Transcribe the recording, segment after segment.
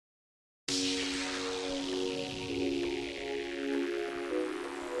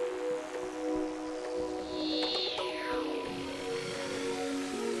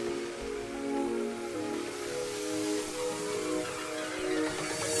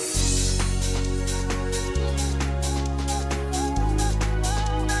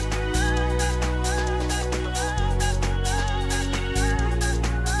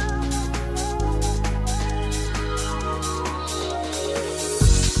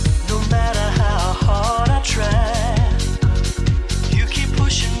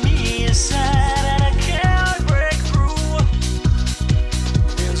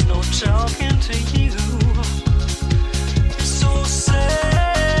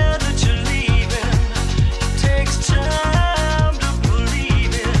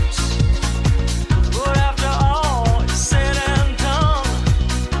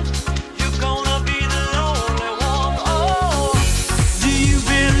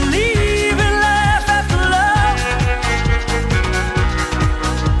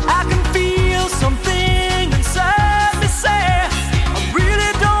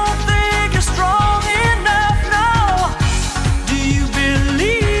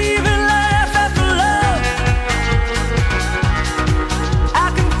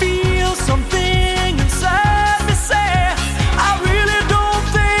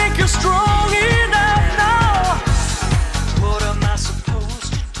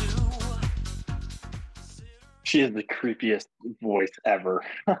She has the creepiest voice ever.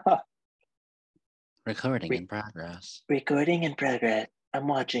 Recording in progress. Recording in progress. I'm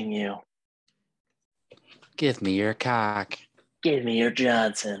watching you. Give me your cock. Give me your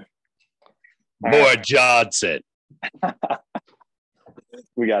Johnson. More Johnson.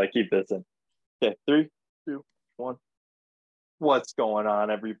 We got to keep this in. Okay, 3, 2, 1. What's going on,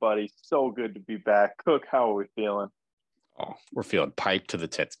 everybody? So good to be back. Cook, how are we feeling? Oh, we're feeling piped to the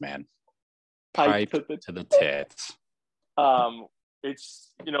tits, man. Piped Piped to the tits.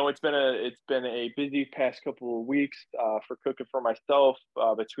 It's been a busy past couple of weeks for Cook and for myself,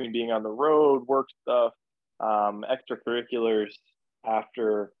 between being on the road, work stuff, extracurriculars.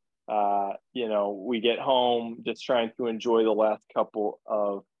 After we get home, just trying to enjoy the last couple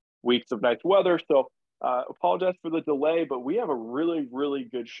of weeks of nice weather. So apologize for the delay, but we have a really, really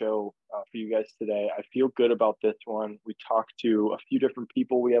good show for you guys today. I feel good about this one. We talked to a few different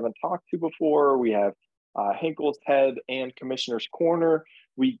people we haven't talked to before. We have Hinkle's head and Commissioner's Corner.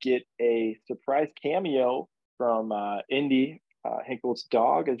 We get a surprise cameo from Indy, Hinkle's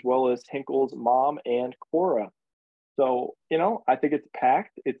dog, as well as Hinkle's mom and Cora. So, I think it's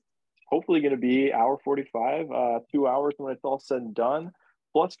packed. It's hopefully going to be hour 45, 2 hours when it's all said and done.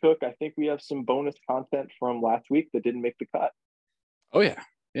 Plus, Cook, I think we have some bonus content from last week that didn't make the cut. Oh, yeah.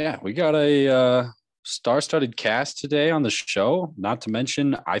 Yeah, we got a star-studded cast today on the show. Not to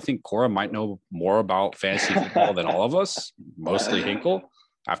mention, I think Cora might know more about fantasy football than all of us, mostly Hinkle,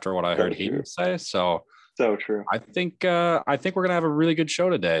 after what I heard Hayden say. So true. I think we're gonna have a really good show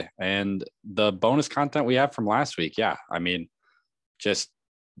today. And the bonus content we have from last week, just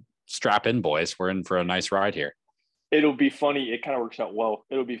strap in, boys. We're in for a nice ride here. It'll be funny. It kind of works out well.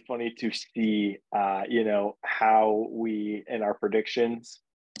 It'll be funny to see, how we in our predictions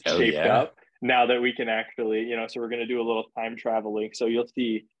shaped up now that we can actually, so we're going to do a little time traveling. So you'll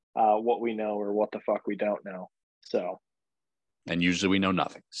see what we know or what the fuck we don't know. So, and usually we know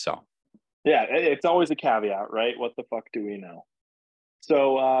nothing. So, yeah, it's always a caveat, right? What the fuck do we know?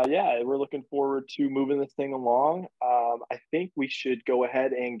 So, we're looking forward to moving this thing along. I think we should go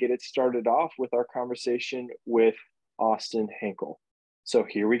ahead and get it started off with our conversation with Austin Hinkle. So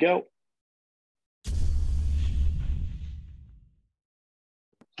here we go.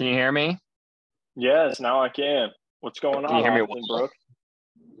 Can you hear me? Yes, now I can. What's going on? Can you hear me, Austin, Brooke?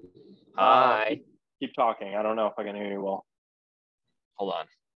 Hi. Keep talking. I don't know if I can hear you well. Hold on.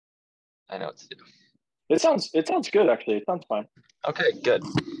 I know what to do. It sounds good, actually. It sounds fine. Okay, good.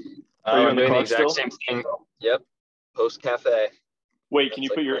 Are you in I'm the doing the car exact still? same thing. Yep. Post cafe. Wait, can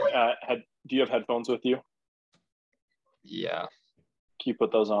you put your do you have headphones with you? Yeah. Can you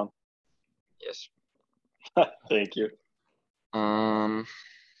put those on? Yes. Thank you. How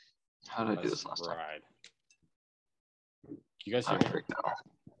did I do this last time? You guys hear me?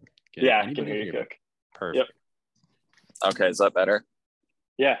 Yeah, I can hear you, Cook. Perfect. Yep. Okay, is that better?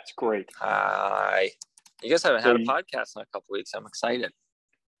 Yeah, it's great. Hi. You guys haven't had a podcast in a couple weeks. I'm excited.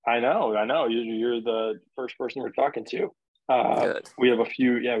 I know. You're the first person we're talking to. Good. We have a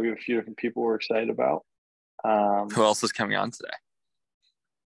few different people we're excited about. Who else is coming on today?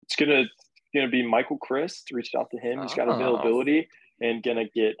 It's gonna be Michael Christ. Reached out to him. He's got availability and gonna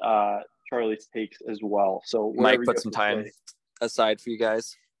get Charlie's takes as well. So Mike put some time aside for you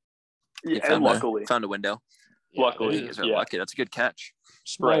guys. Yeah, and luckily found a window. Yeah, luckily, you guys are lucky. That's a good catch.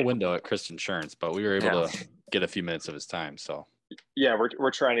 Small window at Chris Insurance, but we were able to get a few minutes of his time. So yeah, we're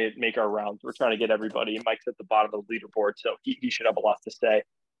trying to make our rounds. We're trying to get everybody. Mike's at the bottom of the leaderboard, so he should have a lot to say.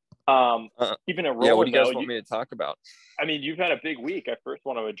 Even in rolling, what do you guys want me to talk about? I mean, you've had a big week. I first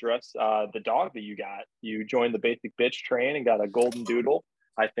want to address the dog that you got. You joined the basic bitch train and got a golden doodle.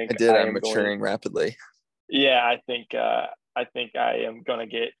 I think I did. I'm maturing rapidly. Yeah, I think I am going to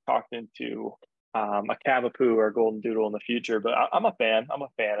get talked into a Cavapoo or a golden doodle in the future. But I'm a fan.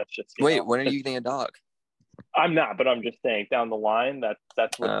 It's just wait. When are you getting a dog? I'm not, but I'm just saying down the line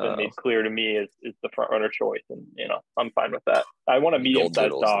that's what's been made clear to me is the front runner choice, and I'm fine with that. I want a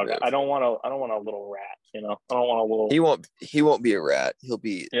medium-sized dog. I don't want a little rat. I don't want a little. He won't be a rat. He'll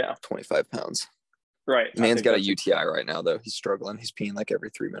be 25 pounds. Right. Man's got a UTI right now though. He's struggling. He's peeing like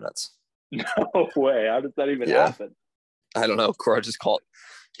every 3 minutes. No way. How does that even happen? I don't know. Cora just called.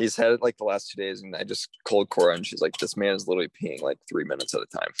 He's had it like the last 2 days, and I just called Cora, and she's like, "This man is literally peeing like 3 minutes at a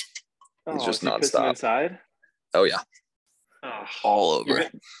time. He's just nonstop." Inside? Oh yeah, all over.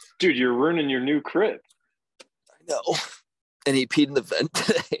 Dude, you're ruining your new crib. I know. And he peed in the vent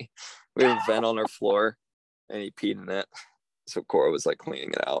today. We have a vent on our floor, and he peed in it. So Cora was like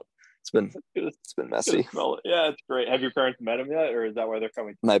cleaning it out. It's been messy. Yeah, it's great. Have your parents met him yet, or is that why they're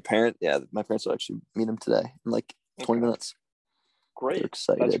coming? My parents will actually meet him today in like 20 minutes. Great. They're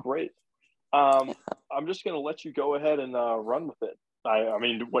excited. That's great. I'm just going to let you go ahead and run with it. I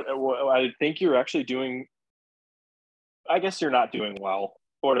mean, what I think you're actually doing. I guess you're not doing well.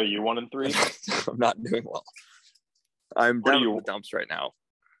 What are you, 1-3? I'm not doing well. I'm down in the dumps right now.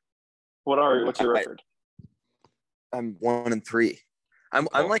 What's your record? I'm 1-3. I'm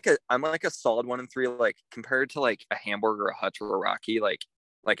like a solid 1-3. Like compared to like a Hamburg or a Hutch or a Rocky, like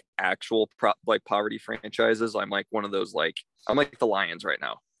actual poverty franchises. I'm like one of those. Like I'm like the Lions right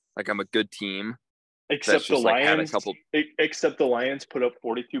now. Like I'm a good team. Except the Lions. Except the Lions put up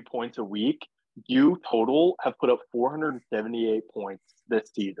 42 points a week. You total have put up 478 points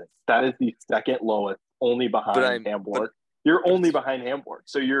this season. That is the second lowest, only behind Hamburg. You're only behind Hamburg,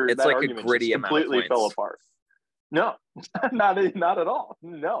 so it's that like argument a gritty just completely fell apart. No, not at all.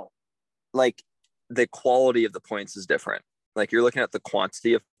 No, like the quality of the points is different. Like you're looking at the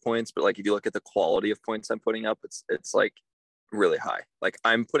quantity of points, but like if you look at the quality of points I'm putting up, it's like really high. Like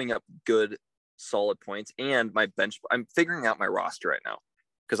I'm putting up good, solid points, and my bench. I'm figuring out my roster right now.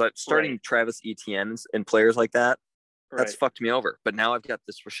 Because I'm starting Travis Etienne's and players like that. That's fucked me over. But now I've got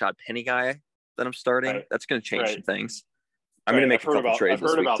this Rashad Penny guy that I'm starting. Right. That's going to change some things. I'm going to make a couple trades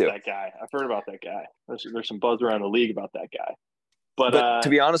this week too. I've heard about that guy. There's some buzz around the league about that guy. But to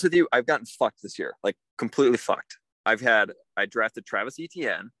be honest with you, I've gotten fucked this year. Like completely fucked. I drafted Travis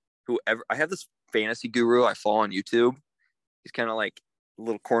Etienne, I have this fantasy guru I follow on YouTube. He's kind of like a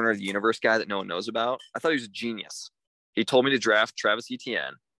little corner of the universe guy that no one knows about. I thought he was a genius. He told me to draft Travis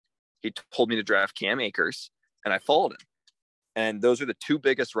Etienne. He told me to draft Cam Akers, and I followed him. And those are the two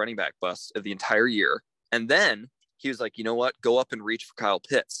biggest running back busts of the entire year. And then he was like, you know what? Go up and reach for Kyle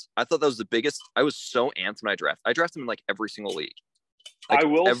Pitts. I thought that was the biggest. I was so amped when I drafted. I drafted him in like every single league. Like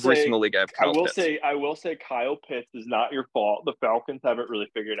every single league I have Kyle Pitts. I will say Kyle Pitts is not your fault. The Falcons haven't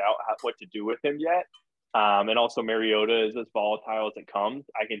really figured out what to do with him yet. And also Mariota is as volatile as it comes.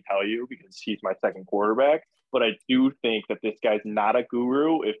 I can tell you because he's my second quarterback. But I do think that this guy's not a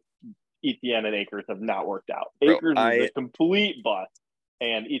guru if Etienne and Akers have not worked out. Akers is a complete bust.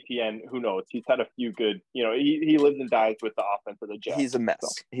 And Etienne, who knows? He's had a few good, he lives and dies with the offense of the Jets. He's a mess.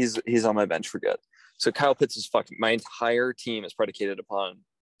 So. He's on my bench for good. So Kyle Pitts is fucking – my entire team is predicated upon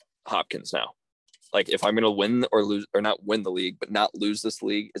Hopkins now. Like if I'm going to win or lose – or not win the league, but not lose this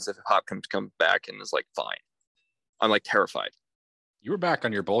league is if Hopkins comes back and is like fine. I'm like terrified. You were back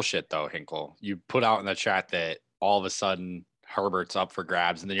on your bullshit, though, Hinkle. You put out in the chat that all of a sudden Herbert's up for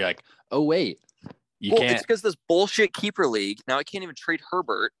grabs, and then you're like, oh, wait. Can't. It's because this bullshit keeper league, now I can't even trade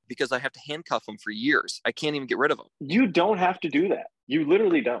Herbert because I have to handcuff him for years. I can't even get rid of him. You don't have to do that. You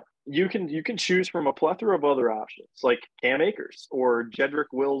literally don't. You can choose from a plethora of other options, like Cam Akers or Jedrick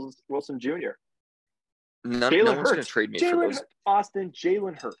Wilson Jr. No one's going to trade me for those. Austin,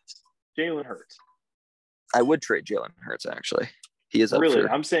 Jalen Hurts. I would trade Jalen Hurts, actually. He is up really.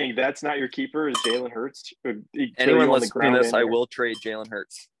 I'm saying that's not your keeper. Is Jalen Hurts? Anyone listening to this, I will trade Jalen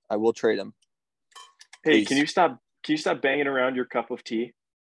Hurts. I will trade him. Hey, can you stop banging around your cup of tea?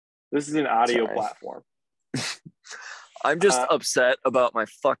 This is an audio platform. I'm just upset about my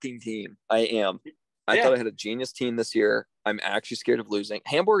fucking team. I am. I thought I had a genius team this year. I'm actually scared of losing.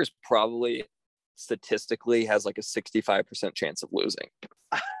 Hamburg is probably statistically has like a 65% chance of losing.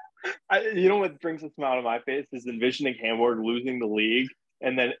 You know what brings a smile to my face is envisioning Hamburg losing the league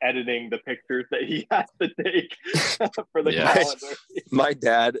and then editing the pictures that he has to take for the calendar. My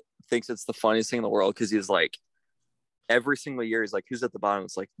dad thinks it's the funniest thing in the world because he's like, every single year he's like, who's at the bottom?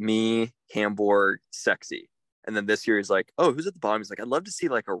 It's like me, Hamburg, Sexy. And then this year he's like, oh, who's at the bottom? He's like, I'd love to see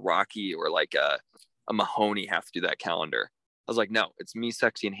like a Rocky or like a Mahoney have to do that calendar. I was like, no, it's me,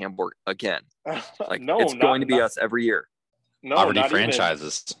 Sexy, and Hamburg again. Like it's going to be us every year. No, poverty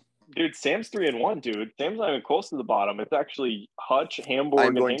franchises. Dude, Sam's 3-1, dude. Sam's not even close to the bottom. It's actually Hutch,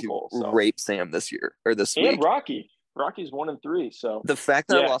 Hamburg, and Hinkle. I'm going to rape Sam this year or this week. And Rocky. Rocky's 1-3. So the fact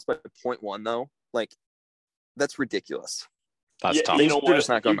that I lost by 0.1 though, like that's ridiculous. That's tough. You know what? Just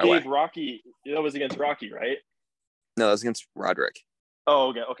not going my way. Rocky. That was against Rocky, right? No, that was against Roderick.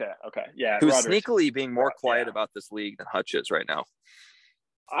 Oh, okay. Yeah, who's sneakily being more quiet about this league than Hutch is right now.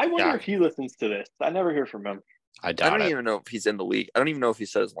 I wonder if he listens to this. I never hear from him. I don't even know if he's in the league. I don't even know if he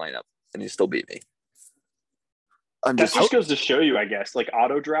said his lineup, and he still beat me. That just goes to show you, I guess, like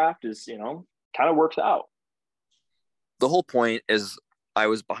auto draft is, kind of works out. The whole point is I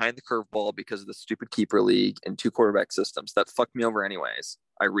was behind the curveball because of the stupid keeper league and 2 quarterback systems that fucked me over anyways.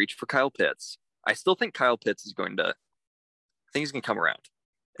 I reached for Kyle Pitts. I still think Kyle Pitts is going to come around.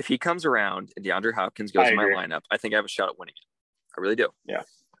 If he comes around and DeAndre Hopkins goes in my lineup, I think I have a shot at winning it. I really do. Yeah.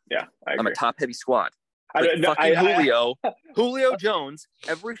 I'm a top heavy squad. Julio Jones,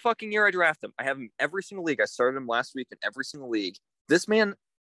 every fucking year I draft him. I have him every single league. I started him last week in every single league. This man,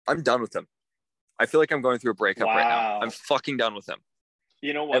 I'm done with him. I feel like I'm going through a breakup right now. Wow. I'm fucking done with him.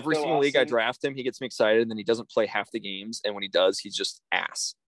 You know what? Every single league I draft him, he gets me excited, and then he doesn't play half the games. And when he does, he's just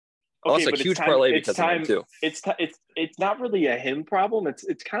ass. Okay, Also, a huge parlay because of him too. It's not really a him problem.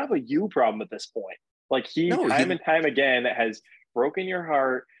 It's kind of a you problem at this point. Like time and time again has broken your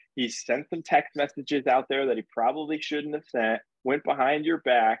heart. He's sent some text messages out there that he probably shouldn't have sent. Went behind your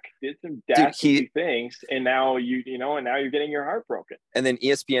back, did some dastardly things, and now you're getting your heart broken. And then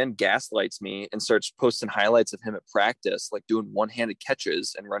ESPN gaslights me and starts posting highlights of him at practice, like doing one-handed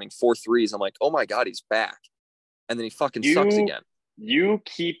catches and running 4 threes. I'm like, oh my God, he's back. And then he fucking sucks again. You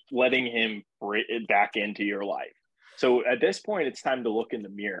keep letting him back into your life. So at this point, it's time to look in the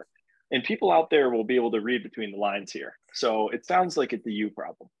mirror. And people out there will be able to read between the lines here. So it sounds like it's a you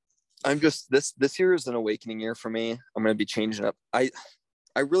problem. I'm just this year is an awakening year for me. I'm going to be changing up. I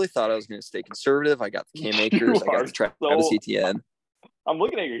really thought I was going to stay conservative. I got the Cam Akers. I got the Travis Etienne. I'm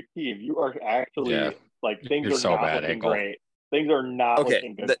looking at your team. You are actually things are so not looking great. Things are not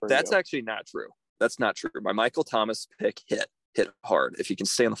looking good. That's actually not true. That's not true. My Michael Thomas pick hit hard. If you can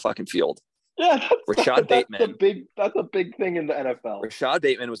stay on the fucking field. Yeah, Rashad Bateman. That's a big thing in the NFL. Rashad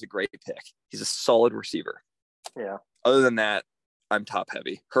Bateman was a great pick. He's a solid receiver. Yeah. Other than that, I'm top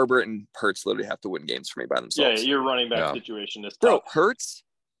heavy. Herbert and Hurts literally have to win games for me by themselves. Yeah, your running back situation is tough. Bro, Hurts,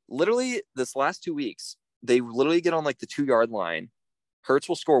 literally this last 2 weeks, they literally get on like the 2-yard line. Hurts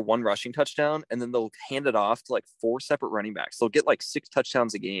will score 1 rushing touchdown, and then they'll hand it off to like 4 separate running backs. They'll get like 6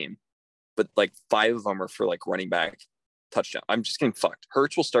 touchdowns a game, but like 5 of them are for like running back touchdown. I'm just getting fucked.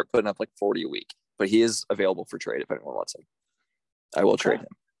 Hurts will start putting up like 40 a week, but he is available for trade if anyone wants him. I will trade him.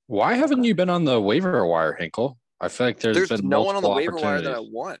 Why haven't you been on the waiver wire, Hinkle? I feel like there's been no one on the waiver wire that I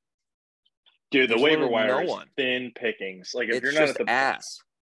want. Dude, the waiver wire is thin pickings. Like if you're not at the ass.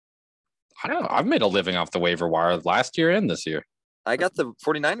 I don't know. I've made a living off the waiver wire last year and this year. I got the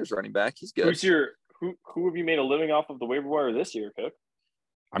 49ers running back. He's good. Who have you made a living off of the waiver wire this year, Cook?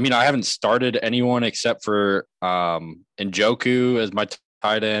 I mean, I haven't started anyone except for Njoku as my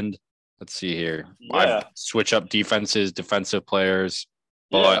tight end. Let's see here. Yeah. I've switched up defensive players.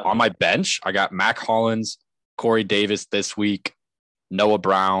 But on my bench, I got Mac Hollins, Corey Davis this week, Noah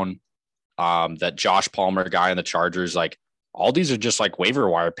Brown, that Josh Palmer guy in the Chargers. Like all these are just like waiver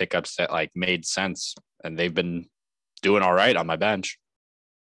wire pickups that like made sense, and they've been doing all right on my bench.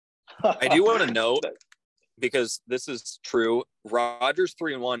 I do want to note, because this is true, Rodgers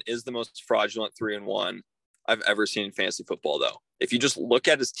 3-1 is the most fraudulent 3-1 I've ever seen in fantasy football, though. If you just look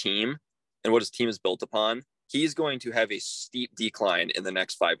at his team and what his team is built upon, he's going to have a steep decline in the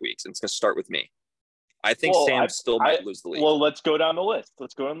next 5 weeks. And it's going to start with me. I think Sam still might lose the league. Well, let's go down the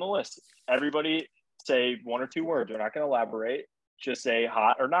list. Everybody say 1 or 2 words. We're not going to elaborate. Just say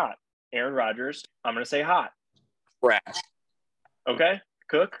hot or not. Aaron Rodgers, I'm going to say hot. Trash. Okay.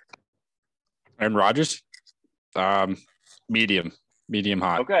 Cook? Aaron Rodgers? Medium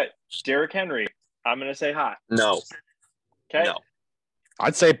hot. Okay. Derrick Henry, I'm going to say hot. No. Okay. No.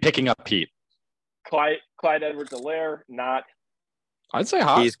 I'd say picking up heat. Clyde Edwards-Helaire, not. I'd say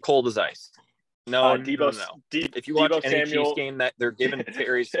hot. He's cold as ice. No, Debo, no. If you watch any Chiefs game, that they're giving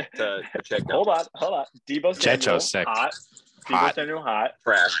fairies to check out. Hold on. Debo Samuel, sick. hot. Debo Samuel, hot.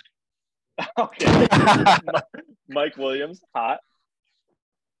 Trash. Okay. Mike Williams, hot.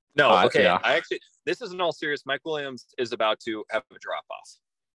 No, hot, okay. Yeah. This is in all serious. Mike Williams is about to have a drop off.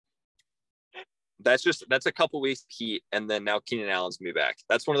 That's a couple weeks heat, and then now Keenan Allen's gonna be back.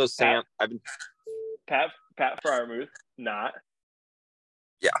 That's one of those Pat Freiermuth, not.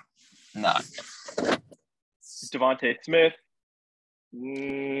 Yeah, not. Devontae Smith,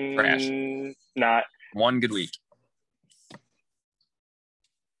 trash. Not. One good week.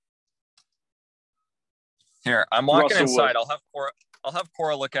 Here, I'm walking Russell inside. Wilson. I'll have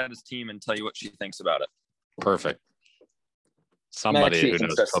Cora look at his team and tell you what she thinks about it. Perfect. Somebody who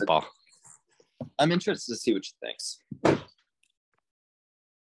knows football. I'm interested to see what she thinks.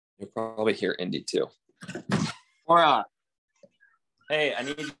 You'll probably hear Indy too. Cora. Hey, I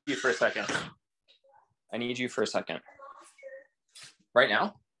need you for a second. Right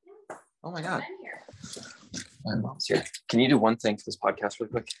now? Oh my God. My mom's here. Can you do one thing for this podcast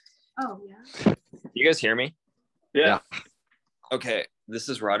really quick? Oh, yeah. You guys hear me? Yeah. Okay. This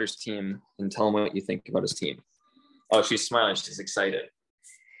is Rodgers' team, and tell him what you think about his team. Oh, she's smiling. She's excited.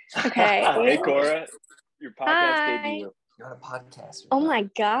 Okay. Hey, Cora. Your podcast debut. You're on a podcast. Oh my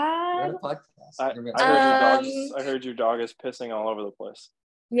God. You're on a podcast. I heard your dog is pissing all over the place.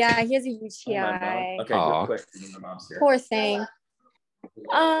 Yeah, he has a UTI. Okay, go quick. Poor thing.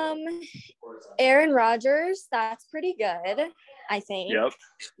 Aaron Rodgers, that's pretty good, I think.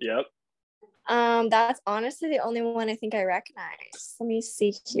 Yep. That's honestly the only one I think I recognize. Let me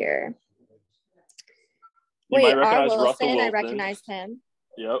see here. You Wait, might R. recognize Russell Wilson. I Wilson. recognize him.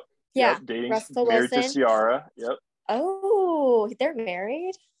 Yep. Yeah. Yep. Dating, Russell married Wilson. to Ciara. Yep. Oh, they're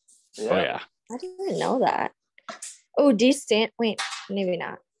married? Yeah. Oh yeah. I didn't know that. Oh, wait, maybe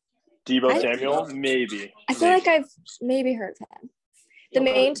not. Debo Samuel, maybe. I feel like I've maybe heard of him. The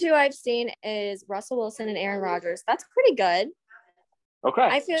Okay. main two I've seen is Russell Wilson and Aaron Rodgers. That's pretty good. Okay.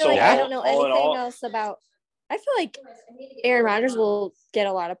 I feel So like I don't know all in anything all, else about. I feel like Aaron Rodgers will get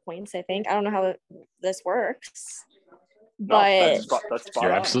a lot of points. I think I don't know how this works, no, but that's spot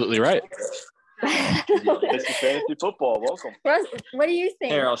You're on. absolutely right. This is fantasy football. Welcome. Russ, what do you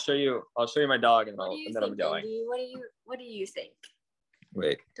think? Here, I'll show you my dog, and then I'm going. Andy? What do you think?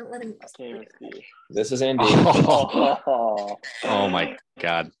 Wait, Don't let him. I can't even see. this is Andy. Oh, Oh my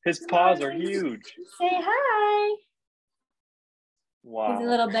God. his paws are huge. Say hi. Wow. He's a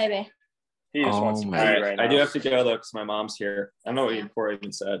little baby. He just Oh wants to my- pee All right, right now. I do have to go though because my mom's here. I don't know what Corey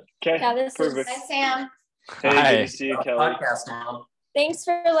even said. Okay. Yeah, this Perfect. is Sam. Hey, Hi. good to see you, Kelly. Podcast, Mom. Thanks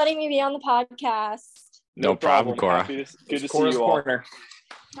for letting me be on the podcast. No problem, Cora. Good to see Cora's you all. corner.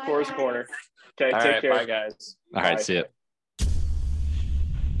 Cora's Bye, corner. guys. Okay, All take right, care. bye guys. All right, Bye. see it.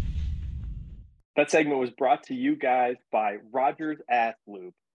 That segment was brought to you guys by Rogers Ass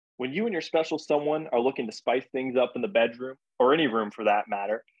Lube. When you and your special someone are looking to spice things up in the bedroom, or any room for that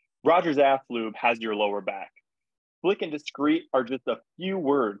matter, Rogers Ass Lube has your lower back. Slick and discreet are just a few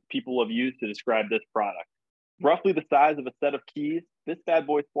words people have used to describe this product. Roughly the size of a set of keys, this bad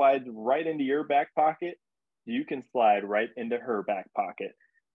boy slides right into your back pocket. You can slide right into her back pocket.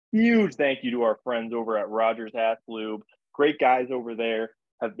 Huge thank you to our friends over at Rogers Ass Lube. Great guys over there,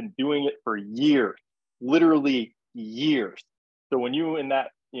 have been doing it for years, literally years. So when you and that,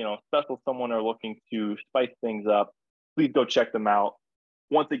 special someone are looking to spice things up, please go check them out.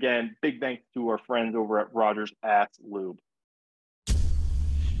 Once again, big thanks to our friends over at Rogers Ass Lube.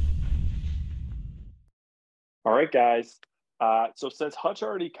 All right, guys. So since Hutch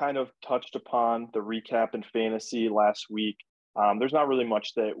already kind of touched upon the recap in fantasy last week, there's not really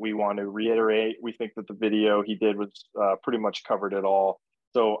much that we want to reiterate. We think that the video he did was pretty much covered it all.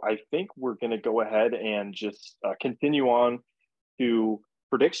 So I think we're going to go ahead and just continue on to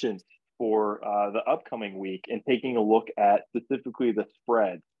predictions for the upcoming week and taking a look at specifically the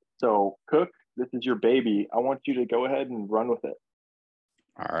spread. So Cook, this is your baby. I want you to go ahead and run with it.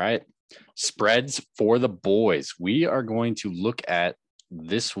 All right. Spreads for the boys. We are going to look at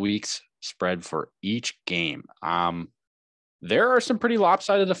this week's spread for each game. There are some pretty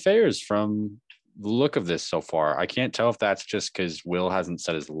lopsided affairs from the look of this so far. I can't tell if that's just because Will hasn't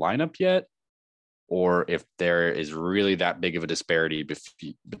set his lineup yet, or if there is really that big of a disparity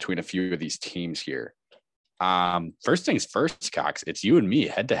between a few of these teams here. First things first, Cox, it's you and me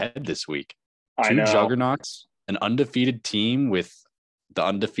head to head this week. Two juggernauts, an undefeated team with the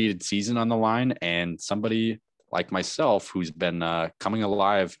undefeated season on the line, and somebody like myself who's been coming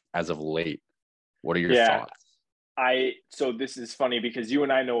alive as of late. What are your thoughts? So this is funny because you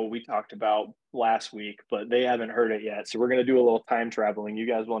and I know what we talked about last week, but they haven't heard it yet. So we're going to do a little time traveling. You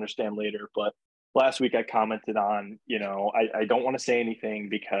guys will understand later. But last week I commented on, I don't want to say anything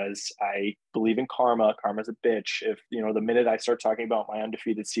because I believe in karma. Karma's a bitch. If, the minute I start talking about my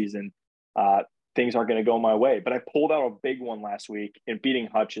undefeated season, things aren't going to go my way. But I pulled out a big one last week, and beating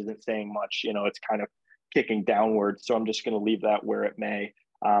Hutch isn't saying much. It's kind of kicking downwards. So I'm just going to leave that where it may.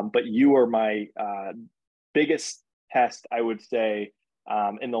 But you are my biggest test, I would say,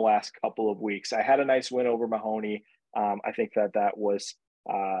 in the last couple of weeks. I had a nice win over Mahoney. I think that was,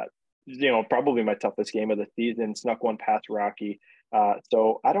 probably my toughest game of the season. Snuck one past Rocky.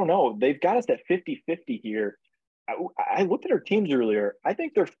 So I don't know. They've got us at 50-50 here. I looked at our teams earlier. I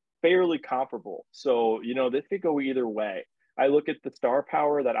think they're fairly comparable. So, this could go either way. I look at the star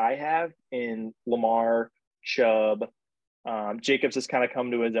power that I have in Lamar, Chubb. Jacobs has kind of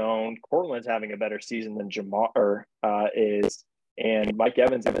come to his own. Cortland's having a better season than Jamar is, and Mike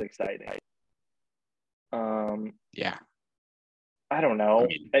Evans is exciting. Yeah. I don't know.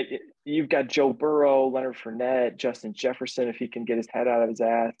 You've got Joe Burrow, Leonard Fournette, Justin Jefferson, if he can get his head out of his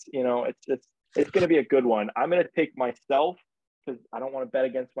ass. It's going to be a good one. I'm going to take myself because I don't want to bet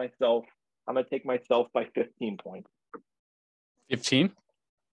against myself. I'm going to take myself by 15 points. 15?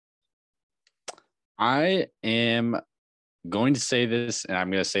 I am going to say this, and I'm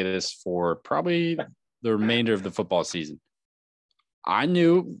going to say this for probably the remainder of the football season. I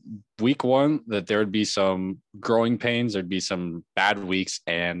knew week one that there would be some growing pains. There'd be some bad weeks,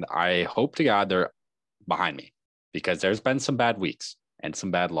 and I hope to God they're behind me because there's been some bad weeks and some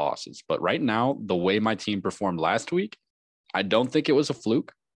bad losses. But right now, the way my team performed last week, I don't think it was a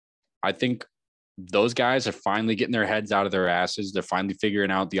fluke. I think those guys are finally getting their heads out of their asses. They're finally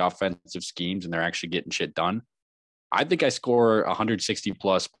figuring out the offensive schemes, and they're actually getting shit done. I think I score 160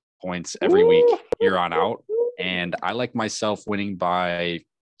 plus points every week year on out. And I like myself winning by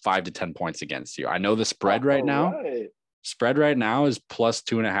 5 to 10 points against you. I know the spread right now. Spread right now is plus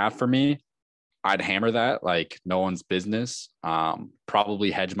 2.5 for me. I'd hammer that like no one's business.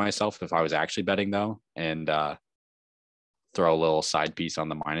 Probably hedge myself if I was actually betting though, and throw a little side piece on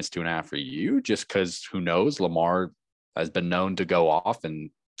the minus 2.5 for you, just because who knows? Lamar has been known to go off, and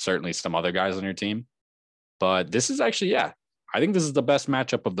certainly some other guys on your team. But this is actually, I think this is the best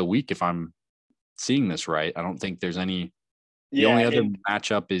matchup of the week if I'm seeing this right. I don't think there's any. The only other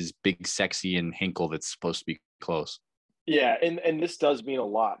matchup is Big Sexy and Hinkle that's supposed to be close. Yeah, and this does mean a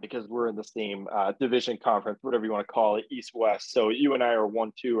lot because we're in the same division conference, whatever you want to call it, East-West. So you and I are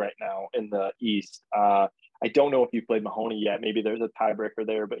 1-2 right now in the East. I don't know if you played Mahoney yet. Maybe there's a tiebreaker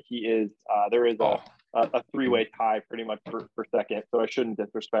there, but he is. There is a three-way tie pretty much for second. So I shouldn't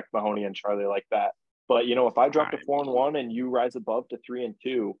disrespect Mahoney and Charley like that. But if I drop to 4-1 and you rise above to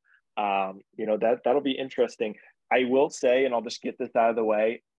 3-2, that'll be interesting. I will say, and I'll just get this out of the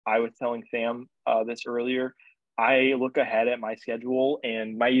way. I was telling Sam this earlier. I look ahead at my schedule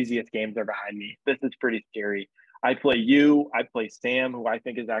and my easiest games are behind me. This is pretty scary. I play you. I play Sam, who I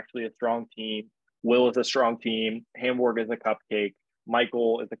think is actually a strong team. Will is a strong team. Hamburg is a cupcake.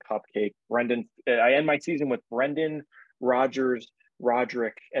 Michael is a cupcake. Brendan. I end my season with Brendan, Rogers,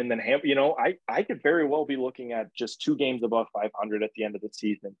 Roderick, and then I could very well be looking at just 2 games above 500 at the end of the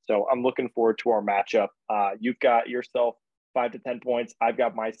season. So I'm looking forward to our matchup. You've got yourself 5 to 10 points. I've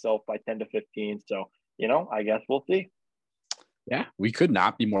got myself by 10 to 15. So, I guess we'll see. Yeah, we could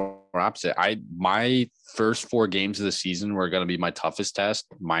not be more opposite. My first 4 games of the season were going to be my toughest test,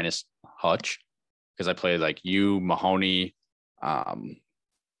 minus Hutch, because I played like you, Mahoney.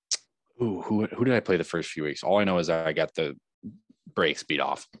 Who did I play the first few weeks? All I know is that I got the breaks beat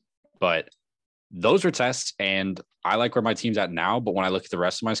off. But those were tests, and I like where my team's at now. But when I look at the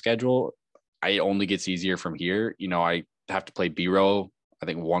rest of my schedule, it only gets easier from here. I have to play B-Row, I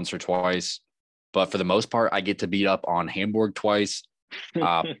think once or twice. But for the most part, I get to beat up on Hamburg twice,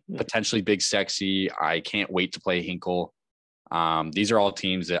 potentially Big Sexy. I can't wait to play Hinkle. These are all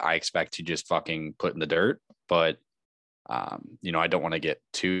teams that I expect to just fucking put in the dirt. But, I don't want to get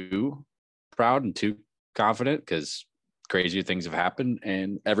too proud and too confident because crazier things have happened.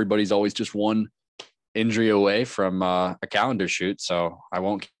 And everybody's always just one injury away from a calendar shoot. So I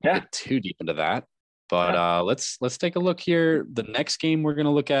won't get too deep into that. But let's take a look here. The next game we're going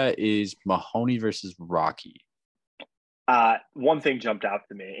to look at is Mahoney versus Rocky. One thing jumped out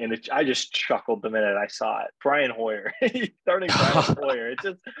to me, and I just chuckled the minute I saw it. Brian Hoyer. He's starting Brian Hoyer.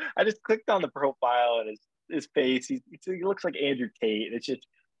 I just clicked on the profile and his face. He looks like Andrew Tate.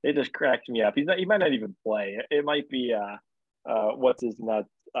 It just cracked me up. He might not even play. It might be what's his nuts.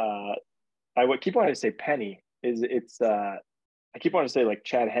 I would keep wanting to say Penny. I keep wanting to say like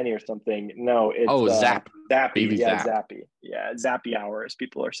Chad Henne or something. No, it's Zap. Zappy. Baby Yeah, Zap. Zappy. Yeah, Zappy hour, as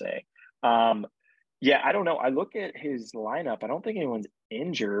people are saying. I don't know. I look at his lineup. I don't think anyone's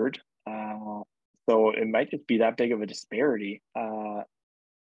injured. So it might just be that big of a disparity. I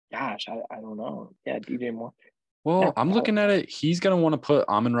don't know. Yeah, DJ Moore. Well, I'm looking at it. He's going to want to put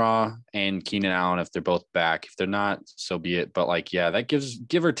Amon-Ra and Keenan Allen if they're both back. If they're not, so be it. But that gives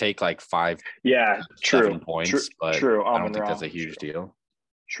give or take like 5, 7 points. True. I don't think that's a huge deal.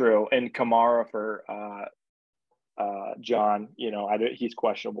 True. And Kamara for John, he's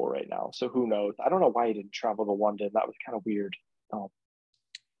questionable right now. So who knows? I don't know why he didn't travel to London. That was kind of weird. Oh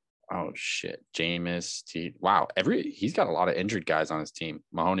shit. Jameis. Wow. He's got a lot of injured guys on his team.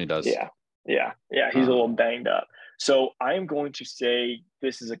 Mahoney does. Yeah. He's a little banged up. So I am going to say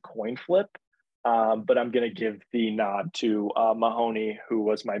this is a coin flip, but I'm going to give the nod to Mahoney, who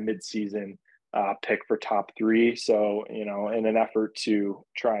was my midseason pick for top 3. So, in an effort to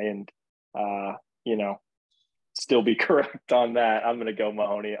try and, still be correct on that, I'm going to go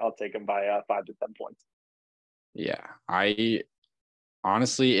Mahoney. I'll take him by 5 to 10 points. Yeah. I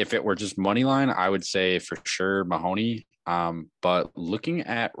honestly, if it were just money line, I would say for sure Mahoney. But looking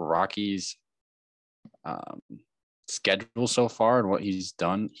at Rocky's schedule so far and what he's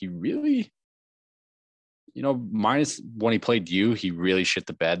done, he really, minus when he played you, he really shit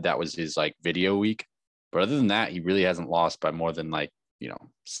the bed. That was his video week. But other than that, he really hasn't lost by more than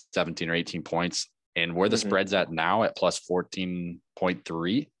 17 or 18 points. And where the spread's at now at plus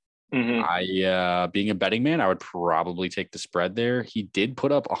 14.3, I being a betting man, I would probably take the spread there. He did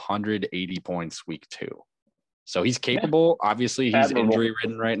put up 180 points week 2. So he's capable. Yeah. Obviously, he's injury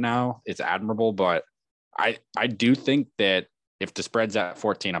ridden right now. It's admirable, but I do think that if the spread's at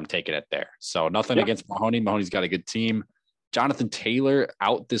 14, I'm taking it there. So nothing against Mahoney. Mahoney's got a good team. Jonathan Taylor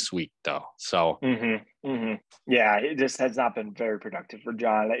out this week though. So yeah, it just has not been very productive for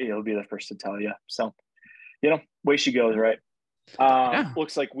John. He'll be the first to tell you. So, way she goes, right?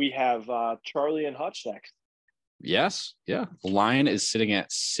 Looks like we have Charlie and Hutch next. Yes. Yeah. The line is sitting at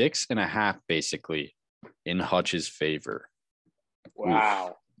 6.5 basically in Hutch's favor.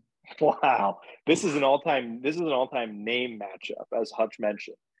 Wow. Oof. Wow. This is an all-time name matchup, as Hutch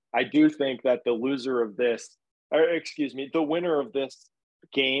mentioned. I do think that the winner of this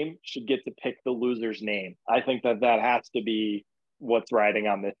game should get to pick the loser's name. I think that has to be what's riding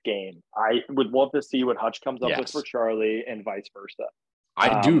on this game. I would love to see what Hutch comes up with for Charlie and vice versa.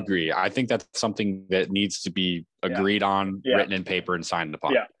 I do agree. I think that's something that needs to be agreed on, written in paper, and signed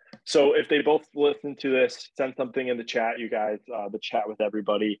upon. Yeah. So if they both listen to this, send something in the chat, you guys, the chat with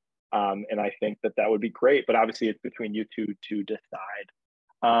everybody. And I think that would be great. But obviously, it's between you two to decide.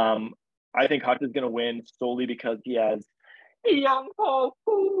 I think Hutch is going to win solely because he has Young Paul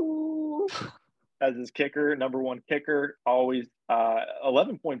as his kicker, number one kicker, always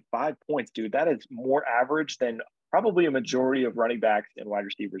 11.5 points, dude. That is more average than probably a majority of running backs and wide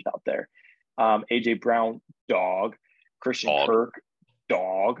receivers out there. A.J. Brown, dog. Christian Kirk,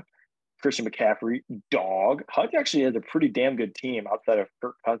 dog. Christian McCaffrey, dog. Hutch actually has a pretty damn good team outside of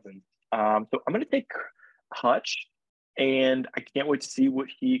Kirk Cousins. So I'm going to take Hutch, and I can't wait to see what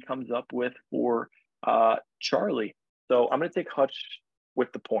he comes up with for Charlie. So I'm going to take Hutch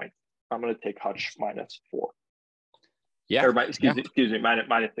with the points. I'm going to take Hutch -4. Yeah. Excuse me,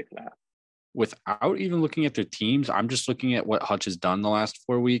 -6.5. Without even looking at their teams, I'm just looking at what Hutch has done the last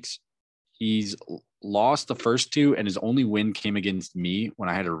 4 weeks. He's lost the first two, and his only win came against me when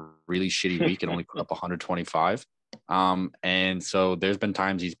I had a really shitty week and only put up 125. And so there's been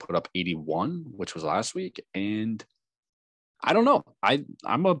times he's put up 81, which was last week. And I don't know.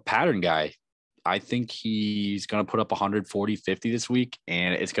 I'm a pattern guy. I think he's going to put up 140, 50 this week,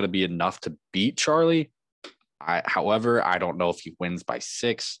 and it's going to be enough to beat Charlie. However, I don't know if he wins by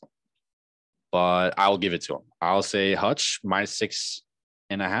 6, but I'll give it to him. I'll say Hutch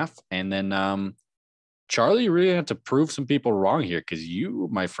 -6.5. And then Charlie, you really have to prove some people wrong here because you,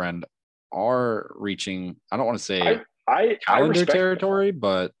 my friend, are reaching, I don't want to say calendar territory,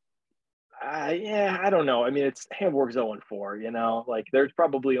 but I don't know. I mean, it's Hamburg's 0-4, like there's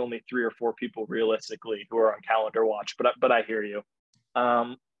probably only 3 or 4 people realistically who are on calendar watch, but I hear you.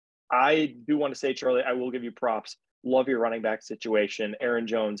 I do want to say, Charlie, I will give you props. Love your running back situation, Aaron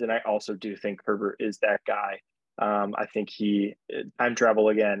Jones. And I also do think Herbert is that guy. I think time travel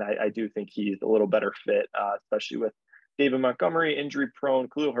again. I do think he's a little better fit, especially with David Montgomery, injury prone.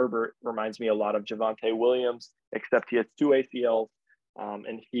 Khalil Herbert reminds me a lot of Javonte Williams, except he has 2 ACLs.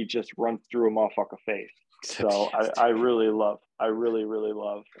 And he just runs through a motherfucker face. So I really love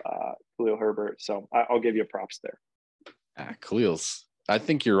Khalil Herbert. So I'll give you props there. Khalil's, I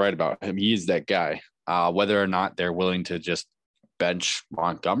think you're right about him. He is that guy. Whether or not they're willing to just bench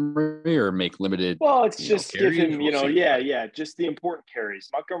Montgomery or make limited. Well, it's just carries, give him, just the important carries.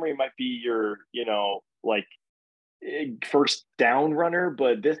 Montgomery might be your, first down runner,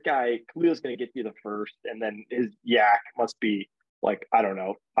 but this guy, Khalil's going to get you the first, and then his yak must be I don't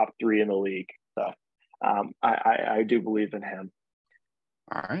know, top 3 in the league. So I do believe in him.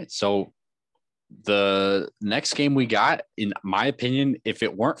 All right. So the next game we got, in my opinion, if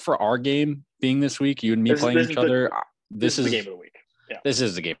it weren't for our game being this week, you and me playing each other, this is the game of the week. Yeah. This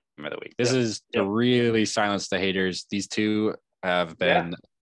is the game of the week. This is to really silence the haters. These two have been,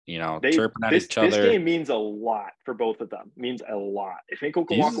 chirping at each other. This game means a lot for both of them. Means a lot. If Hinkle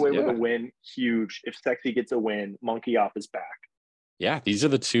can walk away with a win, huge. If Sexy gets a win, monkey off his back. Yeah, these are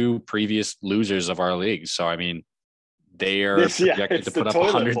the 2 previous losers of our league. So, I mean, they are projected to put up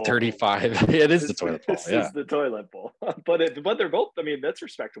 135. It is the toilet bowl. This is the toilet bowl. But they're both, I mean, that's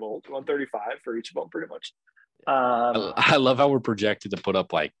respectable. 135 for each of them, pretty much. I love how we're projected to put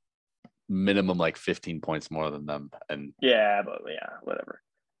up minimum 15 points more than them. And whatever.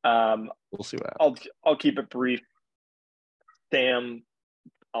 We'll see what happens. I'll keep it brief. Sam,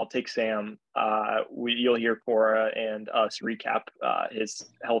 I'll take Sam. You'll hear Cora and us recap his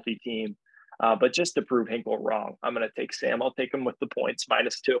healthy team. But just to prove Hinkle wrong, I'm going to take Sam. I'll take him with the points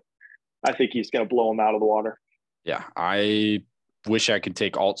 -2. I think he's going to blow him out of the water. Yeah, I wish I could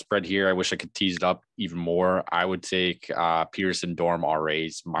take alt spread here. I wish I could tease it up even more. I would take Pearson Dorm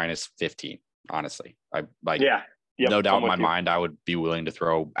RAs -15, honestly. No doubt in my mind, I would be willing to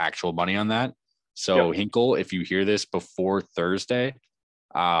throw actual money on that. So Hinkle, if you hear this before Thursday,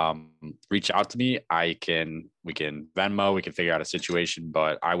 reach out to me. We can Venmo, we can figure out a situation,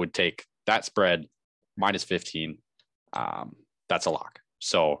 but I would take that spread -15. that's a lock.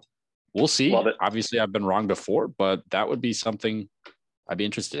 So we'll see. Love it. Obviously, I've been wrong before, but that would be something I'd be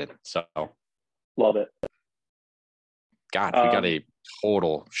interested in. So Love it. God, we got a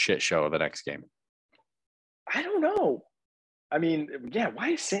total shit show the next game. I don't know. I mean, yeah, why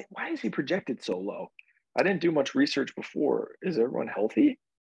is he projected so low? I didn't do much research before. Is everyone healthy?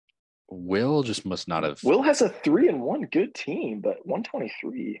 Will just must not have. Will has a 3-1 good team, but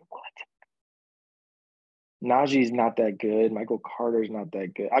 123. What? Najee's not that good. Michael Carter's not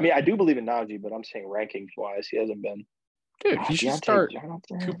that good. I mean, I do believe in Najee, but I'm saying rankings wise, he hasn't been. Dude, he should start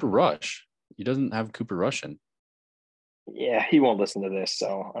Cooper Rush. He doesn't have Cooper Rush in. Yeah, he won't listen to this.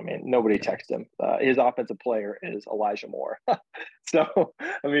 So, I mean, nobody texted him. His offensive player is Elijah Moore. So,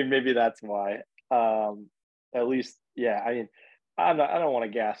 I mean, maybe that's why. At least, yeah. I mean, I don't want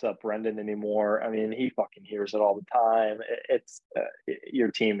to gas up Brendan anymore. I mean, he fucking hears it all the time.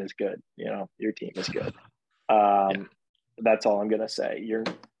 Your team is good. You know, your team is good. That's all I'm gonna say. You're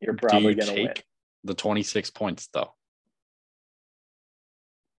probably gonna win. The 26 points though.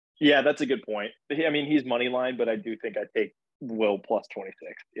 Yeah, that's a good point. I mean, he's money line, but I do think I take Will plus 26.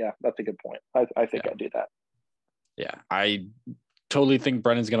 Yeah, that's a good point. I think I'd do that. Yeah, I totally think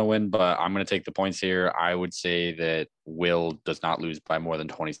Brendan's going to win, but I'm going to take the points here. I would say that Will does not lose by more than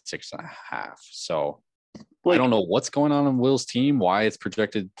 26.5. So I don't know what's going on Will's team, why it's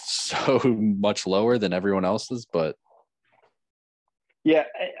projected so much lower than everyone else's, but yeah,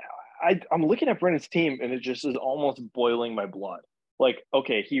 I'm looking at Brendan's team and it just is almost boiling my blood. Like,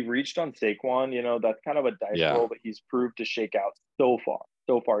 okay, he reached on Saquon, you know, that's kind of a dice roll, but he's proved to shake out so far.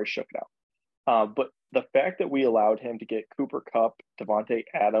 So far, he's shook it out. But the fact that we allowed him to get Cooper Kupp, Devontae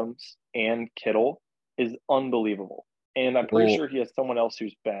Adams, and Kittle is unbelievable. And I'm pretty sure he has someone else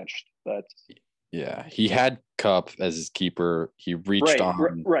who's benched. He had Kupp as his keeper. He reached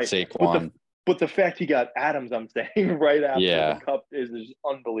on Saquon. But the fact he got Adams, I'm saying, right after the Kupp is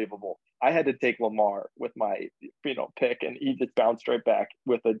unbelievable. I had to take Lamar with my, pick, and he just bounced right back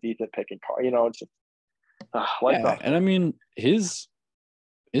with a decent pick and car. You know, it's just and I mean his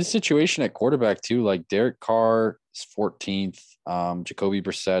situation at quarterback too. Like Derek Carr is 14th, Jacoby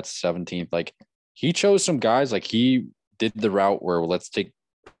Brissett's 17th. Like he chose some guys. Like he did the route where let's take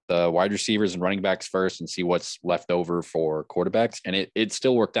the wide receivers and running backs first and see what's left over for quarterbacks, and it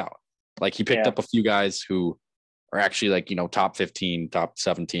still worked out. Like he picked up a few guys who are actually like, top 15, top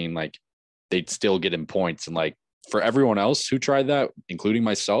 17, like they'd still get him points. And like for everyone else who tried that, including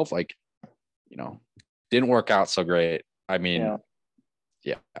myself, like, didn't work out so great. I mean,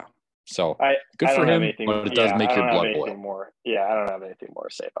 so good for him, but it does make your blood boil. I don't have anything more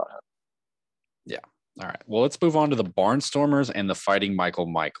to say about him. Yeah. All right. Well, let's move on to the Barnstormers and the Fighting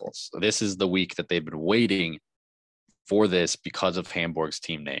Michaels. This is the week that they've been waiting for this because of Hamburg's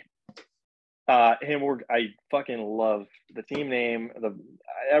team name. Hamburg, I fucking love the team name.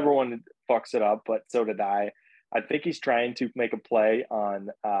 Everyone fucks it up, but so did I. I think he's trying to make a play on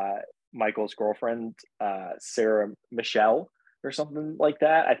Michael's girlfriend, Sarah Michelle, or something like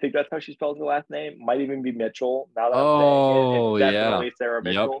that. I think that's how she spells her last name. Might even be Mitchell. Now that I'm saying it, it's definitely Sarah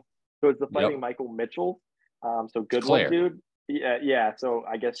Mitchell. Yep. So it's the Fighting Michael Mitchell. So good one, dude. Yeah. So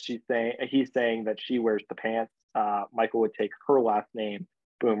I guess he's saying that she wears the pants. Michael would take her last name.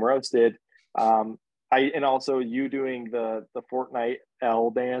 Boom, roasted. And also you doing the Fortnite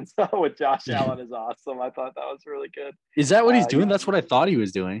L dance with Josh Allen is awesome. I thought that was really good. Is that what he's doing? That's what I thought he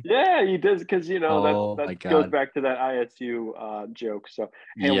was doing. Yeah, he does, because that goes back to that ISU joke. So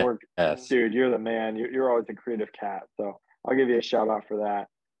Hamburg, dude, you're the man. You're always a creative cat. So I'll give you a shout out for that.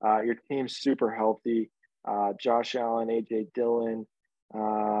 Your team's super healthy. Josh Allen, AJ Dillon,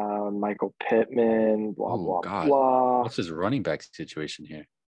 Michael Pittman, blah. What's his running back situation here?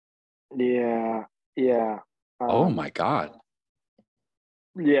 Yeah. Oh my God.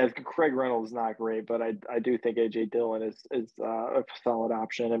 Yeah, Craig Reynolds is not great, but I do think AJ Dillon is a solid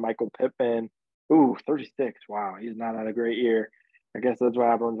option, and Michael Pittman, 36. Wow, he's not had a great year. I guess that's what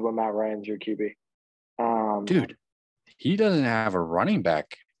happens when Matt Ryan's your QB. Dude, he doesn't have a running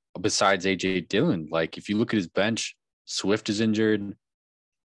back besides AJ Dillon. Like if you look at his bench, Swift is injured.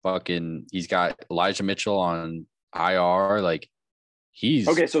 He's got Elijah Mitchell on IR. Like he's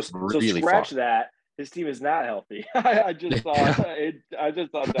okay. So scratch that. His team is not healthy. I just saw Josh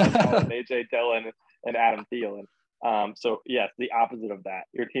Allen, AJ Dillon, and Adam Thielen. So yes, the opposite of that.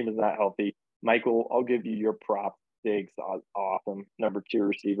 Your team is not healthy. Michael, I'll give you your prop. Diggs, awesome. Number 2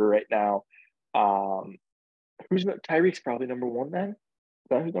 receiver right now. Who's Tyreek's probably number 1 then? Is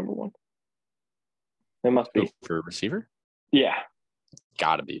that who's number 1? It must be for receiver. Yeah,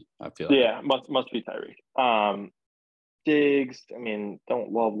 gotta be. I feel like. Yeah, must be Tyreek. Diggs, I mean,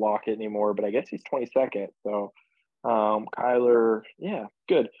 don't love Lockett anymore, but I guess he's 22nd. So Kyler, yeah,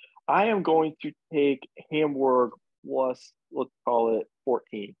 good. I am going to take Hamburg plus, let's call it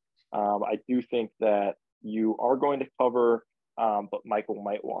 14. I do think that you are going to cover, but Michael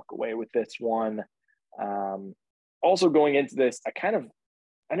might walk away with this one. Also going into this,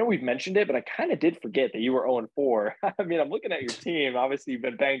 I know we've mentioned it, but I kind of did forget that you were 0-4. I mean, I'm looking at your team. Obviously, you've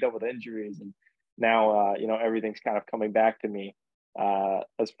been banged up with injuries, and now, everything's kind of coming back to me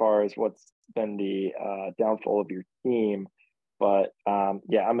as far as what's been the downfall of your team. But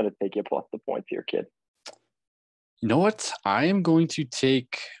yeah, I'm going to take you plus the points here, kid. You know what? I am going to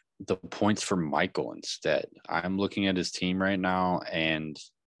take the points for Michael instead. I'm looking at his team right now, and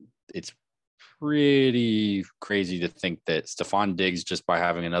it's pretty crazy to think that Stephon Diggs, just by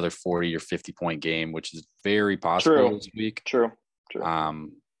having another 40 or 50-point game, which is very possible this week. True.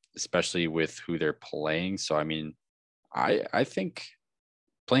 Especially with who they're playing. So, I mean, I think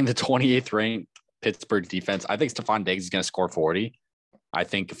playing the 28th ranked Pittsburgh defense, I think Stephon Diggs is going to score 40. I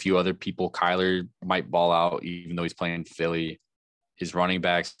think a few other people, Kyler might ball out, even though he's playing Philly. His running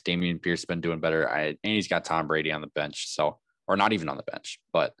backs, Damian Pierce, has been doing better. And he's got Tom Brady on the bench. So, or not even on the bench,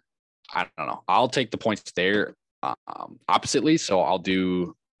 but I don't know. I'll take the points there oppositely. So I'll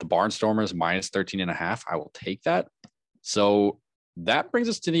do the Barnstormers minus 13.5. I will take that. So that brings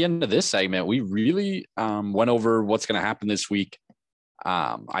us to the end of this segment. We really went over what's going to happen this week.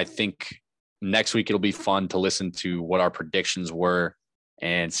 I think next week it'll be fun to listen to what our predictions were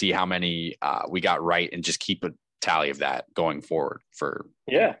and see how many we got right, and just keep a tally of that going forward for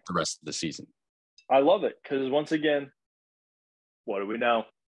the rest of the season. I love it because once again, what do we know?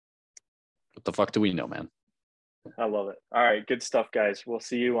 What the fuck do we know, man? I love it. All right, good stuff, guys. We'll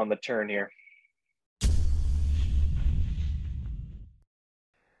see you on the turn here.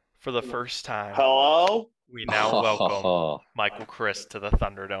 For the first time, hello, we now welcome Michael Chris to the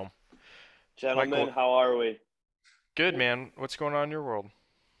Thunderdome. Gentlemen, Michael, how are we? Good, man. What's going on in your world?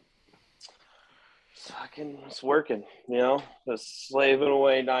 It's working, just slaving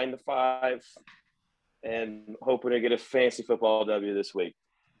away 9 to 5 and hoping to get a fancy football W this week.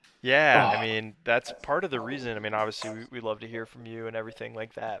 Yeah, I mean, that's part of the reason. I mean, obviously, we love to hear from you and everything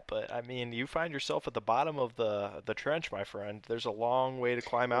like that. But, I mean, you find yourself at the bottom of the trench, my friend. There's a long way to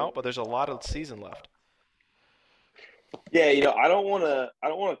climb out, but there's a lot of season left. Yeah, I don't want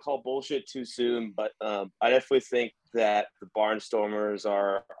to call bullshit too soon, but I definitely think that the Barnstormers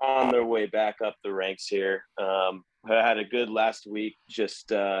are on their way back up the ranks here. I had a good last week,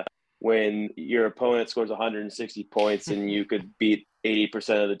 just when your opponent scores 160 points and you could beat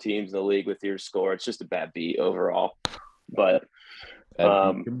 80% of the teams in the league with your score. It's just a bad beat overall. But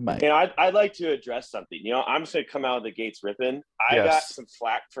I'd like to address something. I'm just going to come out of the gates ripping. I got some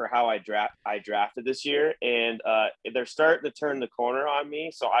flack for how I drafted this year, and they're starting to turn the corner on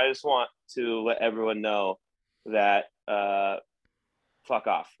me. So I just want to let everyone know that fuck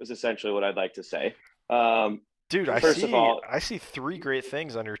off is essentially what I'd like to say. Dude, I see 3 great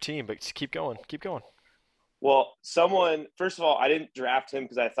things on your team, but just keep going. Well, first of all, I didn't draft him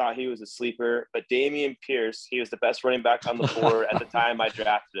because I thought he was a sleeper, but Damian Pierce, he was the best running back on the board at the time I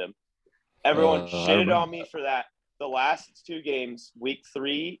drafted him. Everyone shitted on me for that. The last 2 games, week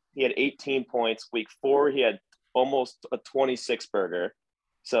 3, he had 18 points. Week 4, he had almost a 26-burger.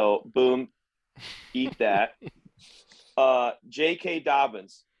 So, boom, eat that. J.K.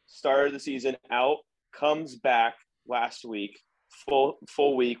 Dobbins started the season out, comes back last week, full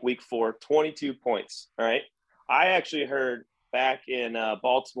week, week 4, 22 points. All right. I actually heard back in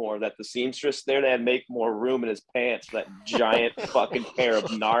Baltimore that the seamstress there, they had to make more room in his pants for that giant fucking pair of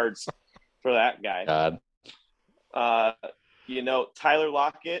nards for that guy. God. Tyler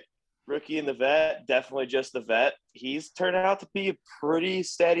Lockett, rookie in the vet, definitely just the vet. He's turned out to be a pretty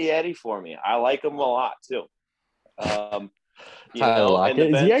steady Eddie for me. I like him a lot too. Tyler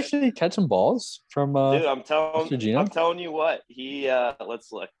Lockett, is he actually catching balls from dude, I'm telling you what, he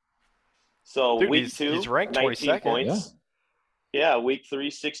let's look. So dude, week 2, he's ranked 22nd points. Yeah, week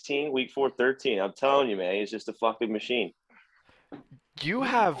 3, 16, week 4, 13. I'm telling you, man, he's just a fucking machine. You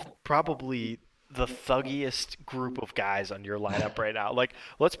have probably the thuggiest group of guys on your lineup right now. Like,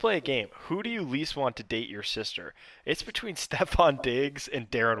 let's play a game. Who do you least want to date your sister? It's between Stephon Diggs and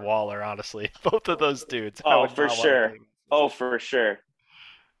Darren Waller, honestly. Both of those dudes. Oh, for sure.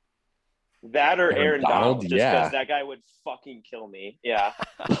 That or Aaron Donald, just because that guy would fucking kill me. Yeah.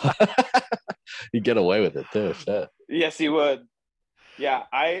 He'd get away with it too. Shit. Yes, he would. Yeah,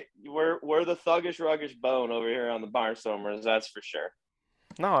 we're the thuggish, ruggish bone over here on the Barnstormers, that's for sure.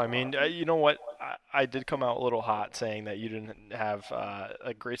 No, I mean, you know what? I did come out a little hot saying that you didn't have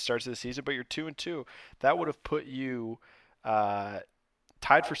a great start to the season, but you're 2-2. That would have put you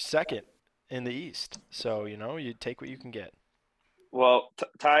tied for second in the East. So, you take what you can get. Well,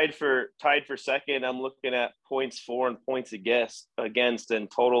 tied for second. I'm looking at points for and points against in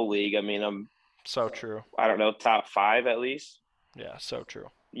total league. I mean, I'm so true. I don't know, top 5 at least. Yeah, so true.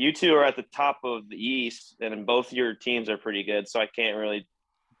 You two are at the top of the East, and both your teams are pretty good. So I can't really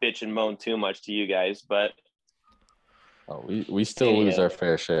bitch and moan too much to you guys, but we still lose our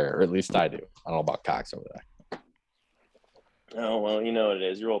fair share, or at least I do. I don't know about Cox over there. Oh well, you know what it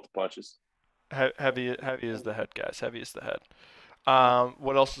is. You roll the punches. Heavy is the head, guys. Heavy is the head.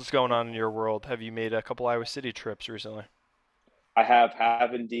 What else is going on in your world? Have you made a couple Iowa City trips recently? I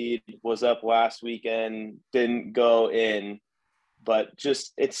have indeed. Was up last weekend. Didn't go in, but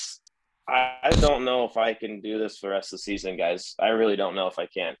just I don't know if I can do this for the rest of the season, guys. I really don't know if I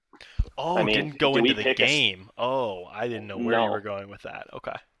can. Oh, I mean, didn't go into the game. I didn't know where you were going with that.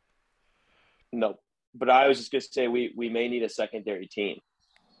 Okay. No, but I was just going to say we may need a secondary team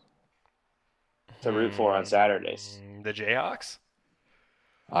to root for on Saturdays. The Jayhawks?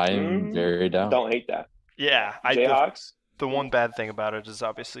 I am very down. Don't hate that. Yeah. Jayhawks? The one bad thing about it is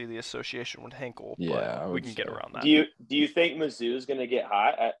obviously the association with Hinkle. Yeah, we can get around that. Do you think Mizzou's going to get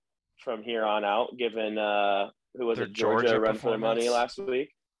hot from here on out, given who was it, Georgia run for their money last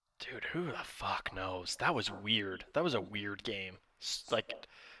week? Dude, who the fuck knows? That was weird. That was a weird game. Like,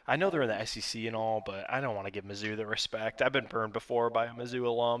 I know they're in the SEC and all, but I don't want to give Mizzou the respect. I've been burned before by a Mizzou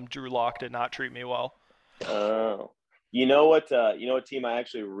alum. Drew Lock did not treat me well. Oh. You know what team I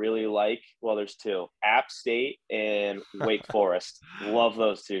actually really like? Well, there's two. App State and Wake Forest. Love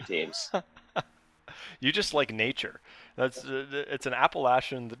those two teams. You just like nature. It's an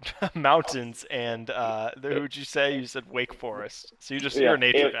Appalachian mountains, and who'd you say? You said Wake Forest. So you're a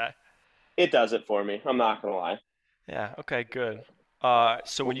nature guy. It does it for me. I'm not gonna lie. Yeah. Okay. Good.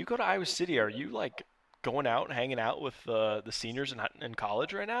 So when you go to Iowa City, are you like going out and hanging out with the seniors in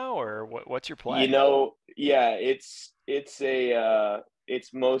college right now, or what's your plan? Yeah,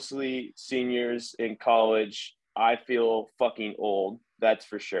 it's mostly seniors in college. I feel fucking old, that's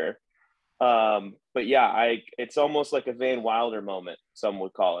for sure. But yeah, it's almost like a Van Wilder moment, some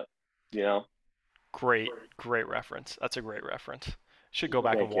would call it, Great reference. That's a great reference. Should go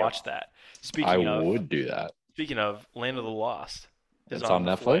back and watch that. I would do that. Speaking of, Land of the Lost is on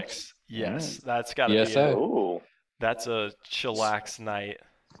Netflix? Yes, that's got to be that's a chillax night.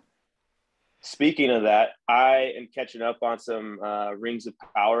 Speaking of that, I am catching up on some Rings of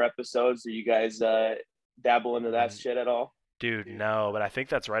Power episodes. Do you guys dabble into that shit at all? Dude, no, but I think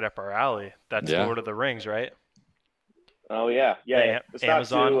that's right up our alley. That's Lord of the Rings, right? Oh yeah.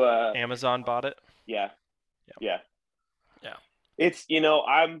 Amazon bought it. Yeah. It's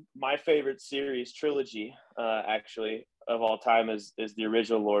my favorite series trilogy actually of all time is the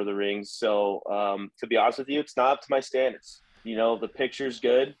original Lord of the Rings. So to be honest with you, it's not up to my standards. The picture's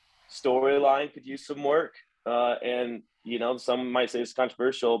good, storyline could use some work, and some might say it's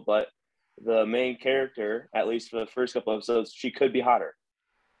controversial, but the main character, at least for the first couple episodes, she could be hotter.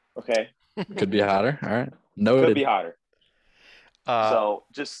 Okay. Could be hotter. All right. Noted. Could be hotter. So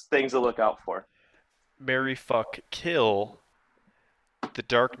just things to look out for. Marry, fuck, kill, The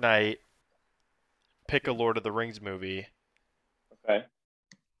Dark Knight, pick a Lord of the Rings movie. Okay.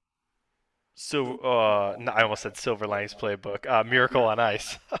 So, I almost said Silver Linings Playbook. Miracle on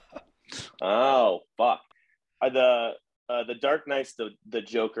Ice. Oh, fuck. The Dark Knight's the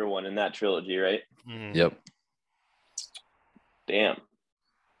Joker one in that trilogy, right? Mm. Yep. Damn.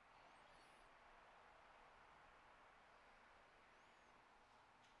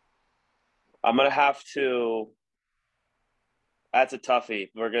 I'm gonna have to. That's a toughie.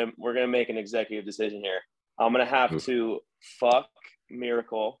 We're gonna make an executive decision here. I'm gonna have to fuck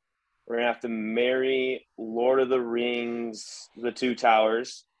Miracle. We're gonna have to marry Lord of the Rings, The Two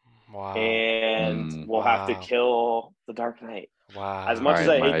Towers. Wow. And we'll have to kill The Dark Knight. Wow. As much as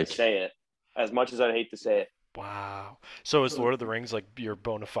I hate to say it. Wow. So is Lord of the Rings like your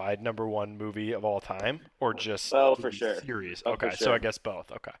bona fide number one movie of all time, or just for sure series? Oh, okay, for sure. So I guess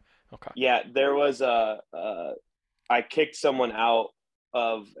both. Okay. Yeah, there was I kicked someone out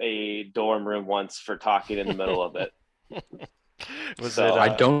of a dorm room once for talking in the middle of it.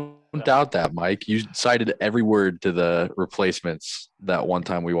 I don't doubt that, Mike. You cited every word to the Replacements that one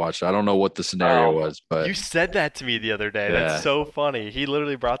time we watched. I don't know what the scenario was, but you said that to me the other day. Yeah. That's so funny. He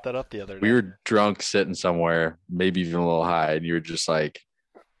literally brought that up the other day. We were drunk, sitting somewhere, maybe even a little high, and you were just like,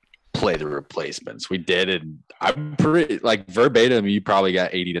 play the Replacements. We did, and I'm pretty like verbatim. You probably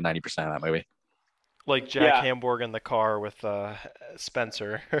got 80 to 90% of that movie. Like Jack Hamburg in the car with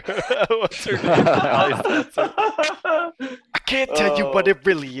Spencer. What's her name? I can't tell you what it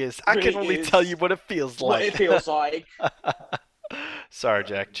really is. I can only tell you what it feels like. What it feels like. Sorry,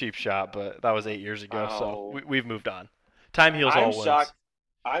 Jack. Cheap shot, but that was 8 years ago, Oh. so we've moved on. Time heals all wounds.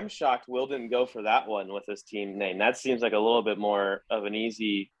 I'm shocked Will didn't go for that one with his team name. That seems like a little bit more of an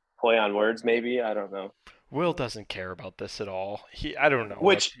easy play on words, maybe. I don't know. Will doesn't care about this at all. I don't know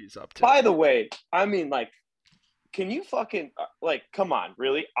Which, what he's up to. by the way, I mean, like, can you fucking, like, come on,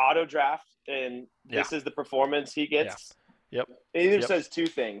 really? Auto draft and this is the performance he gets? Yeah. Yep. It either says two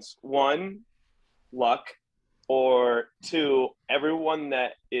things. One, luck, or two, everyone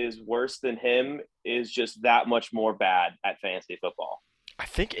that is worse than him is just that much more bad at fantasy football. I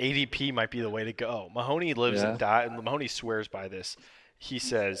think ADP might be the way to go. Mahoney lives and dies, and Mahoney swears by this. He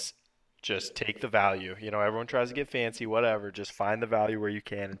says, just take the value. You know, everyone tries to get fancy, whatever. Just find the value where you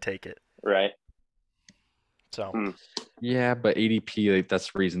can and take it. Right. So. Yeah, but ADP, like,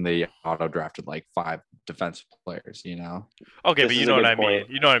 that's the reason they auto drafted like 5 defensive players, you know? Okay, This but is you a know what good I mean. point.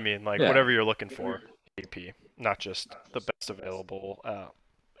 You know what I mean. Like, whatever you're looking for, ADP, not just the best available,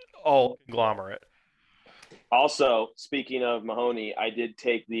 all conglomerate. Also, speaking of Mahoney, I did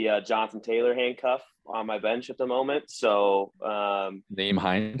take the Jonathan Taylor handcuff on my bench at the moment. So Name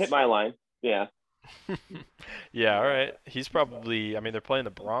Hines. hit my line. Yeah. Yeah, all right. He's probably, I mean, they're playing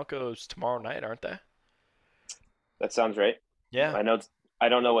the Broncos tomorrow night, aren't they? That sounds right. Yeah. I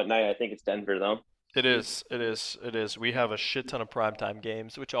don't know what night. I think it's Denver, though. It is. We have a shit ton of primetime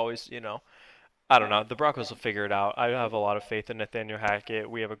games, which always, you know, I don't know. The Broncos will figure it out. I have a lot of faith in Nathaniel Hackett.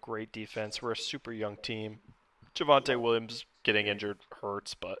 We have a great defense. We're a super young team. Javonte Williams getting injured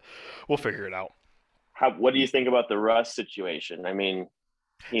hurts, but we'll figure it out. What do you think about the Russ situation? I mean,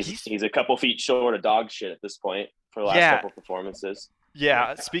 he's a couple feet short of dog shit at this point for the last couple performances.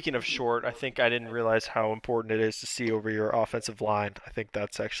 Yeah, speaking of short, I think I didn't realize how important it is to see over your offensive line. I think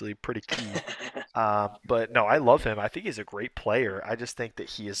that's actually pretty key. But no, I love him. I think he's a great player. I just think that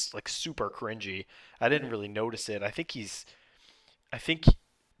he is like super cringy. I didn't really notice it. I think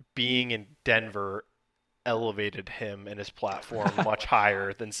being in Denver elevated him and his platform much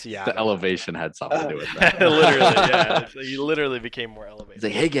higher than Seattle. The elevation had something to do with that. Literally, yeah. He literally became more elevated. He's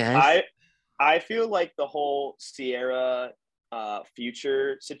like, hey guys. I feel like the whole Sierra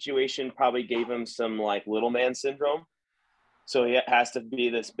future situation probably gave him some like little man syndrome. So he has to be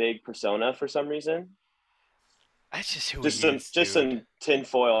this big persona for some reason. That's just who just he is. Just some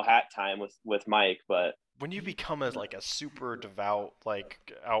tinfoil hat time with Mike, but when you become a super devout, like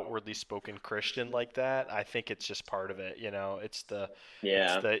outwardly spoken Christian like that, I think it's just part of it. You know, it's the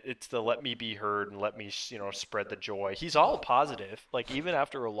let me be heard and let me, you know, spread the joy. He's all positive. Like even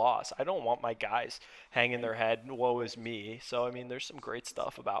after a loss, I don't want my guys hanging their head, woe is me. So I mean, there's some great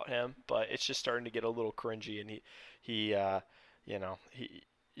stuff about him, but it's just starting to get a little cringy. And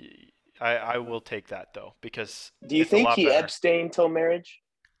I will take that though, because do you think he abstained till marriage?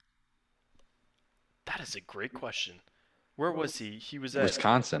 That is a great question. Where was he? He was at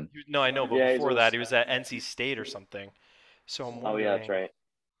Wisconsin. No, I know, but before that, he was at NC State or something. So I'm wondering. Oh yeah, that's right.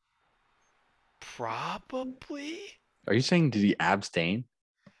 Probably. Are you saying did he abstain?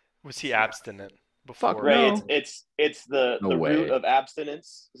 Was he abstinent before? Fuck, right. No. It's the way. root of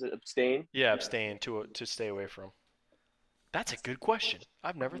abstinence. Is it abstain? Yeah, abstain to stay away from. That's a good question.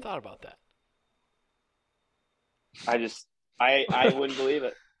 I've never thought about that. I wouldn't believe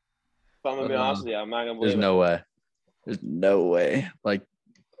it. If I'm gonna be honest with you, I'm not gonna believe it. There's no way. There's no way. Like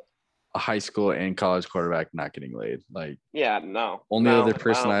a high school and college quarterback not getting laid. Like Only other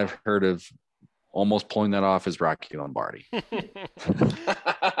person I've heard of almost pulling that off is Rocky Lombardi. The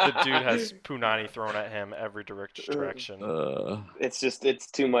dude has punani thrown at him every direction.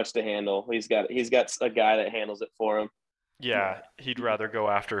 It's too much to handle. He's got a guy that handles it for him. Yeah, he'd rather go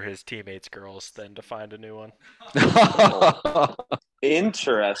after his teammates' girls than to find a new one.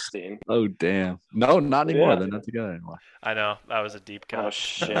 Interesting. Oh, damn. No, not anymore. Yeah. They're not together anymore. I know. That was a deep cut. Oh,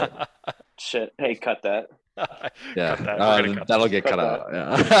 shit. Shit. Hey, cut that. Yeah. Cut that'll get cut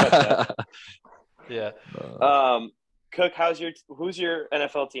out. Yeah. Yeah. Cook, who's your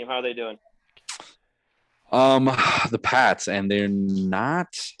NFL team? How are they doing? The Pats, and they're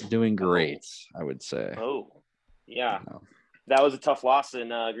not doing great, I would say. Oh, yeah. That was a tough loss in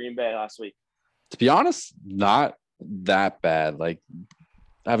Green Bay last week. To be honest, not that bad. Like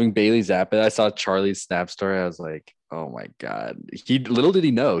having Bailey zap it, I saw Charlie's snap story. I was like, oh my God. Little did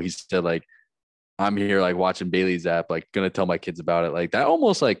he know. He said, like, I'm here like watching Bailey zap, like gonna tell my kids about it. Like that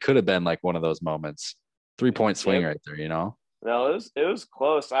almost like could have been like one of those moments. 3-point swing right there, you know? No, it was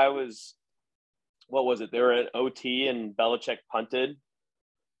close. What was it? They were at OT and Belichick punted.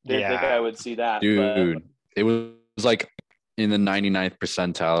 Didn't think I would see that. Dude, it was like in the 99th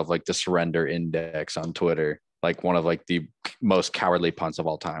percentile of like the surrender index on Twitter. Like one of like the most cowardly punts of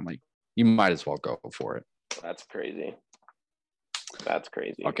all time. Like you might as well go for it. That's crazy. That's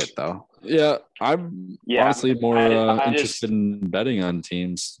crazy. Fuck it though. Yeah, I'm Yeah, honestly more I interested in betting on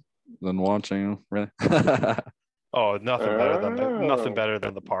teams than watching. Really. Oh, nothing better than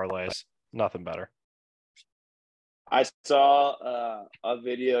Oh. the parlays. Nothing better. I saw a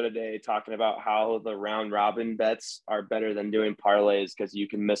video today talking about how the round robin bets are better than doing parlays because you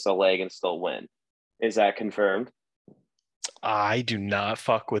can miss a leg and still win. Is that confirmed? I do not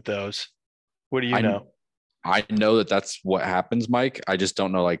fuck with those. What do you know? I know that that's what happens, Mike. I just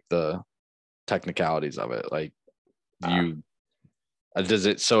don't know like the technicalities of it. Like, does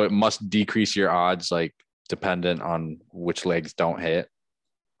it? So it must decrease your odds, like dependent on which legs don't hit.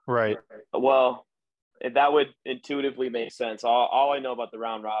 Right. Well, that would intuitively make sense. All I know about the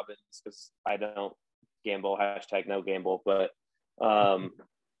round robins, because I don't gamble, #no gamble, but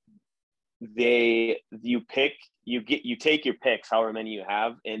you take your picks, however many you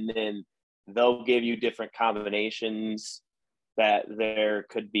have, and then they'll give you different combinations that there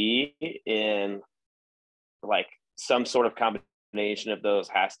could be in like some sort of combination of those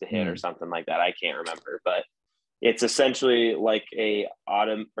has to hit or something like that. I can't remember, but it's essentially like an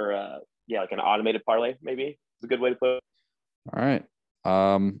automated parlay, maybe is a good way to put it. All right.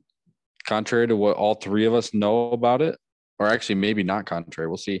 Contrary to what all three of us know about it, or actually maybe not contrary,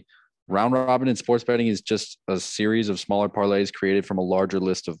 we'll see. Round robin in sports betting is just a series of smaller parlays created from a larger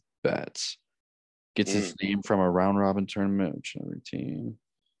list of bets. Gets its name from a round robin tournament, which every team.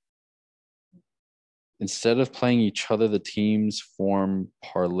 Instead of playing each other, the teams form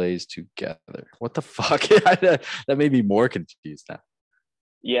parlays together. What the fuck? That made me more confused now.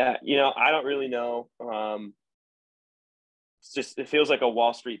 Yeah, I don't really know. It feels like a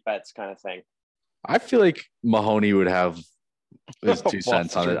Wall Street bets kind of thing. I feel like Mahoney would have his 2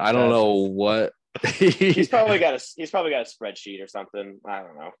 cents on it. I don't know what he's probably got a spreadsheet or something. I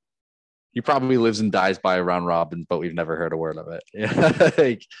don't know. He probably lives and dies by a round robin, but we've never heard a word of it. Yeah,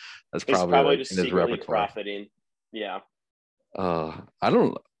 like, that's probably like just in his secretly repertoire. profiting. Yeah.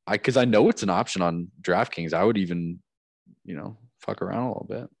 Because I know it's an option on DraftKings. I would even, fuck around a little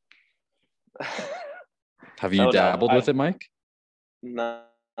bit. Have you dabbled with it, Mike? No,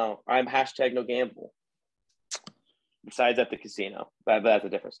 I'm #no gamble. Besides at the casino, but that's a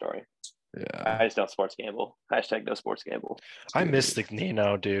different story. Yeah, I just don't sports gamble. #no sports gamble. I miss the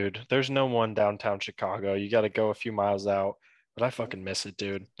Nino, dude. There's no one downtown Chicago. You got to go a few miles out, but I fucking miss it,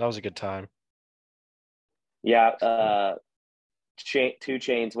 dude. That was a good time. Yeah, 2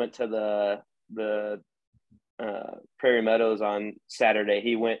 Chainz went to the Prairie Meadows on Saturday.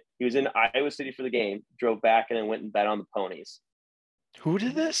 He was in Iowa City for the game, drove back, and then went and bet on the ponies. Who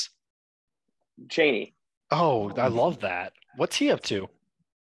did this? Cheney. Oh, I love that. What's he up to?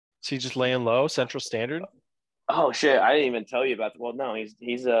 Is he just laying low, Central Standard? Oh shit! I didn't even tell you about. Well, no,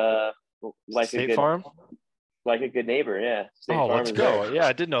 he's like State Farm, like a good neighbor. Yeah. State Farm let's go. There. Yeah,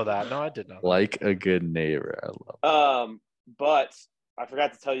 I did know that. No, I did know that. Like a good neighbor. I love. But I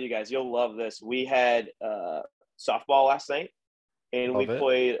forgot to tell you guys. You'll love this. We had softball last night, and we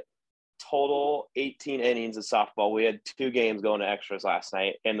played total 18 innings of softball. We had 2 games going to extras last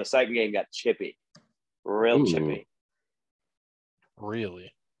night, and the second game got chippy, real chippy.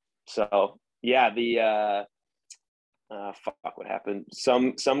 Really? So yeah, the fuck, what happened?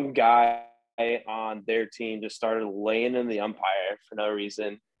 Some guy on their team just started laying in the umpire for no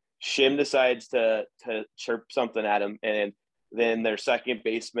reason. Shim decides to chirp something at him, and then their second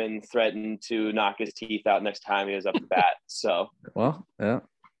baseman threatened to knock his teeth out next time he was up to bat. So well, yeah,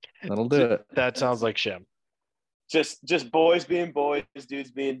 that'll do it. That sounds like Shim. Just boys being boys,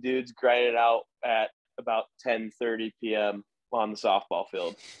 dudes being dudes, grinding out at about 10:30 p.m. on the softball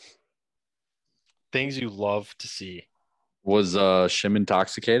field. Things you love to see. Was Shim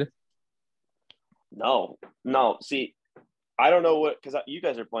intoxicated? No. See, I don't know because you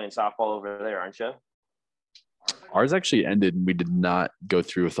guys are playing softball over there, aren't you? Ours actually ended, and we did not go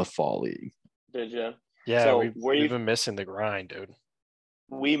through with a fall league. Did you? Yeah, so we've been missing the grind, dude.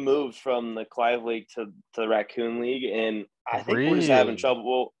 We moved from the Clive League to the Raccoon League, and I think really? we're just having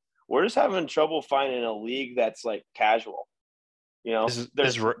trouble. We're just having trouble finding a league that's like casual.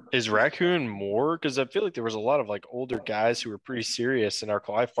 Is Raccoon more? Because I feel like there was a lot of like older guys who were pretty serious in our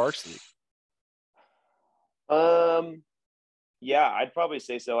Clive Parks League. Yeah, I'd probably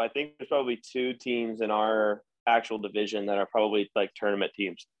say so. I think there's probably 2 teams in our actual division that are probably like tournament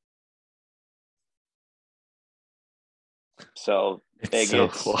teams. So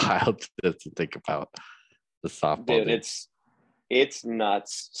it's wild to think about the softball. Dude, it's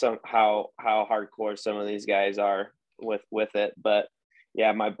nuts. How hardcore some of these guys are with it. But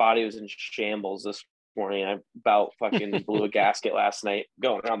yeah, my body was in shambles this morning. I about fucking blew a gasket last night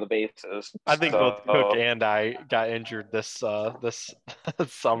going around the bases. I think both Cook and I got injured this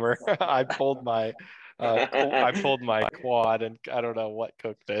summer. I pulled my quad, and I don't know what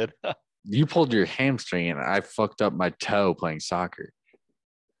Cook did. You pulled your hamstring and I fucked up my toe playing soccer.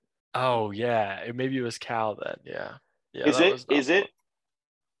 Oh yeah, maybe it was Cal then. Yeah. Is it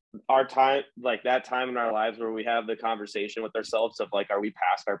our time, like that time in our lives where we have the conversation with ourselves of like, are we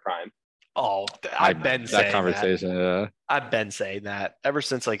past our prime? Oh, I've been saying that conversation. that. Yeah. I've been saying that ever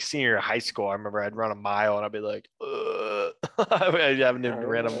since like senior high school. I remember I'd run a mile and I'd be like, I haven't even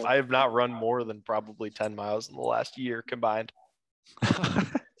ran I have not run more than probably 10 miles in the last year combined.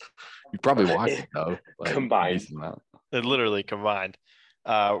 You probably walked it though. Like, combined. It literally combined.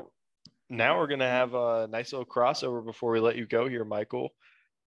 Now we're gonna have a nice little crossover before we let you go here, Michael.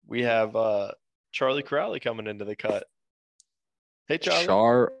 We have Charley Crowley coming into the cut. Hey, Charlie.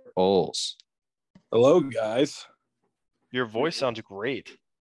 Charles. Hello, guys. Your voice sounds great.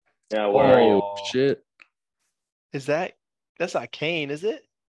 Yeah, where are you? Oh, shit. That's not Kane, is it?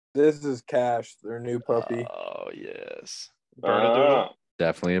 This is Cash, their new puppy. Oh, yes.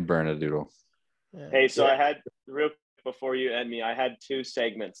 Definitely a Bernadoodle. Yeah. Hey, so I had, real quick before you end me, I had 2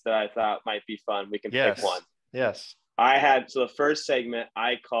 segments that I thought might be fun. We can pick one. Yes. So the first segment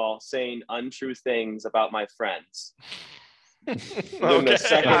I call saying untrue things about my friends. Then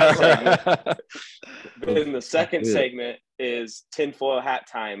the second segment is tinfoil hat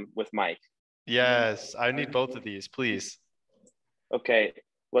time with Mike. Yes, I need both of these, please. Okay,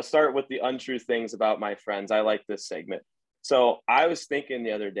 let's start with the untrue things about my friends. I like this segment. So I was thinking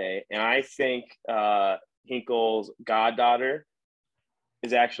the other day, and I think Hinkle's goddaughter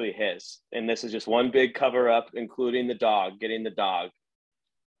is actually his. And this is just one big cover up, including the dog, getting the dog.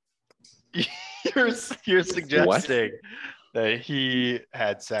 You're suggesting that he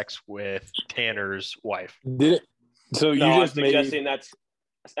had sex with Tanner's wife. Did it? So you just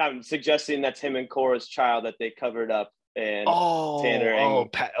I'm suggesting that's him and Cora's child that they covered up, and Tanner and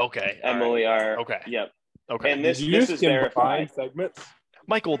Emily are Yep. Okay. And this is verified. Segments?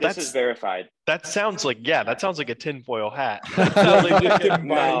 Michael, this is verified. That sounds like a tinfoil hat.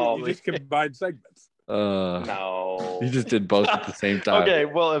 You just combined segments. No. You just did both at the same time. Okay,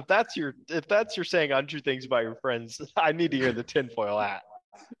 well, if that's your saying untrue things about your friends, I need to hear the tinfoil hat.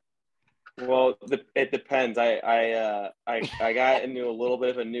 Well, it depends. I got into a little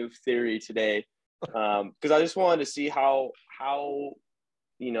bit of a new theory today, because I just wanted to see how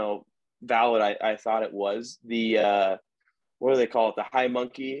valid I thought it was. The what do they call it? The high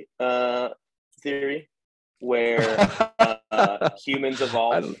monkey theory, where humans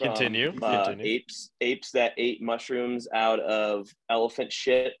evolved from apes that ate mushrooms out of elephant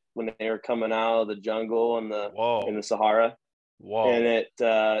shit when they were coming out of the jungle in the Sahara. Whoa. And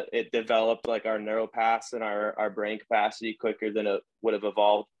it developed like our neural paths and our brain capacity quicker than it would have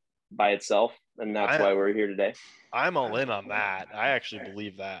evolved by itself, and that's why we're here today. I'm all in on that. I actually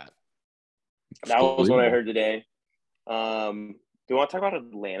believe that. That was what I heard today. Do you want to talk about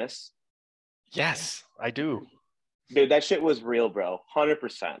Atlantis? Yes, I do. Dude, that shit was real, bro.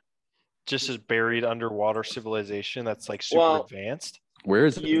 100%. Just as buried underwater civilization that's like super advanced. Where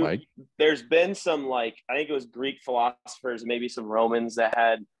is it, Mike? There's been some, I think it was Greek philosophers, maybe some Romans that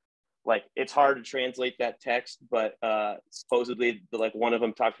had, it's hard to translate that text, but supposedly, one of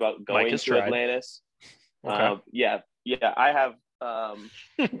them talked about going to Atlantis. Okay. Yeah, I have,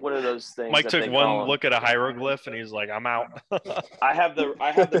 what are those things? Mike took one look at a hieroglyph and he's like, I'm out. I have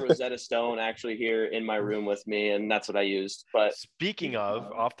the Rosetta Stone actually here in my room with me, and that's what I used. But speaking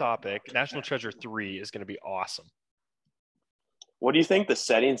of off topic, National Treasure 3 is going to be awesome. What do you think the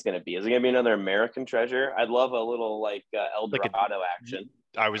setting's going to be? Is it going to be another American treasure? I'd love a little El Dorado action.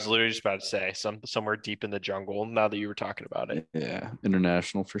 I was literally just about to say somewhere deep in the jungle. Now that you were talking about it, yeah,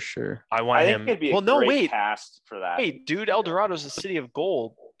 international for sure. I think it'd be a great cast for that. Wait, dude, El Dorado's a city of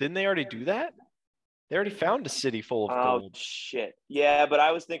gold. Didn't they already do that? They already found a city full of gold. Oh shit! Yeah, but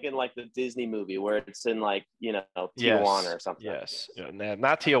I was thinking the Disney movie where it's in Tijuana or something. Yes,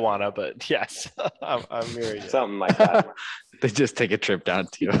 not Tijuana, but yes, I'm hearing something like that. They just take a trip down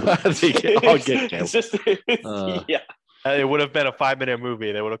to Tijuana. I'll get killed. Yeah. It would have been a 5-minute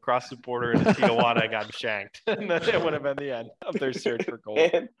movie. They would have crossed the border into Tijuana and gotten shanked. And then it would have been the end of their search for gold.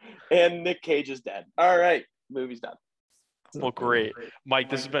 And Nick Cage is dead. All right. Movie's done. Well, great.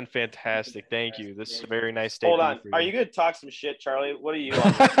 Mike, this has been fantastic. Thank you. This is a very nice day. Hold on. Are you going to talk some shit, Charlie? What are you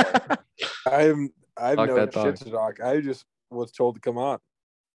on for? I have no shit to talk. I just was told to come on.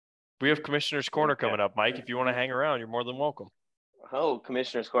 We have Commissioner's Corner coming up, Mike. If you want to hang around, you're more than welcome. Oh,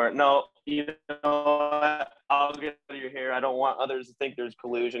 Commissioner's Corner. No, I'll get out of your hair. I don't want others to think there's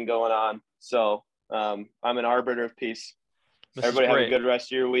collusion going on. So I'm an arbiter of peace. This Everybody is have a great. good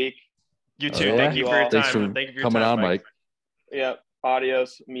rest of your week. You too. yeah. Thank you for your all. Thanks time. for Thank you for your coming time, on, Mike. Yep.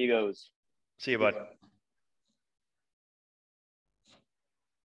 Adios, amigos. See you, bud.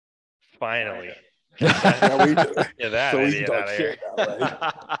 Finally. Yeah, Yeah, that so we idiot can out talk of here. shit now,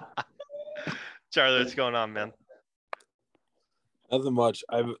 right? Charlie, what's going on, man? Nothing much.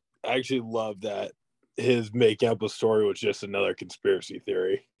 I've actually loved that his making up a story was just another conspiracy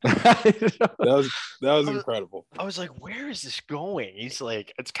theory. That was incredible. I was like, where is this going? He's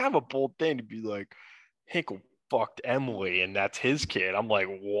like, it's kind of a bold thing to be like, Hinkle fucked Emily and that's his kid. I'm like,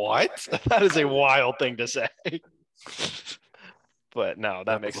 what? That is a wild thing to say. But no,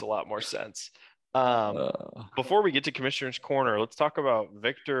 that makes a lot more sense. Before we get to Commissioner's Corner, let's talk about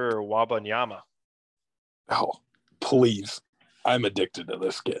Victor Wembanyama. Oh, please. I'm addicted to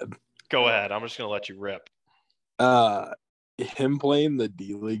this kid. Go ahead. I'm just going to let you rip. Him playing the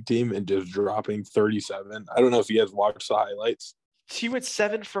D-League team and just dropping 37. I don't know if you guys watched the highlights. He went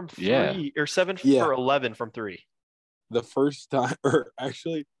 7 from 3 Yeah. or 7 Yeah. for 11 from 3. The first time, or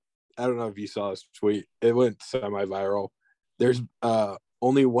actually, I don't know if you saw this tweet. It went semi-viral. There's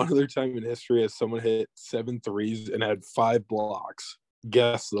only one other time in history as someone hit 7 threes and had 5 blocks.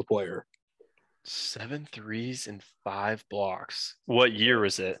 Guess the player. 7 threes and 5 blocks. What year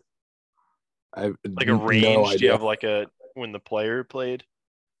was it? I have Like a range? no Do you idea. have like a when the player played?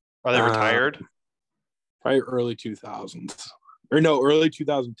 Are they retired? Probably early 2000s. Or no, early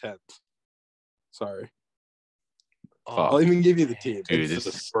 2010s. Sorry. I'll even give you the team. Dude, It's this the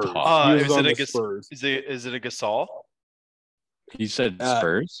is Spurs. tough. He was Is on it the a Spurs. Is it a Gasol? He said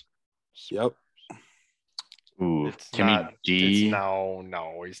Spurs. Yep. Ooh, It's Timmy not. D. It's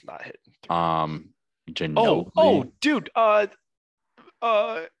no, he's not hitting. Ginobili. Oh, dude.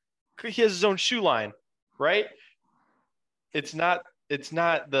 He has his own shoe line, right? It's not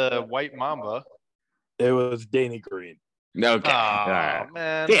the White Mamba. It was Danny Green. Okay. Oh, All right.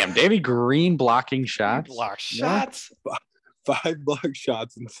 man. Damn, Davy Green blocking shots. Block shots. 5 block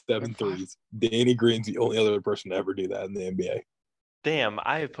shots and 7 threes. Danny Green's the only other person to ever do that in the NBA. Damn,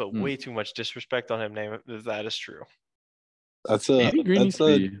 I have put way too much disrespect on him. Name if that is true. That's Davy Green used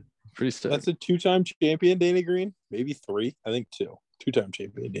to be pretty sick. That's a 2-time champion, Danny Green. Maybe 3. I think 2. 2-time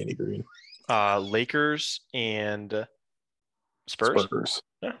champion, Danny Green. Lakers and Spurs.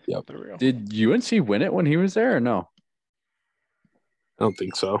 Yeah, Yep. there we go. Did UNC win it when he was there or no? I don't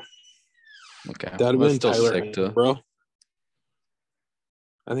think so. Okay. That'd have Well, been still Tyler sick to. Hansbrough.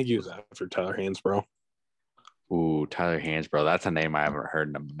 I think he was after Tyler Hansbrough. Ooh, Tyler Hansbrough. That's a name I haven't heard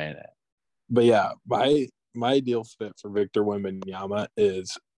in a minute. But yeah, my ideal fit for Victor Wembanyama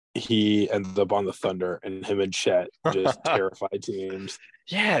is he ends up on the Thunder and him and Chet just terrify teams.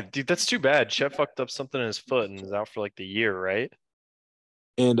 Yeah, dude, that's too bad. Chet fucked up something in his foot and is out for like the year, right?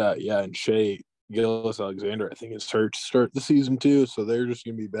 And and Shea Gilgeous-Alexander, I think, is hurt to start the season too. So they're just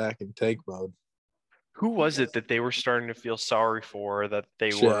gonna be back in tank mode. Who was it that they were starting to feel sorry for that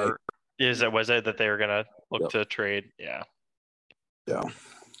they Shea. were? Was it that they were gonna look to trade? Yeah. Yeah.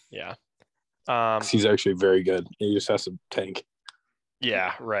 Yeah. 'Cause he's actually very good. He just has to tank.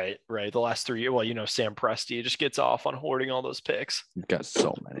 Yeah, right. The last 3 years, well, Sam Presti just gets off on hoarding all those picks. You've got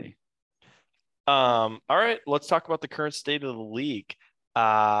so many. All right, let's talk about the current state of the league.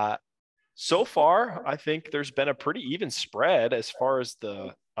 So far, I think there's been a pretty even spread as far as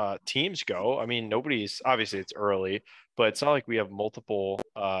the teams go. I mean, obviously it's early, but it's not like we have multiple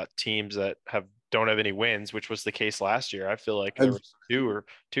teams that don't have any wins, which was the case last year. I feel like there was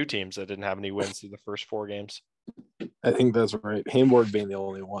two teams that didn't have any wins through the first 4 games. I think that's right. Hamburg being the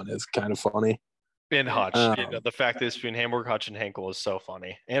only one is kind of funny. And Hutch, the fact that it's between Hamburg, Hutch, and Hinkle is so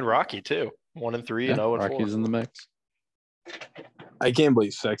funny. And Rocky too, 1-3 and 0-4. Rocky's in the mix. I can't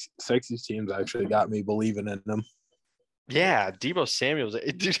believe Sexy's teams actually got me believing in them. Yeah, Deebo Samuel's.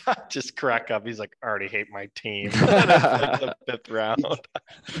 Dude, I just crack up. He's like, I already hate my team. The 5th round.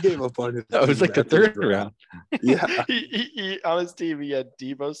 He gave up on it. That was like the 3rd round. Yeah. he on his team, he had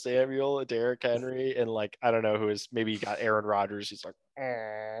Deebo Samuel, Derrick Henry, and like, I don't know who is. Maybe he got Aaron Rodgers. He's like,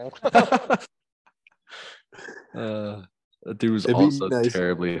 That dude was It'd be also nice.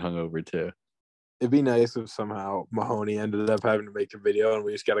 terribly hungover too. It'd be nice if somehow Mahoney ended up having to make a video and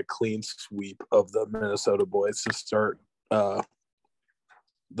we just got a clean sweep of the Minnesota boys to start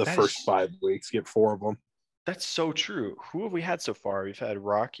the first 5 weeks, get 4 of them. That's so true. Who have we had so far? We've had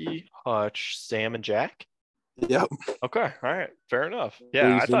Rocky, Hutch, Sam, and Jack. Yep. Okay. All right. Fair enough.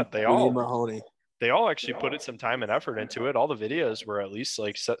 Yeah, I thought they all Mahoney. They all actually put some time and effort into it. All the videos were at least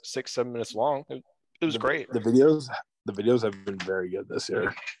like 6-7 minutes long. It was great. The videos have been very good this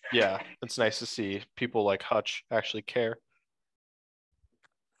year. Yeah, it's nice to see people like Hutch actually care.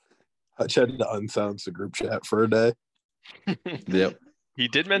 Hutch had to unsound the group chat for a day. Yep. He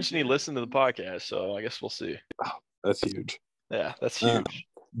did mention he listened to the podcast, so I guess we'll see. That's huge. Yeah, that's huge.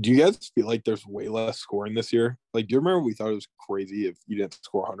 Do you guys feel like there's way less scoring this year? Like, do you remember we thought it was crazy if you didn't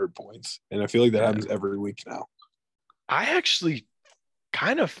score 100 points? And I feel like that happens every week now. I actually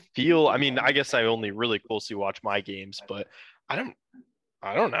kind of feel, I mean, I guess I only really closely watch my games, but I don't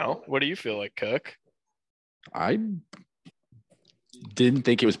know. What do you feel like, Cook? I didn't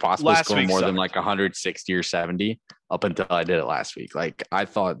think it was possible to score more than like 160 or 70 up until I did it last week. Like, I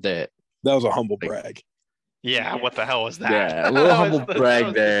thought that was a humble brag. Yeah, what the hell was that? Yeah, a little humble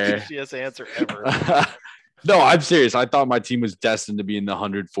brag there. The douchiest answer ever. No, I'm serious. I thought my team was destined to be in the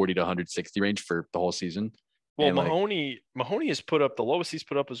 140 to 160 range for the whole season. Well, and Mahoney has put up, the lowest he's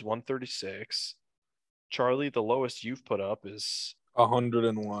put up is 136. Charlie, the lowest you've put up is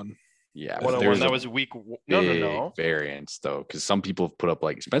 101. Yeah, that was a week. No. Variance though, because some people have put up,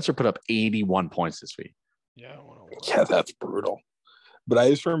 like Spencer put up 81 points this week. Yeah, yeah, that's brutal. But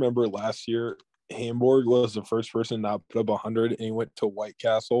I just remember last year, Hamburg was the first person not put up 100, and he went to White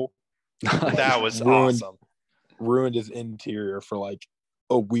Castle. That was awesome. Ruined his interior for like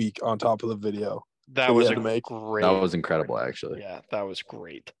a week on top of the video. That was great. That was incredible, actually. Yeah, that was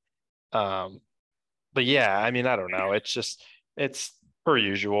great. But yeah, I mean, I don't know. It's per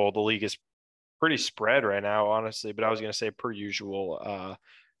usual. The league is pretty spread right now, honestly. But I was going to say per usual,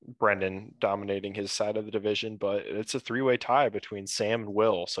 Brendan dominating his side of the division, but it's a 3-way tie between Sam and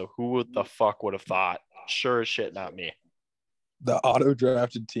Will. So who the fuck would have thought? Sure as shit, not me. The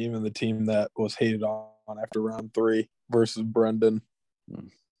auto-drafted team and the team that was hated on after round 3 versus Brendan.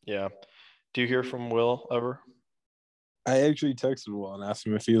 Yeah. Do you hear from Will ever? I actually texted Will and asked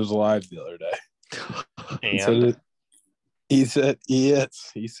him if he was alive the other day. And he said he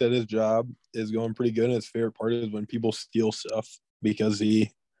is. He said his job is going pretty good, and his favorite part is when people steal stuff because he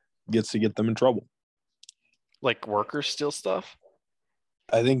gets to get them in trouble. Like workers steal stuff?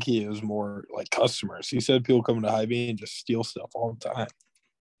 I think he is more like customers. He said people come to Hy-Vee and just steal stuff all the time.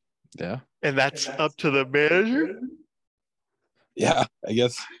 Yeah. And that's up to the manager? Yeah, I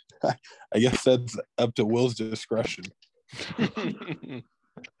guess that's up to Will's discretion.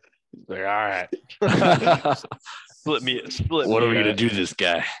 Like, all right. Split me. What are we gonna do to this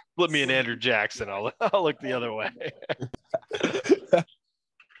guy? Split me and Andrew Jackson. I'll look the other way.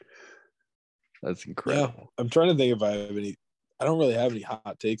 That's incredible. Yeah, I'm trying to think if I have any. I don't really have any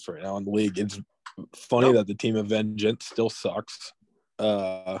hot takes right now in the league. It's funny that the team of Vengeance still sucks.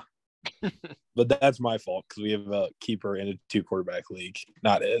 But that's my fault because we have a keeper in a 2-quarterback league,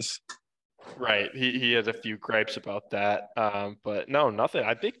 not his. Right. He has a few gripes about that. But no, nothing.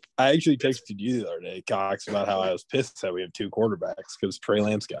 I think I actually texted you the other day, Cox, about how I was pissed that we have 2 quarterbacks because Trey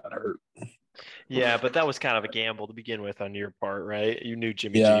Lance got hurt. Yeah, but that was kind of a gamble to begin with on your part, right? You knew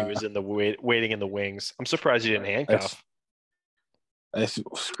Jimmy G was in the waiting in the wings. I'm surprised you didn't handcuff. I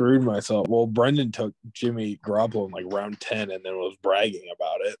screwed myself. Well, Brendan took Jimmy Garoppolo in like round 10 and then was bragging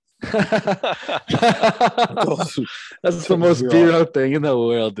about it. That's the most hero thing in the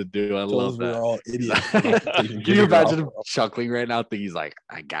world to do. I love that. We're all idiots. Can you imagine him chuckling right now? Think he's like,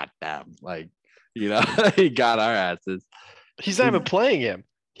 I got them. Like, you know, he got our asses. He's not even playing him.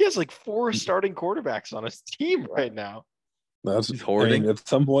 He has like 4 starting quarterbacks on his team right now. He's hoarding. At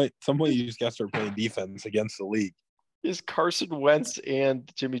some point, you just got to start playing defense against the league. He has Carson Wentz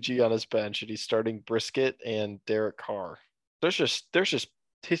and Jimmy G on his bench, and he's starting Brisket and Derek Carr. There's just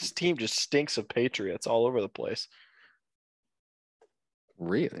his team just stinks of Patriots all over the place.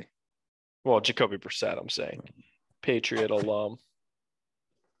 Really? Well, Jacoby Brissett, I'm saying. Patriot alum.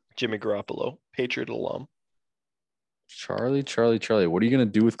 Jimmy Garoppolo, Patriot alum. Charlie. What are you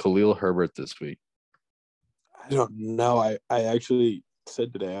going to do with Khalil Herbert this week? I don't know. I actually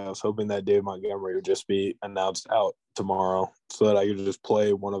said today I was hoping that Dave Montgomery would just be announced out tomorrow so that I could just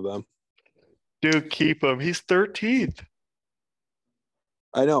play one of them. Dude, keep him. He's 13th.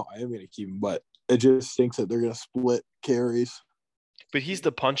 I know. I am going to keep him, but it just stinks that they're going to split carries. But he's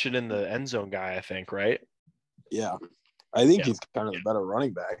the punch it in the end zone guy, I think, right? Yeah. I think he's kind of the better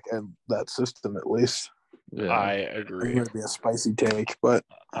running back in that system, at least. Yeah. I agree. It's going to be a spicy take, but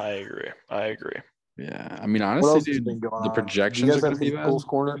I agree. Yeah. I mean, honestly, dude, the projections you guys are have going to be Hinkle's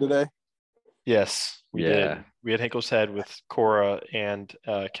corner today? Yes, we did. We had Hinkle's head with Cora and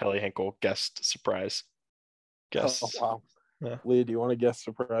Kelly Hinkle guest surprise. Guests. Oh, wow. Yeah. Leah, do you want to guest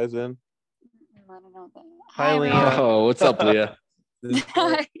surprise in? I don't know that. Hi, Leah. Oh, what's up, Leah? This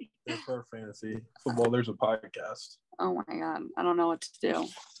is for fantasy football. There's a podcast. Oh my god, I don't know what to do.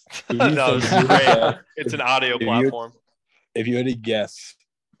 No, this is great. It's an audio platform. If you had a guess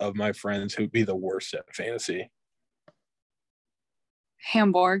of my friends who'd be the worst at fantasy,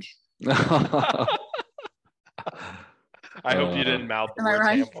 Hamburg. I hope you didn't mouth the Am I words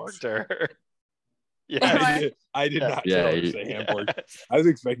right? Hamburg to her. Yeah. I did not tell her to say Hamburg. I was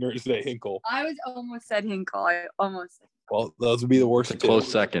expecting her to say Hinkle. I was almost said Hinkle. I almost said. Well, those would be the worst. It's a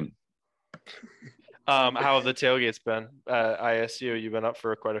close second. How have the tailgates been? ISU, you've been up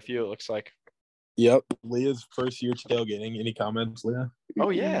for quite a few, it looks like. Yep. Leah's first year tailgating. Any comments, Leah? Oh,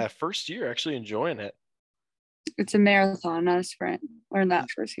 yeah. First year, actually enjoying it. It's a marathon, not a sprint. Learned that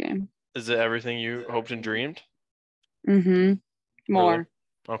first game. Is it everything you hoped and dreamed? Mm-hmm. More. Really?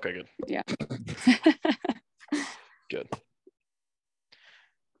 Okay, good. Yeah. Good.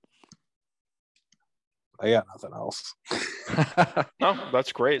 I got nothing else. No,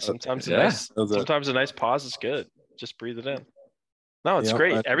 that's great. Sometimes sometimes a nice pause is good. Just breathe it in. No, it's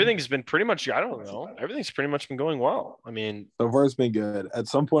great. Everything's been pretty much, I don't know. Everything's pretty much been going well. I mean, so far it's been good. At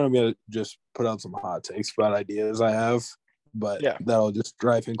some point, I'm going to just put out some hot takes about ideas I have, but that'll just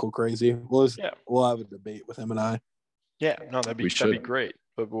drive Hinkle crazy. We'll have a debate with him and I. Yeah, no, that'd be great.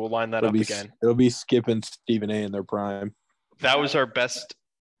 But we'll line that up again. It'll be Skip and Stephen A in their prime. That was our best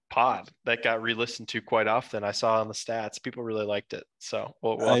pod that got re-listened to quite often. I saw on the stats. People really liked it. So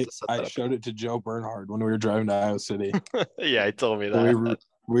we'll have to set that I showed it to Joe Bernhard when we were driving to Iowa City. Yeah, he told me that.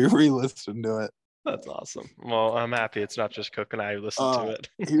 We re-listened to it. That's awesome. Well, I'm happy it's not just Cook and I who listened to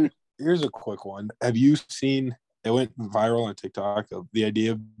it. Here's a quick one. Have you seen, it went viral on TikTok, the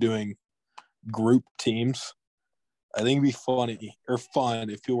idea of doing group teams? I think it'd be funny or fun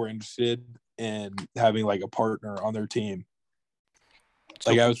if people were interested in having like a partner on their team.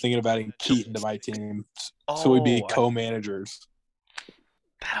 Like I was thinking about adding Keaton to my team, so we'd be co-managers.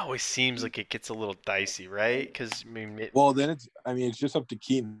 That always seems like it gets a little dicey, right? Because then it's just up to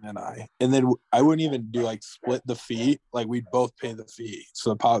Keaton and I, and then I wouldn't even do like split the fee. Like we'd both pay the fee,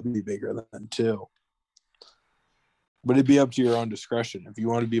 so the pot would be bigger than two. But it'd be up to your own discretion. If you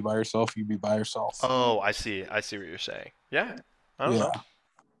want to be by yourself, you'd be by yourself. Oh, I see. I see what you're saying. Yeah, I don't know.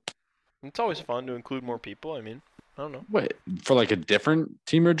 It's always fun to include more people. I mean, I don't know. Wait, for like a different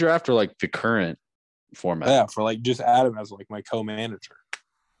team or draft or like the current format? Yeah, for like just Adam as like my co-manager.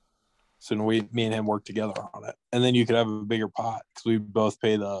 So me and him work together on it. And then you could have a bigger pot because we both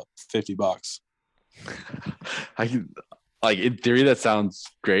pay the $50. Like in theory, that sounds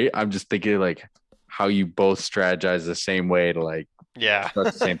great. I'm just thinking like how you both strategize the same way to like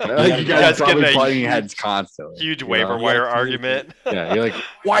the same thing. Like, you guys probably butting heads constantly. Huge waiver wire argument. Yeah, you're like,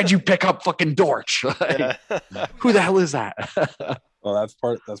 why'd you pick up fucking Dortch? Like, who the hell is that? Well, that's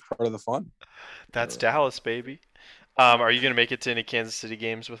part of the fun. That's Dallas, baby. Are you gonna make it to any Kansas City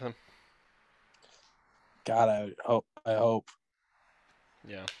games with him? God, I hope.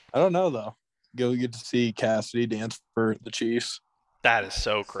 Yeah. I don't know though. Go get to see Cassidy dance for the Chiefs. That is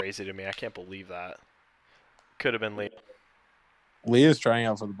so crazy to me. I can't believe that. Could have been Leah. Leah's trying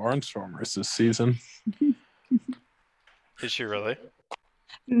out for the Barnstormers this season. Is she really?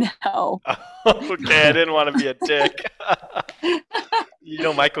 No. Okay, I didn't want to be a dick. You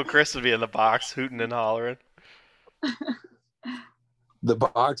know, Michael Chris would be in the box hooting and hollering. The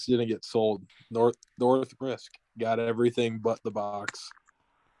box didn't get sold. North Risk got everything but the box.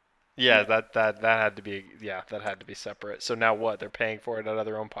 Yeah, that had to be separate. So now what? They're paying for it out of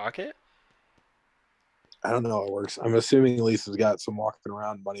their own pocket? I don't know how it works. I'm assuming Lisa's got some walking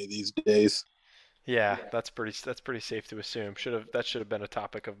around money these days. Yeah, that's pretty safe to assume. That should have been a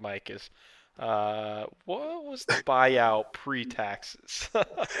topic of Mike is what was the buyout pre-taxes?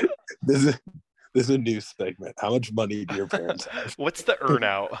 This is a new segment. How much money do your parents have? What's the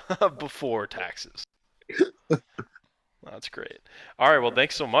earnout before taxes? That's great. All right, well,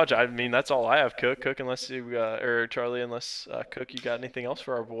 thanks so much. I mean, that's all I have, Cook, unless you or Charlie, unless Cook, you got anything else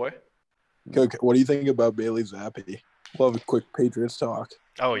for our boy? Cook, what do you think about Bailey Zappi? We'll have a quick Patriots talk.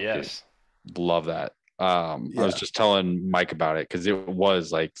 Oh, yes. Love that. I was just telling Mike about it because it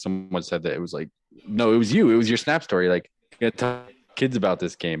was like someone said that it was like, no, it was you. It was your Snap story. Like, you had to tell kids about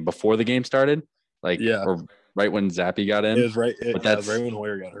this game before the game started. Like, or right when Zappi got in. It was right. It was right when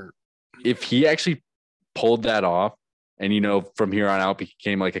Hoyer got hurt. If he actually pulled that off, and from here on out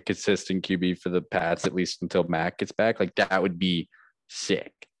became like a consistent QB for the Pats, at least until Mac gets back, like that would be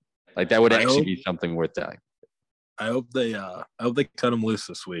sick. Like that would actually be something worth telling. I hope they cut him loose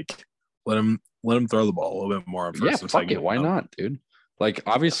this week. Let him throw the ball a little bit more. Fuck it. Why not, dude? Like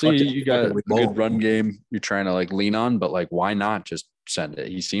obviously you got a good run game you're trying to like lean on, but like why not just send it?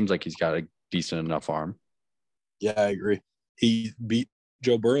 He seems like he's got a decent enough arm. Yeah, I agree. He beat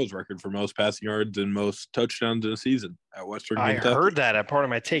Joe Burrow's record for most passing yards and most touchdowns in a season at Western Kentucky. I heard that at part of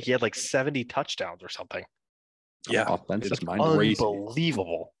my take. He had like 70 touchdowns or something. Yeah. Offensive mind.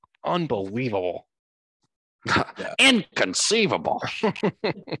 Unbelievable. Inconceivable.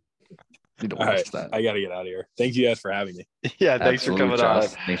 Need to All watch right, that. I got to get out of here. Thank you guys for having me. Yeah, thanks for coming on.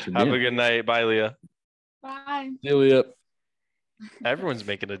 Thanks for Have being a good night. Bye, Leah. Bye. Leah. Everyone's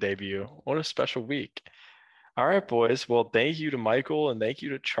making a debut. What a special week. All right, boys. Well, thank you to Michael and thank you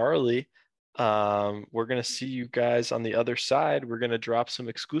to Charlie. We're going to see you guys on the other side. We're going to drop some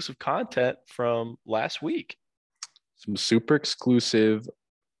exclusive content from last week. Some super exclusive,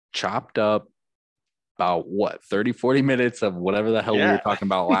 chopped up, about what, 30, 40 minutes of whatever the hell we were talking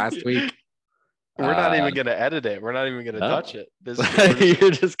about last week. We're not even going to edit it. We're not even going to touch it.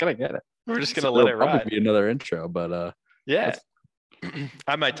 You're just going to get it. We're just going to let it ride. Probably be another intro, but yeah.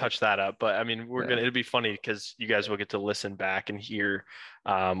 I might touch that up, but I mean, it'll be funny because you guys will get to listen back and hear.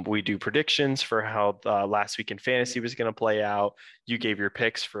 We do predictions for how last week in fantasy was going to play out. You gave your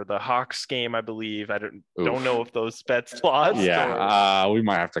picks for the Hawks game, I believe. I don't know if those bets lost. Yeah, we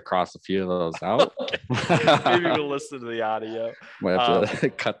might have to cross a few of those out. Maybe we'll listen to the audio. Might have to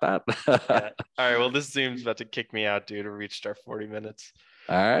cut that. Yeah. All right. Well, this Zoom's about to kick me out, dude. We reached our 40 minutes.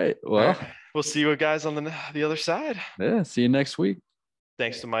 All right. Well, we'll see you guys on the other side. Yeah. See you next week.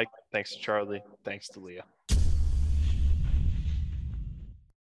 Thanks to Mike. Thanks to Charlie. Thanks to Leah.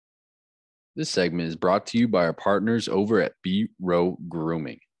 This segment is brought to you by our partners over at B Row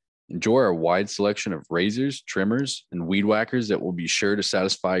Grooming. Enjoy our wide selection of razors, trimmers, and weed whackers that will be sure to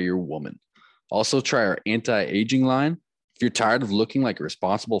satisfy your woman. Also, try our anti-aging line. If you're tired of looking like a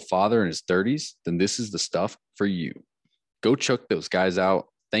responsible father in his 30s, then this is the stuff for you. Go check those guys out.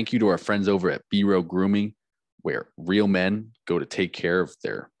 Thank you to our friends over at B Row Grooming, where real men go to take care of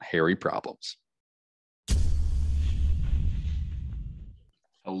their hairy problems.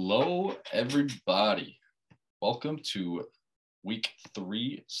 Hello, everybody. Welcome to week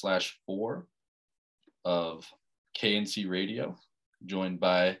 3/4 of KNC Radio, joined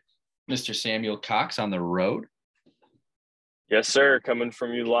by Mr. Samuel Cox on the road. Yes, sir. Coming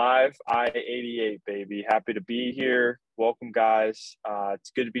from you live, I-88, baby. Happy to be here. Welcome, guys.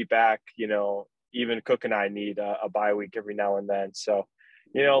 It's good to be back. You know, even Cook and I need a bye week every now and then. So,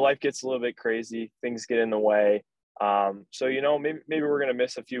 you know, life gets a little bit crazy. Things get in the way. So, you know, maybe we're going to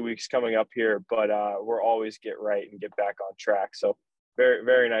miss a few weeks coming up here, but we're always get right and get back on track. So very,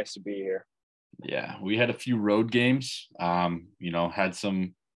 very nice to be here. Yeah, we had a few road games, you know, had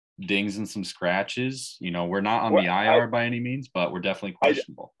some dings and some scratches. You know, we're not on the IR by any means, but we're definitely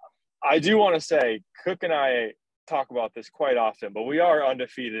questionable. I do want to say Cook and I talk about this quite often, but we are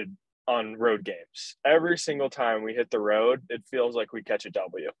undefeated on road games. Every single time we hit the road, it feels like we catch a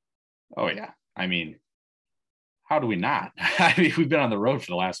W. Oh, yeah. I mean, how do we not? I mean, we've been on the road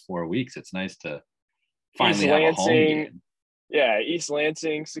for the last 4 weeks. It's nice to finally have a home game. Yeah, East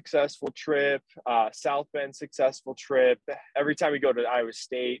Lansing, successful trip. South Bend, successful trip. Every time we go to Iowa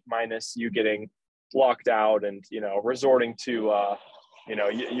State, minus you getting locked out and, you know, resorting to, you know,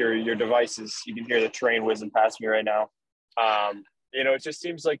 your devices. You can hear the train whizzing past me right now. You know, it just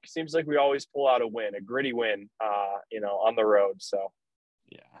seems like we always pull out a win, a gritty win, you know, on the road. So.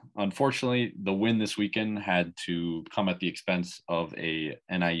 Yeah, unfortunately, the win this weekend had to come at the expense of a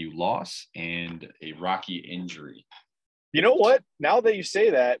NIU loss and a Rocky injury. You know what? Now that you say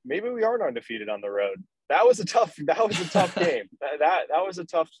that, maybe we aren't undefeated on the road. That was a tough game. That was a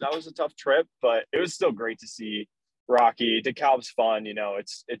tough trip, but it was still great to see Rocky. DeKalb's fun, you know.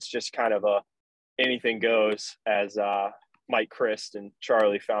 It's just kind of a anything goes, as Mike Christ and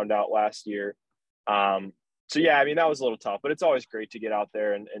Charlie found out last year. So yeah, I mean, that was a little tough, but it's always great to get out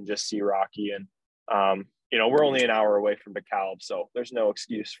there and just see Rocky. And you know, we're only an hour away from DeKalb, so there's no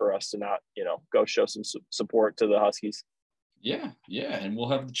excuse for us to not, you know, go show some support to the Huskies. Yeah, and we'll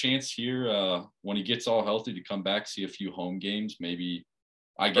have the chance here when he gets all healthy to come back, see a few home games. Maybe,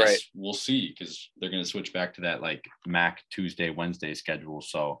 I guess We'll see, because they're going to switch back to that like MAC Tuesday, Wednesday schedule.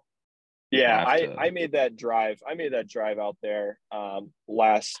 So yeah, I made that drive. I made that drive out there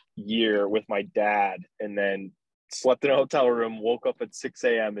last year with my dad, and then slept in a hotel room, woke up at 6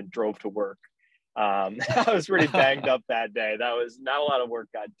 a.m. and drove to work. I was pretty banged up that day. That was not a lot of work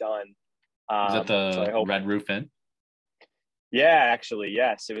got done. Is that the Red Roof Inn? Yeah, actually,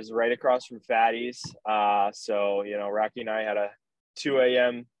 yes. It was right across from Fatty's. So, you know, Rocky and I had a 2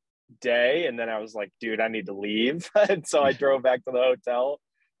 a.m. day, and then I was like, dude, I need to leave. And so I drove back to the hotel.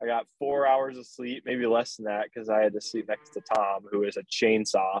 I got 4 hours of sleep, maybe less than that, because I had to sleep next to Tom, who is a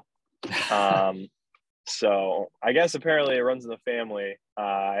chainsaw. So I guess apparently it runs in the family.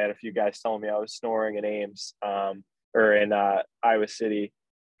 I had a few guys telling me I was snoring in Ames or in Iowa City.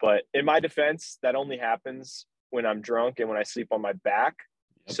 But in my defense, that only happens when I'm drunk and when I sleep on my back.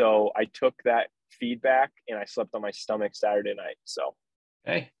 Yep. So I took that feedback and I slept on my stomach Saturday night. So,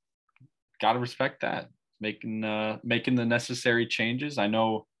 hey, got to respect that. Making the necessary changes. I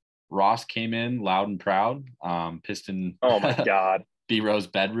know Ross came in loud and proud, pissed in Oh my God. B-Row's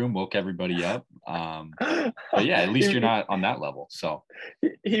bedroom, woke everybody up. But yeah, at least you're not on that level. So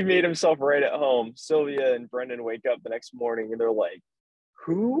he made himself right at home. Sylvia and Brendan wake up the next morning and they're like,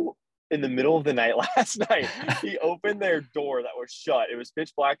 who in the middle of the night last night, he opened their door that was shut. It was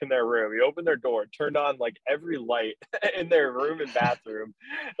pitch black in their room. He opened their door, turned on like every light in their room and bathroom,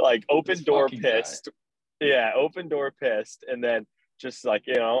 like open door pissed. Yeah, open door pissed. And then just like,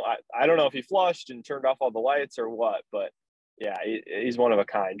 I don't know if he flushed and turned off all the lights or what, but yeah, he's one of a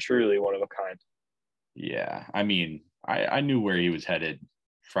kind, truly one of a kind. Yeah, I mean, I knew where he was headed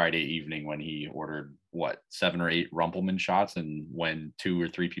Friday evening when he ordered 7 or 8 Rumpelman shots, and when 2 or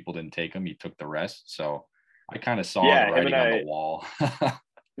 3 people didn't take them, he took the rest. So I kind of saw the writing on the wall.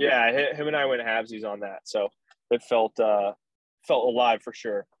 Yeah, him and I went halvesies on that, so it felt alive for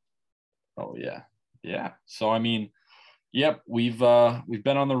sure. Oh yeah. So I mean, yep, we've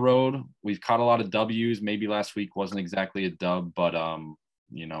been on the road. We've caught a lot of W's. Maybe last week wasn't exactly a dub, but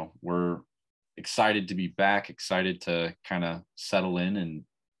we're excited to be back. Excited to kind of settle in and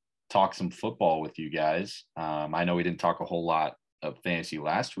talk some football with you guys. I know we didn't talk a whole lot of fantasy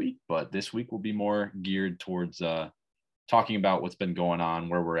last week, but this week will be more geared towards talking about what's been going on,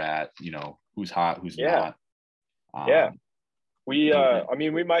 where we're at, who's hot, who's not. We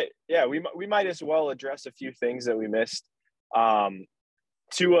might as well address a few things that we missed.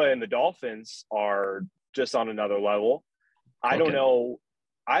 Tua and the Dolphins are just on another level. I don't know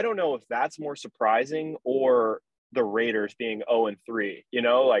if that's more surprising or the Raiders being 0-3,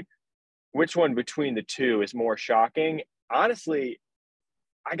 like which one between the two is more shocking? Honestly,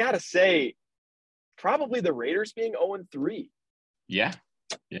 I got to say probably the Raiders being 0-3. Yeah.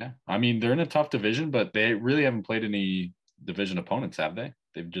 I mean, they're in a tough division, but they really haven't played any division opponents, have they?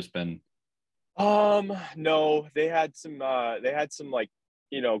 They've just been no, they had some like,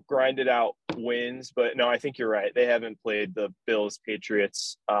 grinded out wins, but no, I think you're right. They haven't played the Bills,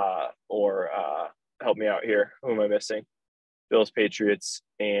 Patriots, or help me out here. Who am I missing? Bills, Patriots,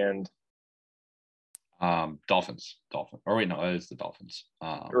 and Dolphins. Or wait, no, that is the Dolphins.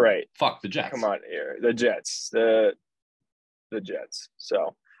 Right. Fuck the Jets. Come on here. The Jets. The Jets.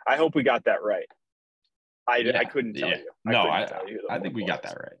 So I hope we got that right. I couldn't tell you. I think we got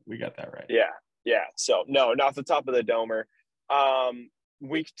that right. We got that right. Yeah. So no, not the top of the domer.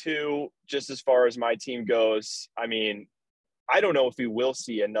 Week 2, just as far as my team goes, I mean, I don't know if we will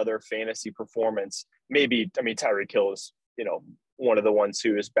see another fantasy performance. Maybe, Tyreek Hill is, one of the ones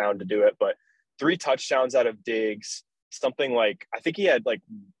who is bound to do it, but 3 touchdowns out of Diggs, something like, I think he had like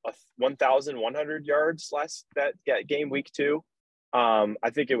 1,100 yards that game week 2. I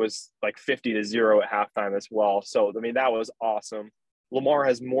think it was like 50-0 at halftime as well. So, that was awesome. Lamar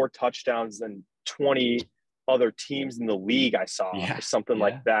has more touchdowns than 20 other teams in the league I saw, or something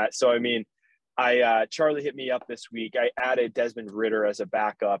like that. So, Charley hit me up this week. I added Desmond Ridder as a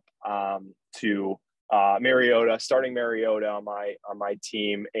backup to Mariota, starting Mariota on my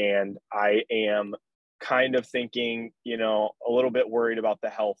team. And I am kind of thinking, a little bit worried about the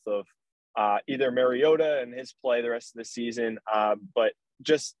health of either Mariota and his play the rest of the season, but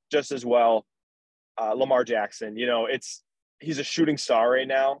just as well, Lamar Jackson. He's a shooting star right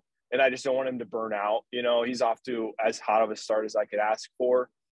now, and I just don't want him to burn out. He's off to as hot of a start as I could ask for.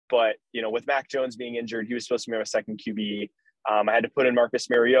 But, with Mac Jones being injured, he was supposed to be my second QB. I had to put in Marcus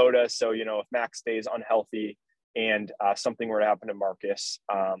Mariota. So, if Mac stays unhealthy and something were to happen to Marcus,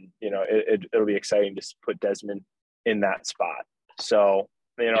 it'll be exciting to put Desmond in that spot. So,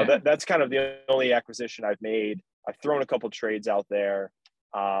 that's kind of the only acquisition I've made. I've thrown a couple trades out there.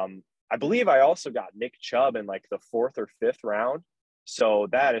 I believe I also got Nick Chubb in like the 4th or 5th round. So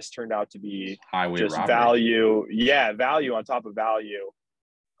that has turned out to be just value. Yeah, value on top of value.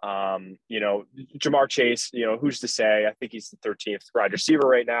 Jamar Chase, who's to say? I think he's the 13th wide receiver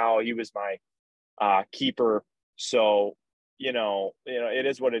right now. He was my keeper. So, it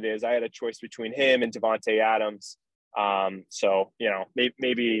is what it is. I had a choice between him and Devontae Adams. So,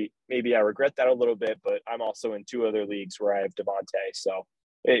 maybe I regret that a little bit, but I'm also in 2 other leagues where I have Devontae. So,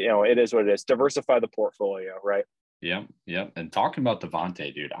 it is what it is. Diversify the portfolio, right? Yep. And talking about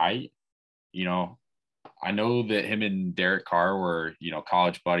Devontae, dude, I know that him and Derek Carr were,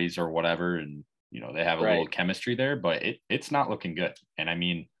 college buddies or whatever, and, they have a little chemistry there, but it's not looking good.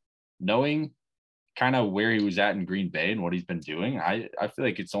 And knowing kind of where he was at in Green Bay and what he's been doing, I feel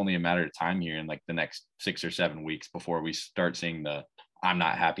like it's only a matter of time here in like the next 6 or 7 weeks before we start seeing the "I'm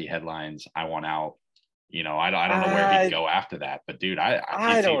not happy" headlines. I want out. I don't know where he'd go after that, but dude, it's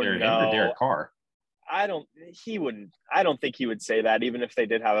either him or Derek Carr. I don't think he would say that, even if they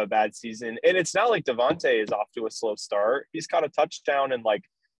did have a bad season. And it's not like Devontae is off to a slow start. He's caught a touchdown in like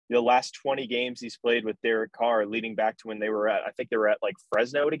the last 20 games he's played with Derek Carr, leading back to when they were at, I think they were at like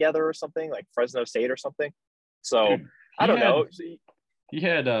Fresno together or something, like Fresno State or something. So Dude, I don't know. He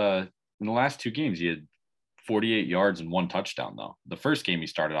had in the last 2 games, he had 48 yards and 1 touchdown though. The first game he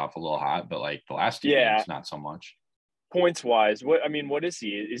started off a little hot, but like the last 2 games, not so much. Points wise, what is he?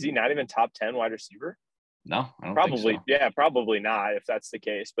 Is he not even top 10 wide receiver? No, I don't Probably, think so. yeah, probably not if that's the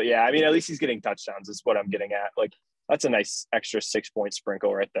case. But yeah, I mean, at least he's getting touchdowns is what I'm getting at. Like that's a nice extra 6-point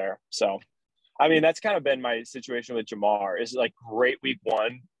sprinkle right there. So, I mean, that's kind of been my situation with Jamar is like great week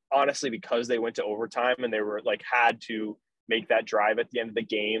 1, honestly, because they went to overtime and they were like had to make that drive at the end of the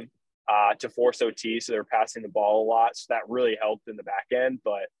game to force OT. So they're passing the ball a lot. So that really helped in the back end.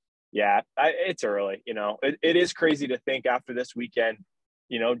 But yeah, it's early, you know, it is crazy to think after this weekend,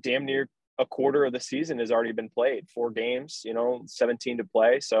 you know, damn near a quarter of the season has already been played, 4 games, you know, 17 to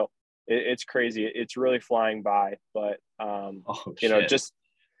play. So it's crazy. It's really flying by, but you know,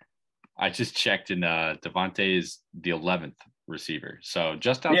 I just checked and Devontae is the 11th receiver. So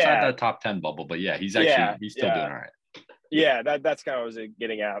just outside that top 10 bubble, but yeah, he's still doing all right. Yeah. That's kind of what I was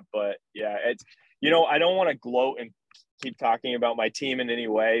getting at, but yeah, it's, you know, I don't want to gloat and keep talking about my team in any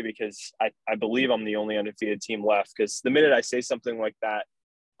way because I believe I'm the only undefeated team left. Cause the minute I say something like that,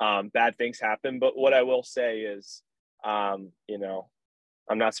 bad things happen. But what I will say is, you know,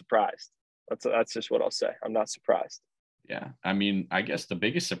 I'm not surprised. That's just what I'll say. I'm not surprised. Yeah. I mean, I guess the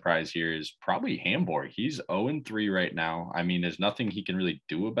biggest surprise here is probably Hamburg. He's 0-3 right now. I mean, there's nothing he can really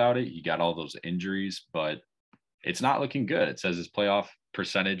do about it. He got all those injuries, but it's not looking good. It says his playoff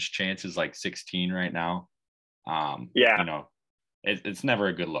percentage chance is like 16 right now. You know, it's never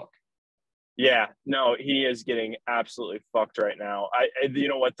a good look. Yeah, no, he is getting absolutely fucked right now. You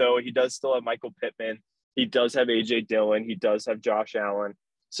know what though? He does still have Michael Pittman. He does have AJ Dillon. He does have Josh Allen.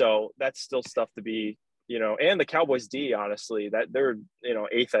 So that's still stuff to be, you know, and the Cowboys D, honestly, that they're, you know,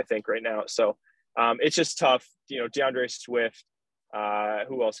 8th, I think right now. So it's just tough. You know, DeAndre Swift,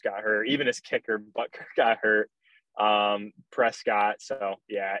 who else got hurt? Even his kicker, Butker, got hurt. Prescott. So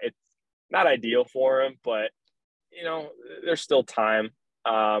yeah, it's not ideal for him, but you know, there's still time.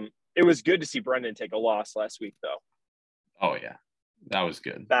 It was good to see Brendan take a loss last week, though. Oh yeah, that was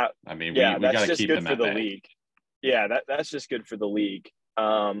good. I mean, yeah, we got to keep good them for the league. Yeah, that's just good for the league.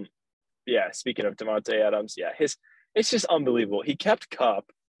 Yeah, speaking of Devontae Adams, yeah, it's just unbelievable. He kept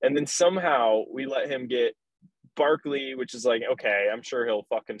Kupp, and then somehow we let him get Barkley, which is like, okay, I'm sure he'll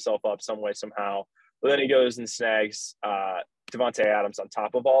fuck himself up some way somehow. But then he goes and snags Devontae Adams on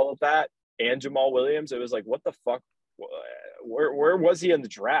top of all of that, and Jamal Williams. It was like, what the fuck? Where was he in the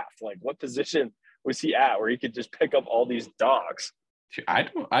draft? Like, what position was he at where he could just pick up all these dogs?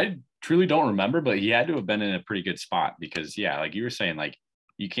 I truly don't remember, but he had to have been in a pretty good spot because, yeah, like you were saying, like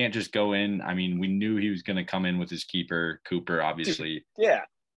you can't just go in. I mean, we knew he was going to come in with his keeper, Cooper, obviously. Yeah,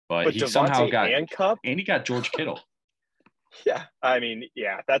 but he Devontae somehow got Kupp, and he got George Kittle. Yeah, I mean,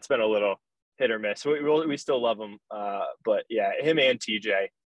 yeah, that's been a little hit or miss. We still love him, but yeah, him and TJ.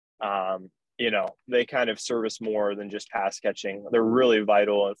 You know, they kind of service more than just pass catching. They're really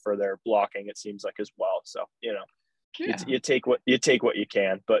vital for their blocking, it seems like, as well. So, you know, you take what you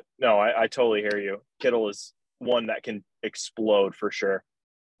can. But no, I totally hear you. Kittle is one that can explode for sure.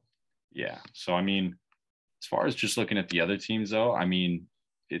 Yeah. So, I mean, as far as just looking at the other teams, though, I mean,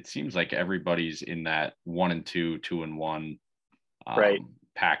 it seems like everybody's in that 1-2, 2-1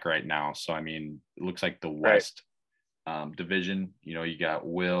 pack right now. So, I mean, it looks like the West division, you know, you got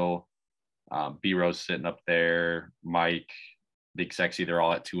Will, B-Rose sitting up there, Mike, Big Sexy, they're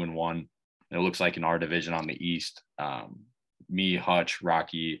all at 2-1. And it looks like in our division on the East, me, Hutch,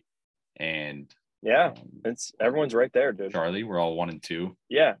 Rocky, and it's everyone's right there, dude. Charlie, we're all 1-2.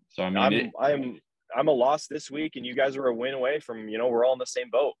 Yeah. So I mean, I'm a loss this week, and you guys are a win away from, you know, we're all in the same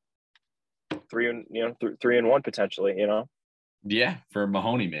boat. 3-1 potentially, you know. Yeah, for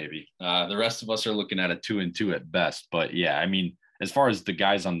Mahoney maybe. The rest of us are looking at a 2-2 at best. But yeah, I mean, as far as the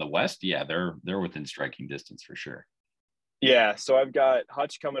guys on the West, yeah, they're within striking distance for sure. Yeah, so I've got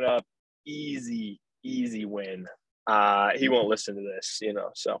Hutch coming up, easy win. He won't listen to this, you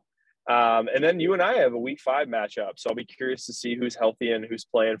know. So, and then you and I have a week 5 matchup. So I'll be curious to see who's healthy and who's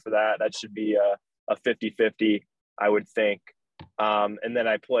playing for that. That should be a 50-50, I would think. And then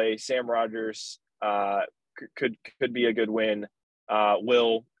I play Sam Rogers. Could be a good win.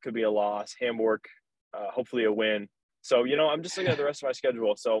 Will could be a loss. Hamburg, hopefully a win. So, you know, I'm just looking at the rest of my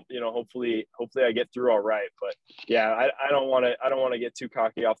schedule. So, you know, hopefully I get through all right. But yeah, I don't want to get too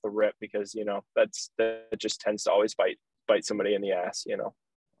cocky off the rip because, you know, that just tends to always bite somebody in the ass, you know.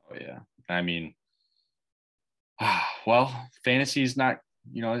 Oh yeah. I mean, well, fantasy's not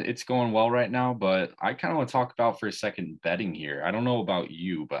it's going well right now, but I kind of want to talk about for a second betting here. I don't know about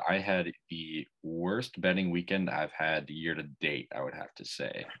you, but I had the worst betting weekend I've had year to date, I would have to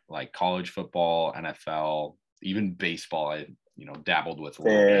say. Like college football, NFL, even baseball, I dabbled with a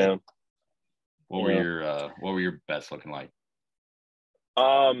little bit. What were your bets looking like?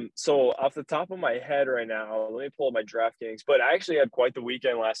 So off the top of my head right now, let me pull up my DraftKings, but I actually had quite the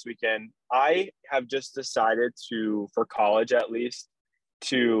weekend last weekend. I have just decided for college at least,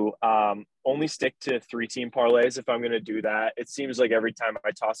 to only stick to 3-team parlays if I'm going to do that. It seems like every time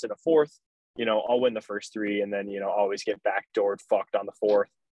I toss in a fourth, I'll win the first 3 and then, always get backdoored fucked on the fourth.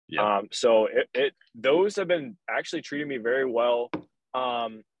 Yeah. So those have been actually treating me very well.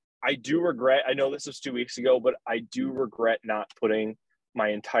 I do regret, I know this was 2 weeks ago, but I do regret not putting my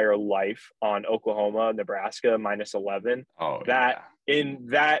entire life on Oklahoma, Nebraska -11.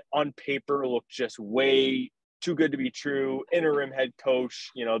 That on paper looked just way too good to be true. Interim head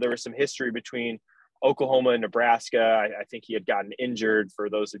coach, there was some history between Oklahoma and Nebraska. I think he had gotten injured, for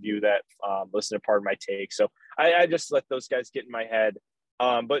those of you that listen to Pardon My Take. So I just let those guys get in my head.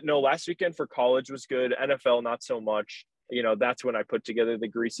 But no, last weekend for college was good. NFL, not so much. That's when I put together the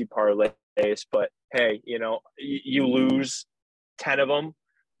greasy parlays. But hey, you lose 10 of them,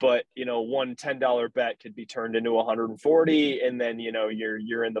 but one $10 bet could be turned into 140, and then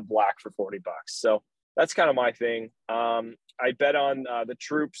you're in the black for $40. So that's kind of my thing. I bet on the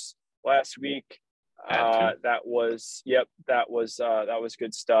troops last week. That was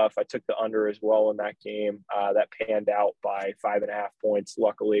good stuff. I took the under as well in that game. That panned out by 5.5 points,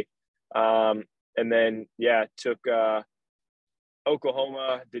 luckily. And then took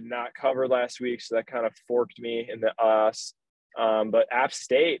Oklahoma, did not cover last week, so that kind of forked me in the us. But App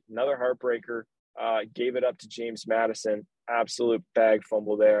State, another heartbreaker, gave it up to James Madison. Absolute bag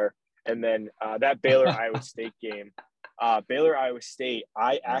fumble there. And then that Baylor-Iowa State game. Baylor-Iowa State,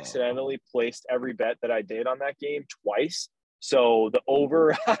 I accidentally placed every bet that I did on that game twice. So the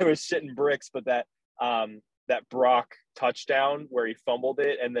over, I was shitting bricks, but that Brock touchdown where he fumbled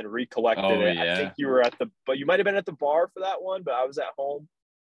it and then recollected it. Yeah. I think you were but you might have been at the bar for that one, but I was at home.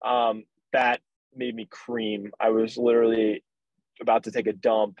 That made me cream. I was literally about to take a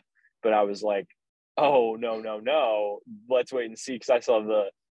dump, but I was like, oh, no. Let's wait and see, because I saw the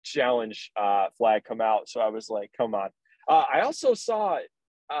challenge flag come out. So I was like, come on. I also saw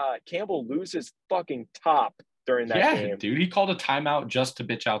Campbell lose his fucking top during that game. Dude, he called a timeout just to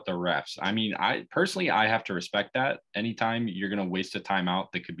bitch out the refs. I mean, I have to respect that. Anytime you're going to waste a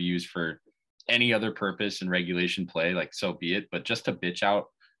timeout that could be used for any other purpose in regulation play, like, so be it. But just to bitch out,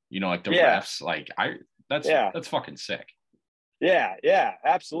 like the refs, like that's fucking sick. Yeah,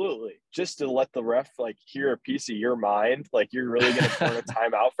 absolutely. Just to let the ref hear a piece of your mind, you're really going to turn a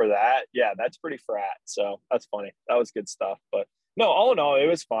timeout for that. Yeah, that's pretty frat. So that's funny. That was good stuff. But no, all in all, it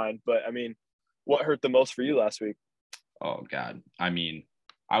was fine. But I mean, what hurt the most for you last week? Oh God. I mean,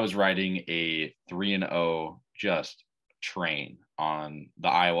 I was riding a 3-0 just train on the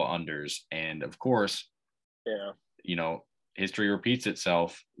Iowa unders. And of course, history repeats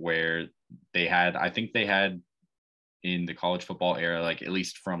itself, where I think they had in the college football era, at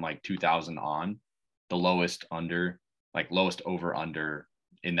least from 2000 on, the lowest over under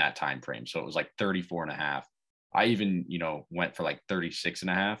in that time frame. So it was 34.5. I even, went for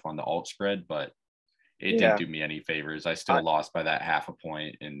 36.5 on the alt spread, but it didn't do me any favors. I still lost by that half a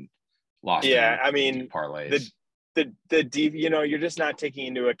point and lost. I mean, parlays. You're just not taking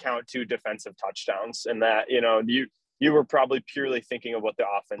into account 2 defensive touchdowns, and that, you were probably purely thinking of what the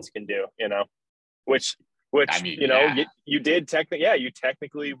offense can do, which I mean, you did technically, you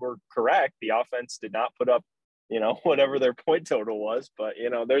technically were correct. The offense did not put up, whatever their point total was, but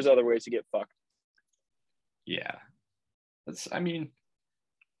there's other ways to get fucked. Yeah.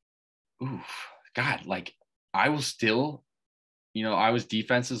 God, I was still, Iowa's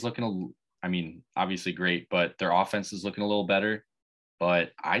defense is looking, obviously great, but their offense is looking a little better.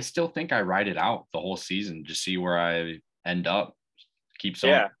 But I still think I ride it out the whole season, just see where I end up. Keep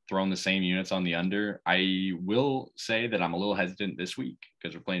throwing the same units on the under. I will say that I'm a little hesitant this week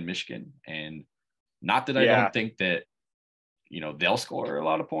because we're playing Michigan, and not that I don't think that they'll score a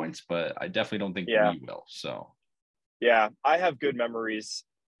lot of points, but I definitely don't think we will. So I have good memories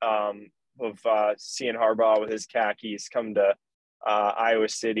of seeing Harbaugh with his khakis come to Iowa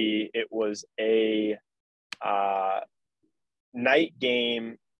City. It was a night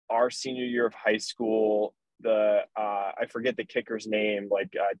game our senior year of high school. I forget the kicker's name,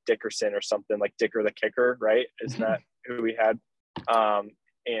 Dickerson or something, Dicker the kicker, right? Isn't that who we had?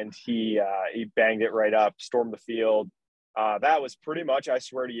 And he banged it right up, stormed the field. That was pretty much, I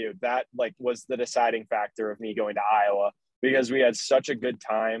swear to you, that was the deciding factor of me going to Iowa. because we had such a good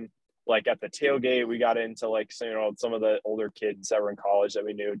time. Like at the tailgate, we got into like, so, some of the older kids that were in college that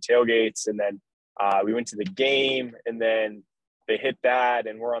we knew tailgates. And then we went to the game, and then they hit that,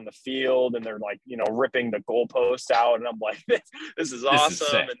 and we're on the field, and they're like, ripping the goalposts out. And I'm like, this is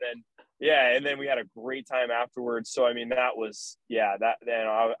awesome. And then, and then we had a great time afterwards. So, I mean, that was,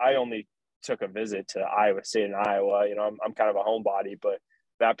 I only took a visit to Iowa State and Iowa. I'm kind of a homebody, but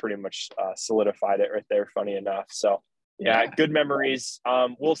that pretty much solidified it right there, funny enough. So, yeah, good memories.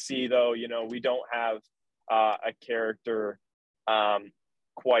 We'll see, though. We don't have a character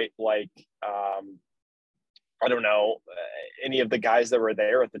quite like, I don't know, any of the guys that were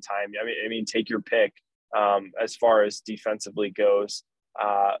there at the time. I mean, take your pick as far as defensively goes.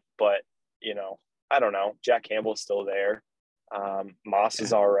 But, I don't know. Jack Campbell's still there. Moss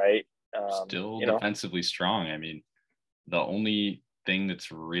is all right. Still defensively strong. I mean, the only thing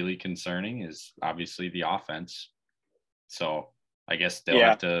that's really concerning is obviously the offense. So I guess they'll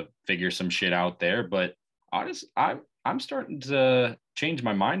have to figure some shit out there. But honestly, I'm starting to change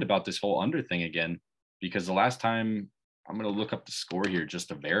my mind about this whole under thing again, because the last time, I'm going to look up the score here just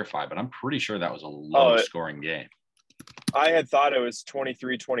to verify, but I'm pretty sure that was a low scoring game. I had thought it was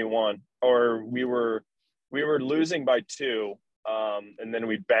 23-21, or we were losing by 2. And then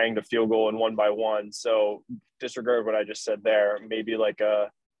we banged a field goal and won by 1. So disregard what I just said there. Maybe like a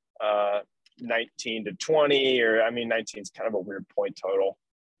 19-20, or 19 is kind of a weird point total.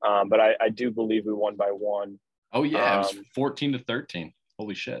 But I do believe we won by 1. Oh yeah, it was 14-13.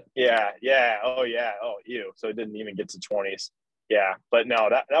 Holy shit. Yeah. Oh yeah. Oh, ew. So it didn't even get to 20s. Yeah, but no,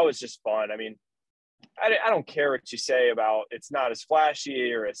 that was just fun. I mean, I don't care what you say about it's not as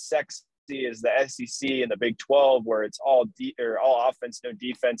flashy or as sexy as the SEC and the Big 12, where it's all all offense, no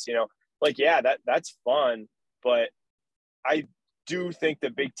defense. That's fun. But I do think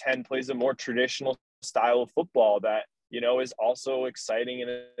the Big 10 plays a more traditional style of football that is also exciting in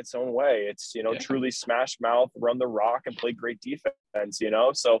its own way. It's truly smash mouth, run the rock, and play great defense.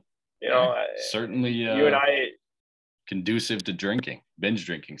 So certainly you and I conducive to binge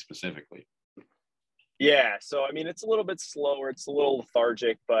drinking specifically. Yeah, so I mean, it's a little bit slower, it's a little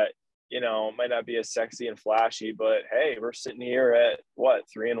lethargic, but it might not be as sexy and flashy. But hey, we're sitting here at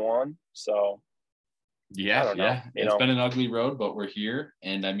 3-1, so yeah, I don't know, it's been an ugly road, but we're here.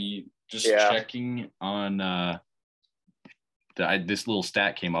 And I mean, just checking on this little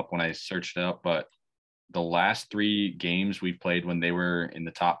stat came up when I searched it up, but the last 3 games we've played when they were in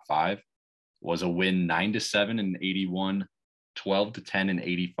the top 5 was a win 9-7 in 81, 12-10 in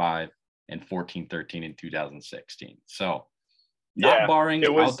 85, and 14-13 in 2016. So not barring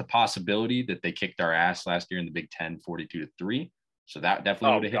out the possibility that they kicked our ass last year in the Big 10 42-3. So that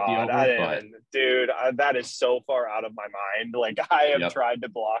definitely would have hit the over. But dude, that is so far out of my mind. Like, I have tried to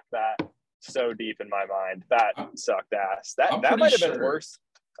block that so deep in my mind. That sucked ass. That might have been worse.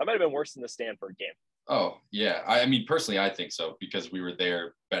 That might have been worse than the Stanford game. Oh, yeah. I mean, personally, I think so, because we were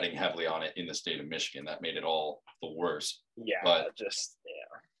there betting heavily on it in the state of Michigan. That made it all the worse. Yeah, but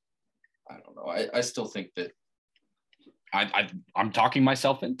I don't know. I still think that I'm talking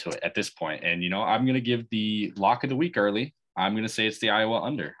myself into it at this point. And, I'm going to give the lock of the week early. I'm going to say it's the Iowa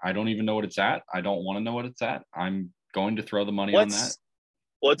under. I don't even know what it's at. I don't want to know what it's at. I'm going to throw the money on that.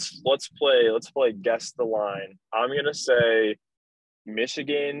 Let's play guess the line. I'm going to say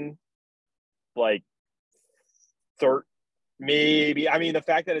Michigan, like maybe. I mean, the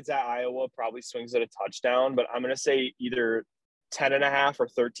fact that it's at Iowa probably swings at a touchdown, but I'm going to say either 10.5 or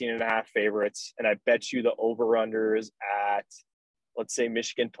 13.5 favorites. And I bet you the over-under is at, let's say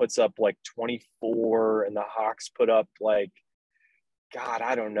Michigan puts up like 24 and the Hawks put up like, God,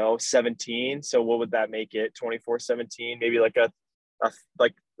 I don't know, 17. So what would that make it? 24-17, maybe like a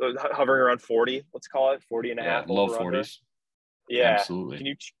hovering around 40, let's call it 40 and a half. Low 40s. Yeah.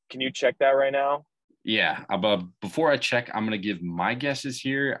 Absolutely. Can you check that right now? Yeah. Before I check, I'm going to give my guesses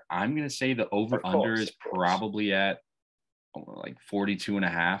here. I'm going to say the over under is probably at like 42 and a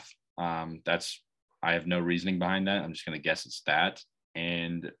half. I have no reasoning behind that. I'm just going to guess it's that.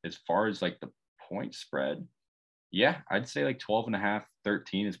 And as far as like the point spread, yeah, I'd say like 12 and a half,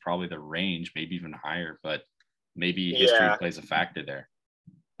 13 is probably the range, maybe even higher, but maybe history plays a factor there.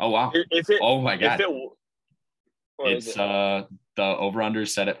 Oh, wow. Oh my God. It's the over under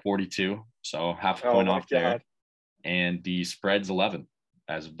is set at 42. So half a point off there. And the spread's 11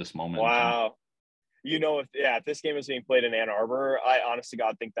 as of this moment. Wow. If this game is being played in Ann Arbor, I honest to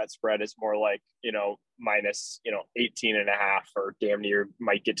God think that spread is more like, minus, 18 and a half, or damn near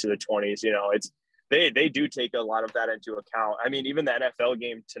might get to the 20s. They do take a lot of that into account. I mean, even the NFL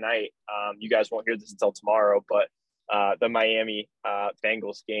game tonight, you guys won't hear this until tomorrow, but the Miami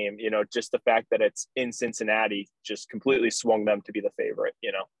Bengals game. You know, just the fact that it's in Cincinnati just completely swung them to be the favorite.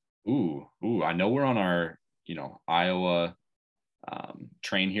 You know. Ooh! I know we're on our Iowa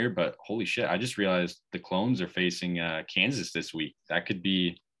train here, but holy shit! I just realized the Clones are facing Kansas this week. That could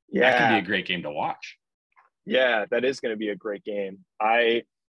be a great game to watch. Yeah, that is going to be a great game. I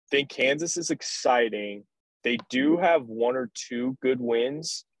think Kansas is exciting. They do have one or two good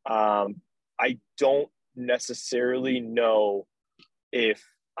wins. I don't necessarily know if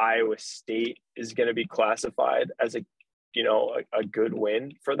Iowa State is going to be classified as a good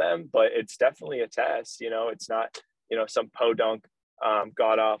win for them, but it's definitely a test. You know, it's not, some podunk,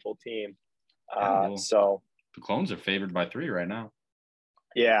 god awful team. So the Clones are favored by 3 right now.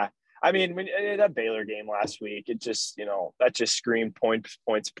 Yeah. I mean, that Baylor game last week, it just, that just screamed points.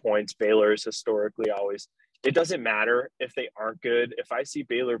 Baylor is historically always, it doesn't matter if they aren't good. If I see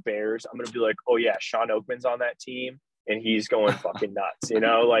Baylor Bears, I'm going to be like, oh yeah, Sean Oakman's on that team and he's going fucking nuts,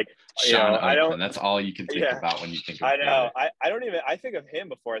 like Sean I don't, that's all you can think about when you think of I know. Baylor. I think of him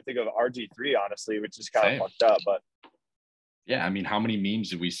before I think of RG3, honestly, which is kind of fucked up, but yeah, I mean, how many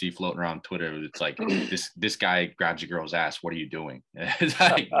memes did we see floating around Twitter? It's like this guy grabs a girl's ass. What are you doing? It's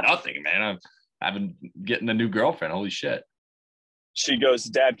like nothing, man. I've been getting a new girlfriend. Holy shit. She goes,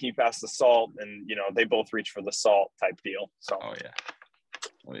 Dad, can you pass the salt? And they both reach for the salt type deal. So oh yeah.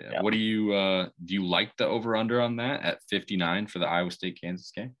 What do you like the over under on that at 59 for the Iowa State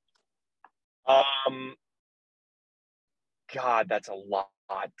Kansas game? God, that's a lot,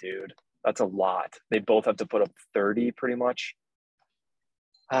 dude. That's a lot. They both have to put up 30 pretty much.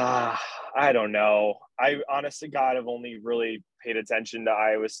 I don't know. I honestly, God, have only really paid attention to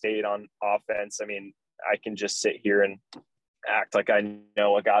Iowa State on offense. I mean, I can just sit here and act like I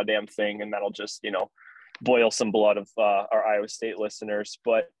know a goddamn thing, and that'll just, boil some blood of our Iowa State listeners.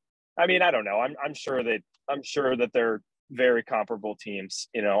 But I mean, I don't know. I'm sure that they're very comparable teams,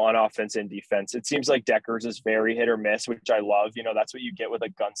 on offense and defense. It seems like Deckers is very hit or miss, which I love. That's what you get with a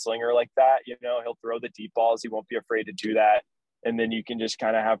gunslinger like that. He'll throw the deep balls. He won't be afraid to do that. And then you can just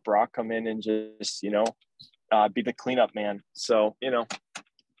kind of have Brock come in and just, be the cleanup man. So, Yeah,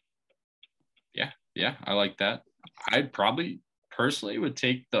 I like that. I'd probably personally would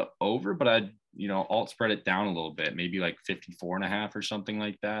take the over, but I'd, alt spread it down a little bit, maybe like 54.5 or something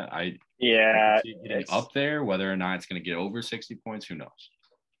like that. I getting up there, whether or not it's going to get over 60 points, who knows?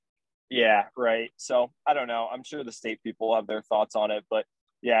 Yeah, right. So I don't know. I'm sure the state people have their thoughts on it, but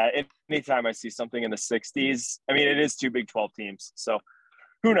yeah, anytime I see something in the 60s, I mean, it is 2 Big 12 teams, so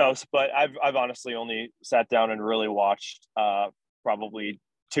who knows? But I've honestly only sat down and really watched probably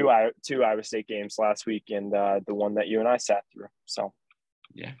two Iowa State games last week, and the one that you and I sat through. So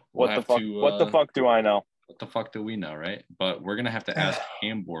yeah, what the fuck do I know? What the fuck do we know, right? But we're gonna have to ask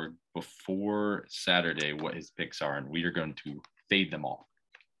Hamburg before Saturday what his picks are, and we are going to fade them all,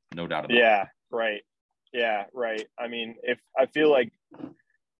 no doubt about it. Yeah, right. Yeah, right. I mean, if I feel like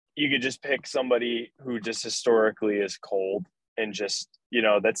you could just pick somebody who just historically is cold and just,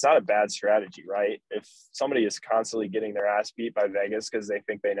 that's not a bad strategy, right? If somebody is constantly getting their ass beat by Vegas because they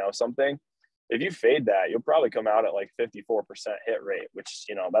think they know something, if you fade that, you'll probably come out at like 54% hit rate, which,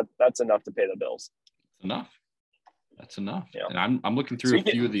 that's enough to pay the bills. That's enough. Yeah. And I'm looking through a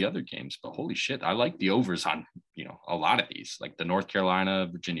few of the other games, but holy shit, I like the overs on, a lot of these, like the North Carolina,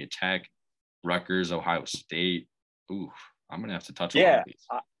 Virginia Tech, Rutgers, Ohio State. Ooh, I'm going to have to touch a lot of these.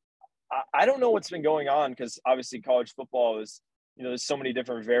 I don't know what's been going on because obviously college football is, there's so many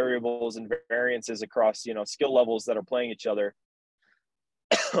different variables and variances across, skill levels that are playing each other.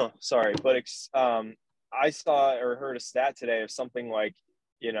 Sorry, but I saw or heard a stat today of something like,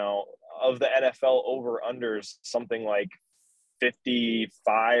 of the NFL over unders, something like 55%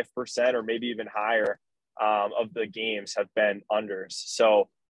 or maybe even higher of the games have been unders. So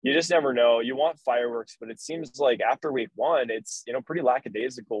you just never know. You want fireworks, but it seems like after week 1, it's, pretty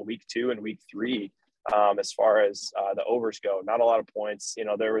lackadaisical week 2 and week 3 as far as the overs go. Not a lot of points.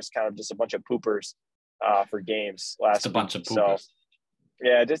 There was kind of just a bunch of poopers for games last week. Bunch of poopers. So,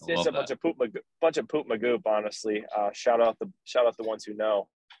 yeah, just a bunch of poop magoop, honestly. Shout out the ones who know.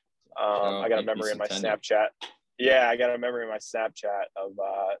 I got a memory in my Snapchat. Yeah, I got a memory in my Snapchat of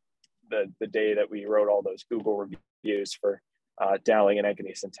the day that we wrote all those Google reviews for Dowling and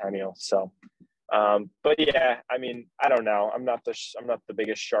Ankeny Centennial. So, but yeah, I mean, I don't know. I'm not the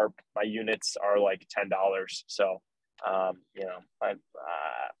biggest sharp. My units are like $10. So, I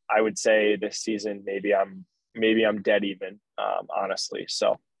would say this season maybe I'm dead even, honestly.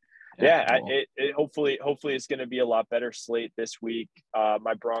 So, hopefully it's going to be a lot better slate this week.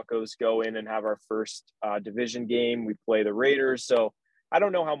 My Broncos go in and have our first division game. We play the Raiders, so I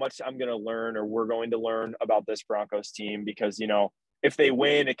don't know how much I'm going to learn or we're going to learn about this Broncos team because, you know, if they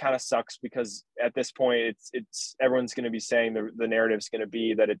win, it kind of sucks because at this point it's everyone's going to be saying the narrative is going to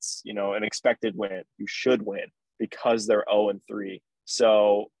be that it's, you know, an expected win. You should win because they're 0-3.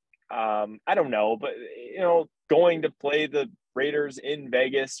 So I don't know, but, you know, going to play the Raiders in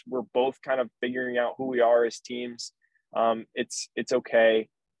Vegas, we're both kind of figuring out who we are as teams. It's okay.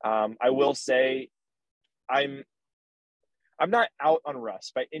 I will say I'm not out on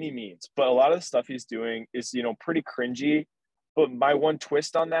Russ by any means, but a lot of the stuff he's doing is, you know, pretty cringy. But my one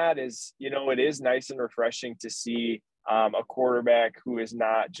twist on that is, you know, it is nice and refreshing to see a quarterback who is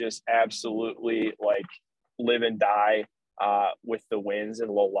not just absolutely like live and die with the wins and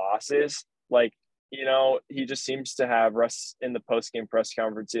low losses. Like, you know, he just seems to have Russ in the post-game press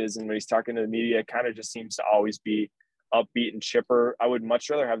conferences and when he's talking to the media, kind of just seems to always be upbeat and chipper. I would much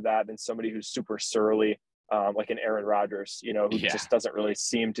rather have that than somebody who's super surly, like an Aaron Rodgers, you know, who just doesn't really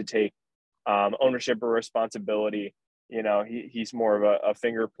seem to take ownership or responsibility. You know, he's more of a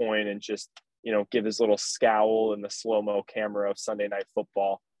finger point and just, you know, give his little scowl in the slow-mo camera of Sunday Night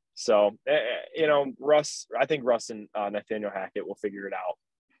Football. So, you know, I think Russ and Nathaniel Hackett will figure it out.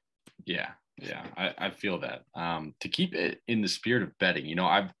 Yeah, I feel that. To keep it in the spirit of betting, you know,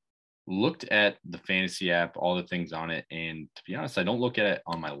 I've looked at the fantasy app, all the things on it, and to be honest, I don't look at it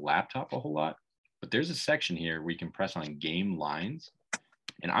on my laptop a whole lot, but there's a section here where you can press on game lines,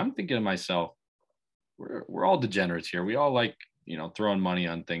 and I'm thinking to myself, we're all degenerates here. We all like, you know, throwing money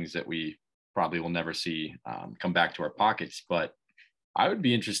on things that we probably will never see come back to our pockets. But I would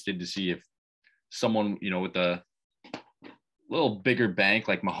be interested to see if someone, you know, with a little bigger bank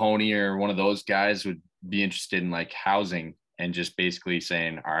like Mahoney or one of those guys would be interested in like housing and just basically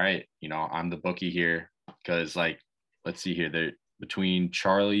saying, all right, you know, I'm the bookie here. Because like, let's see here, there between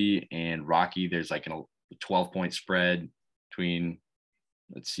Charley and Rocky, there's like a 12-point spread between,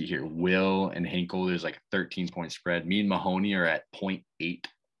 let's see here, Will and Hinkle, there's like a 13-point spread. Me and Mahoney are at 0.8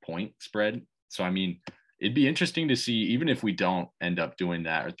 point spread. So, I mean, it'd be interesting to see, even if we don't end up doing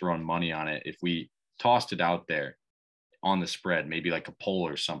that or throwing money on it, if we tossed it out there on the spread, maybe like a poll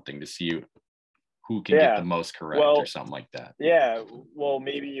or something to see who can get the most correct or something like that. Yeah. Well,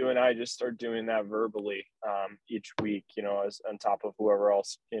 maybe you and I just start doing that verbally each week, you know, as on top of whoever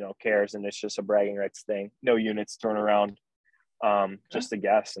else, you know, cares. And it's just a bragging rights thing. No units thrown around. Just a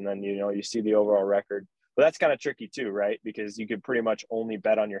guess, and then, you know, you see the overall record. But that's kind of tricky too, right? Because you could pretty much only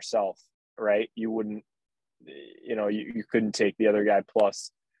bet on yourself, right? You wouldn't, you know, you couldn't take the other guy plus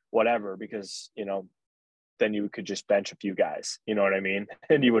whatever because, you know, then you could just bench a few guys, you know what I mean?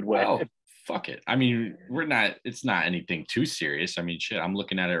 And you would win. Oh, fuck it. I mean, it's not anything too serious. I mean, shit, I'm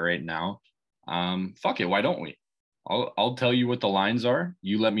looking at it right now. Fuck it. Why don't we? I'll tell you what the lines are.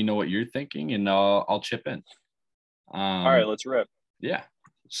 You let me know what you're thinking and I'll chip in. All right, let's rip. Yeah.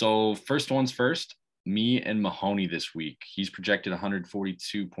 So first one's first, me and Mahoney this week. He's projected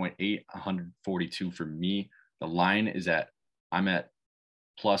 142.8, 142 for me. The line is I'm at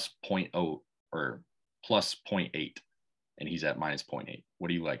plus 0.0 or plus 0.8, and he's at minus 0.8. What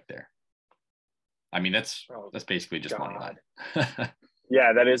do you like there? I mean, that's basically just money line.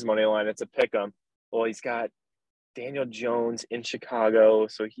 Yeah, that is money line. It's a pick 'em. Well, he's got Daniel Jones in Chicago,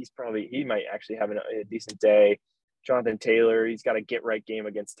 so he might actually have a decent day. Jonathan Taylor, he's got a get right game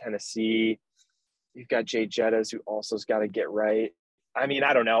against Tennessee. You've got Jay Jettas, who also's got to get right. I mean,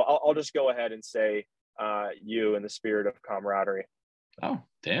 I don't know. I'll just go ahead and say you in the spirit of camaraderie. Oh,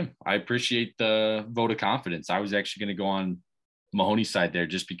 damn. I appreciate the vote of confidence. I was actually going to go on Mahoney's side there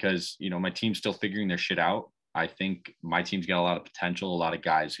just because, you know, my team's still figuring their shit out. I think my team's got a lot of potential, a lot of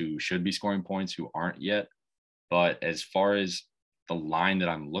guys who should be scoring points who aren't yet. But as far as the line that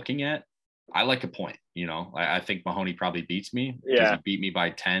I'm looking at, I like a point, you know. I think Mahoney probably beats me. Yeah. Does he beat me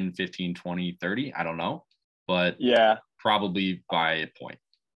by 10, 15, 20, 30? I don't know. But yeah, probably by a point.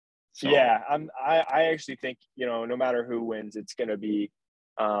 So. Yeah, I actually think, you know, no matter who wins, it's going to be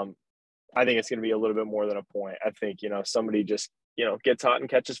I think it's going to be a little bit more than a point. I think, you know, somebody just, you know, gets hot and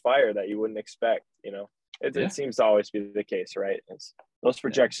catches fire that you wouldn't expect, you know. It seems to always be the case, right? Those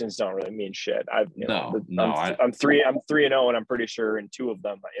projections don't really mean shit. I'm 3-0, and I'm pretty sure in 2 of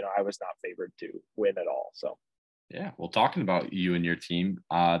them, you know, I was not favored to win at all. So yeah, well, talking about you and your team,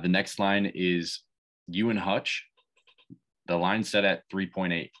 the next line is you and Hutch. The line set at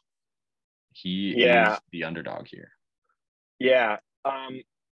 3.8. He is the underdog here. Yeah,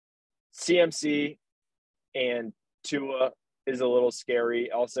 CMC and Tua is a little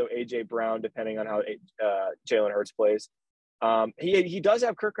scary. Also, AJ Brown, depending on how Jalen Hurts plays. He does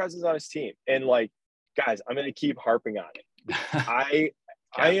have Kirk Cousins on his team, and like, guys, I'm going to keep harping on it. I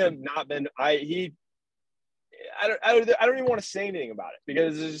I don't even want to say anything about it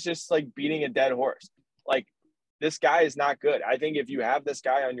because it's just like beating a dead horse. Like, this guy is not good. I think if you have this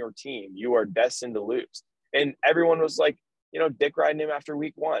guy on your team, you are destined to lose. And everyone was like, dick riding him after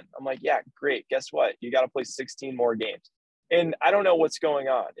week 1. I'm like, yeah, great. Guess what? You got to play 16 more games. And I don't know what's going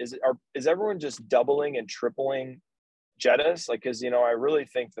on. Is everyone just doubling and tripling Jettas? Like, because, I really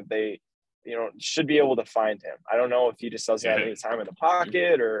think that they, should be able to find him. I don't know if he just doesn't have any time in the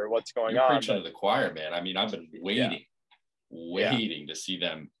pocket or what's going on. Preaching to the choir, man. I mean, I've been waiting to see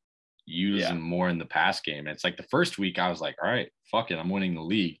them use him more in the pass game. And it's like the first week I was like, all right, fuck it, I'm winning the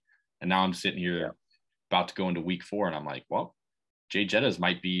league. And now I'm sitting here about to go into week 4 and I'm like, well, Jay Jettas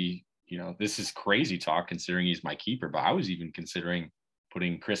might be, this is crazy talk considering he's my keeper, but I was even considering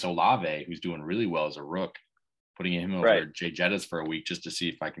putting Chris Olave, who's doing really well as a rook, putting him over Jay Jettas for a week just to see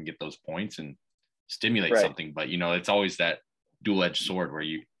if I can get those points and stimulate something. But, it's always that dual-edged sword where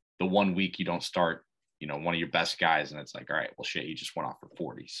the 1 week you don't start, one of your best guys and it's like, all right, well, shit, he just went off for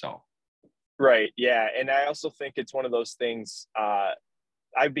 40. So. Right. Yeah. And I also think it's one of those things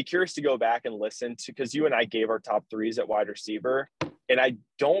I'd be curious to go back and listen to, because you and I gave our top 3s at wide receiver, and I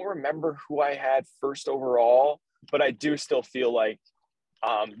don't remember who I had first overall, but I do still feel like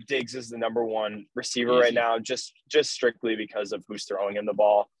Diggs is the number 1 receiver right now, just strictly because of who's throwing him the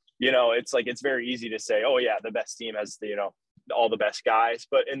ball. It's like, it's very easy to say, oh yeah, the best team has all the best guys.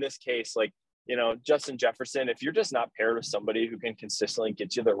 But in this case, like, Justin Jefferson, if you're just not paired with somebody who can consistently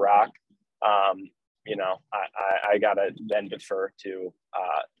get you the rock, I gotta then defer to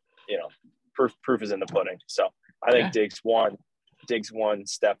proof is in the pudding. So I think Diggs 1,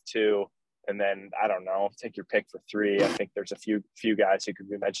 step 2, and then I don't know, take your pick for 3. I think there's a few guys who could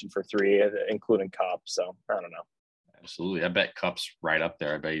be mentioned for 3, including Cup. So I don't know. Absolutely, I bet Cup's right up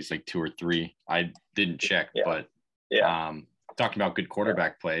there. I bet he's like 2 or 3. I didn't check, but talking about good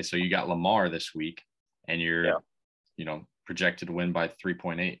quarterback play. So you got Lamar this week, and you're projected to win by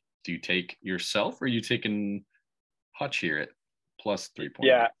 3.8. Do you take yourself or are you taking Hutch here at plus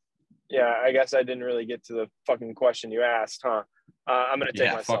 3.8? Yeah. I guess I didn't really get to the fucking question you asked, huh? I'm going to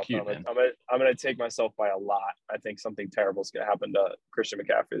take myself. Fuck you, I'm going to take myself by a lot. I think something terrible is going to happen to Christian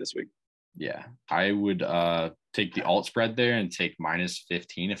McCaffrey this week. Yeah. I would take the alt spread there and take minus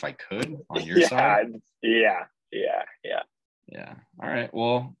 15 if I could on your side. Yeah. All right.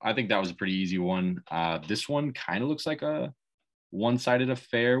 Well, I think that was a pretty easy one. This one kind of looks like a one-sided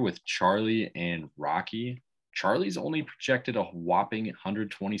affair with Charley and Rocky. Charley's only projected a whopping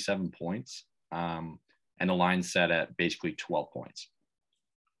 127 points, and the line set at basically 12 points.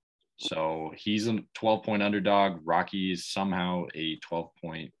 So he's a 12-point underdog. Rocky is somehow a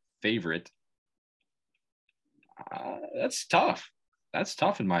 12-point favorite. That's tough. That's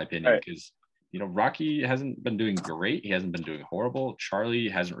tough in my opinion because, Rocky hasn't been doing great. He hasn't been doing horrible. Charley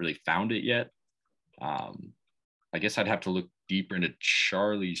hasn't really found it yet. I guess I'd have to look deeper into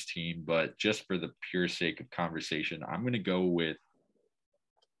Charley's team, but just for the pure sake of conversation, I'm going to go with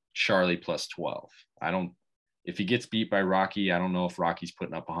Charley plus 12. If he gets beat by Rocky, I don't know if Rocky's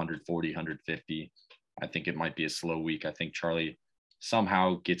putting up 140, 150. I think it might be a slow week. I think Charley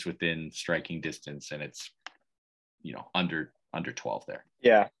somehow gets within striking distance and it's, under 12 there.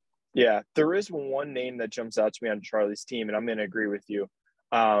 Yeah. There is one name that jumps out to me on Charley's team, and I'm going to agree with you.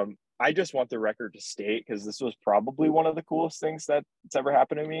 I just want the record to state, because this was probably one of the coolest things that's ever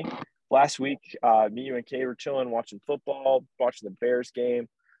happened to me. Last week, me, you, and Kay were chilling, watching football, watching the Bears game.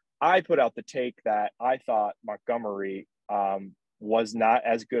 I put out the take that I thought Montgomery was not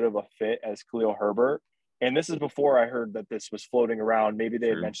as good of a fit as Khalil Herbert. And this is before I heard that this was floating around. Maybe they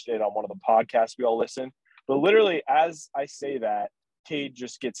had mentioned it on one of the podcasts we all listen. But literally, as I say that, Cade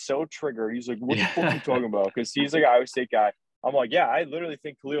just gets so triggered. He's like, what the fuck are you talking about? Because he's like an Iowa State guy. I'm like, yeah, I literally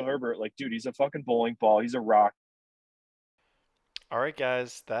think Khalil Herbert, like, dude, he's a fucking bowling ball. He's a rock. All right,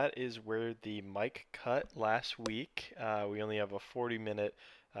 guys, that is where the mic cut last week. We only have a 40-minute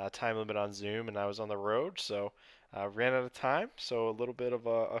time limit on Zoom, and I was on the road, so ran out of time. So a little bit of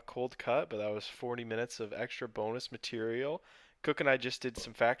a cold cut, but that was 40 minutes of extra bonus material. Cook and I just did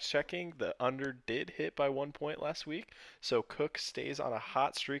some fact checking. The under did hit by 1 point last week, so Cook stays on a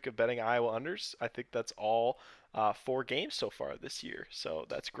hot streak of betting Iowa unders. I think that's all 4 games so far this year, so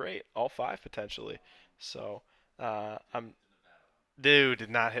that's great. All 5 potentially. So did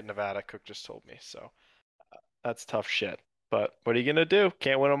not hit Nevada. Cook just told me, so that's tough shit. But what are you gonna do?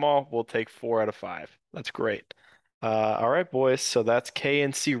 Can't win them all. We'll take 4 out of 5. That's great. All right, boys. So that's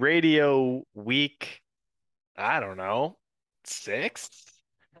KNC Radio week. I don't know. 6,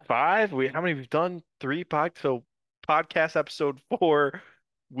 5. How many we've done? 3 so podcast episode 4,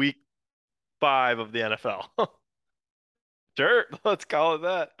 week 5 of the NFL. Sure, let's call it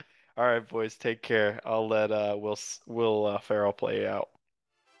that. All right, boys, take care. I'll let Will Ferrell play out.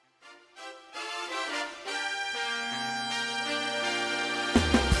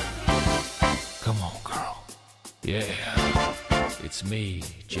 Come on, girl. Yeah, it's me,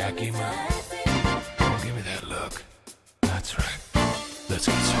 Jackie Murray. Don't give me that look. That's right. Let's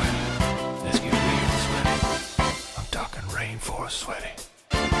get sweaty. Let's get real sweaty. I'm talking rainforest sweaty.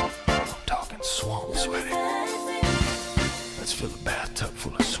 I'm talking swamp sweaty. Let's fill a bathtub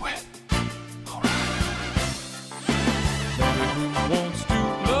full of sweat. All right. Baby, who wants to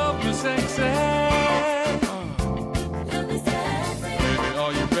love me sexy? Baby,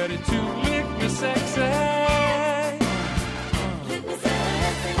 are you ready to lick me sexy?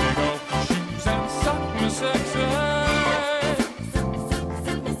 Take off your shoes and suck me sexy.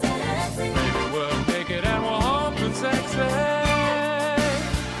 Baby, we're naked and we're humping sexy.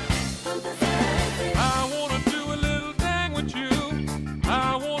 I wanna do a little thing with you.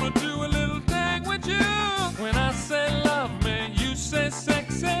 I wanna do a little thing with you. When I say love me, you say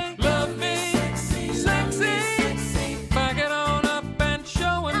sexy. Love me, sexy. Back it on up and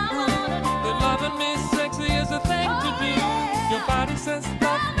show and prove that loving me sexy is a thing to do. Your body says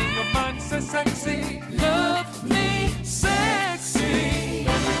love me, your mind says sexy. Love me sexy.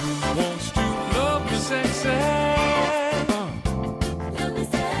 Baby, who wants to love me sexy?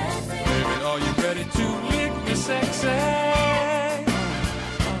 Baby, are you ready to lick me sexy?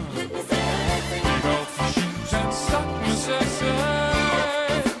 Take off your shoes and suck me sexy.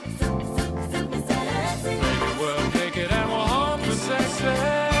 Baby, we're naked and we're humping sexy.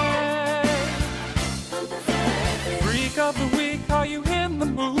 Freak of the week, are you in the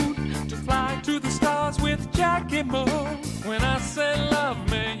mood to fly to the stars with Jackie Moon? When I say love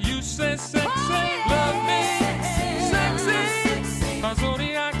me, you say sexy. Love me, sexy. Our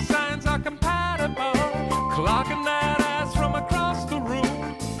zodiac signs are compatible. Clocking that ass from across the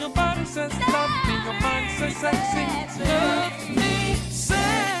room. Your body says love me, your mind says sexy. Love me,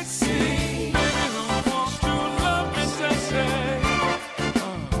 sexy. Baby, who wants to love me sexy?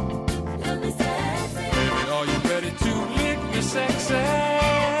 Baby, are you ready to lick me sexy?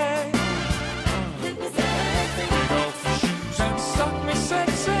 Take off your shoes and suck me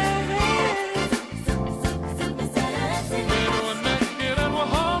sexy. Baby, we're naked and we're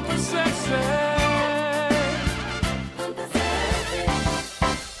humping sexy.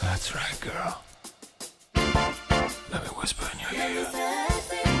 That's right, girl. Let me whisper in your ear.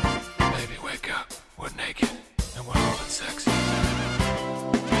 Baby, wake up. We're naked and we're humping sexy.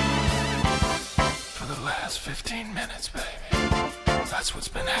 For the last 15 minutes, baby. That's what's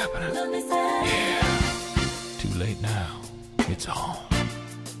been happening. Yeah. Too late now. It's on.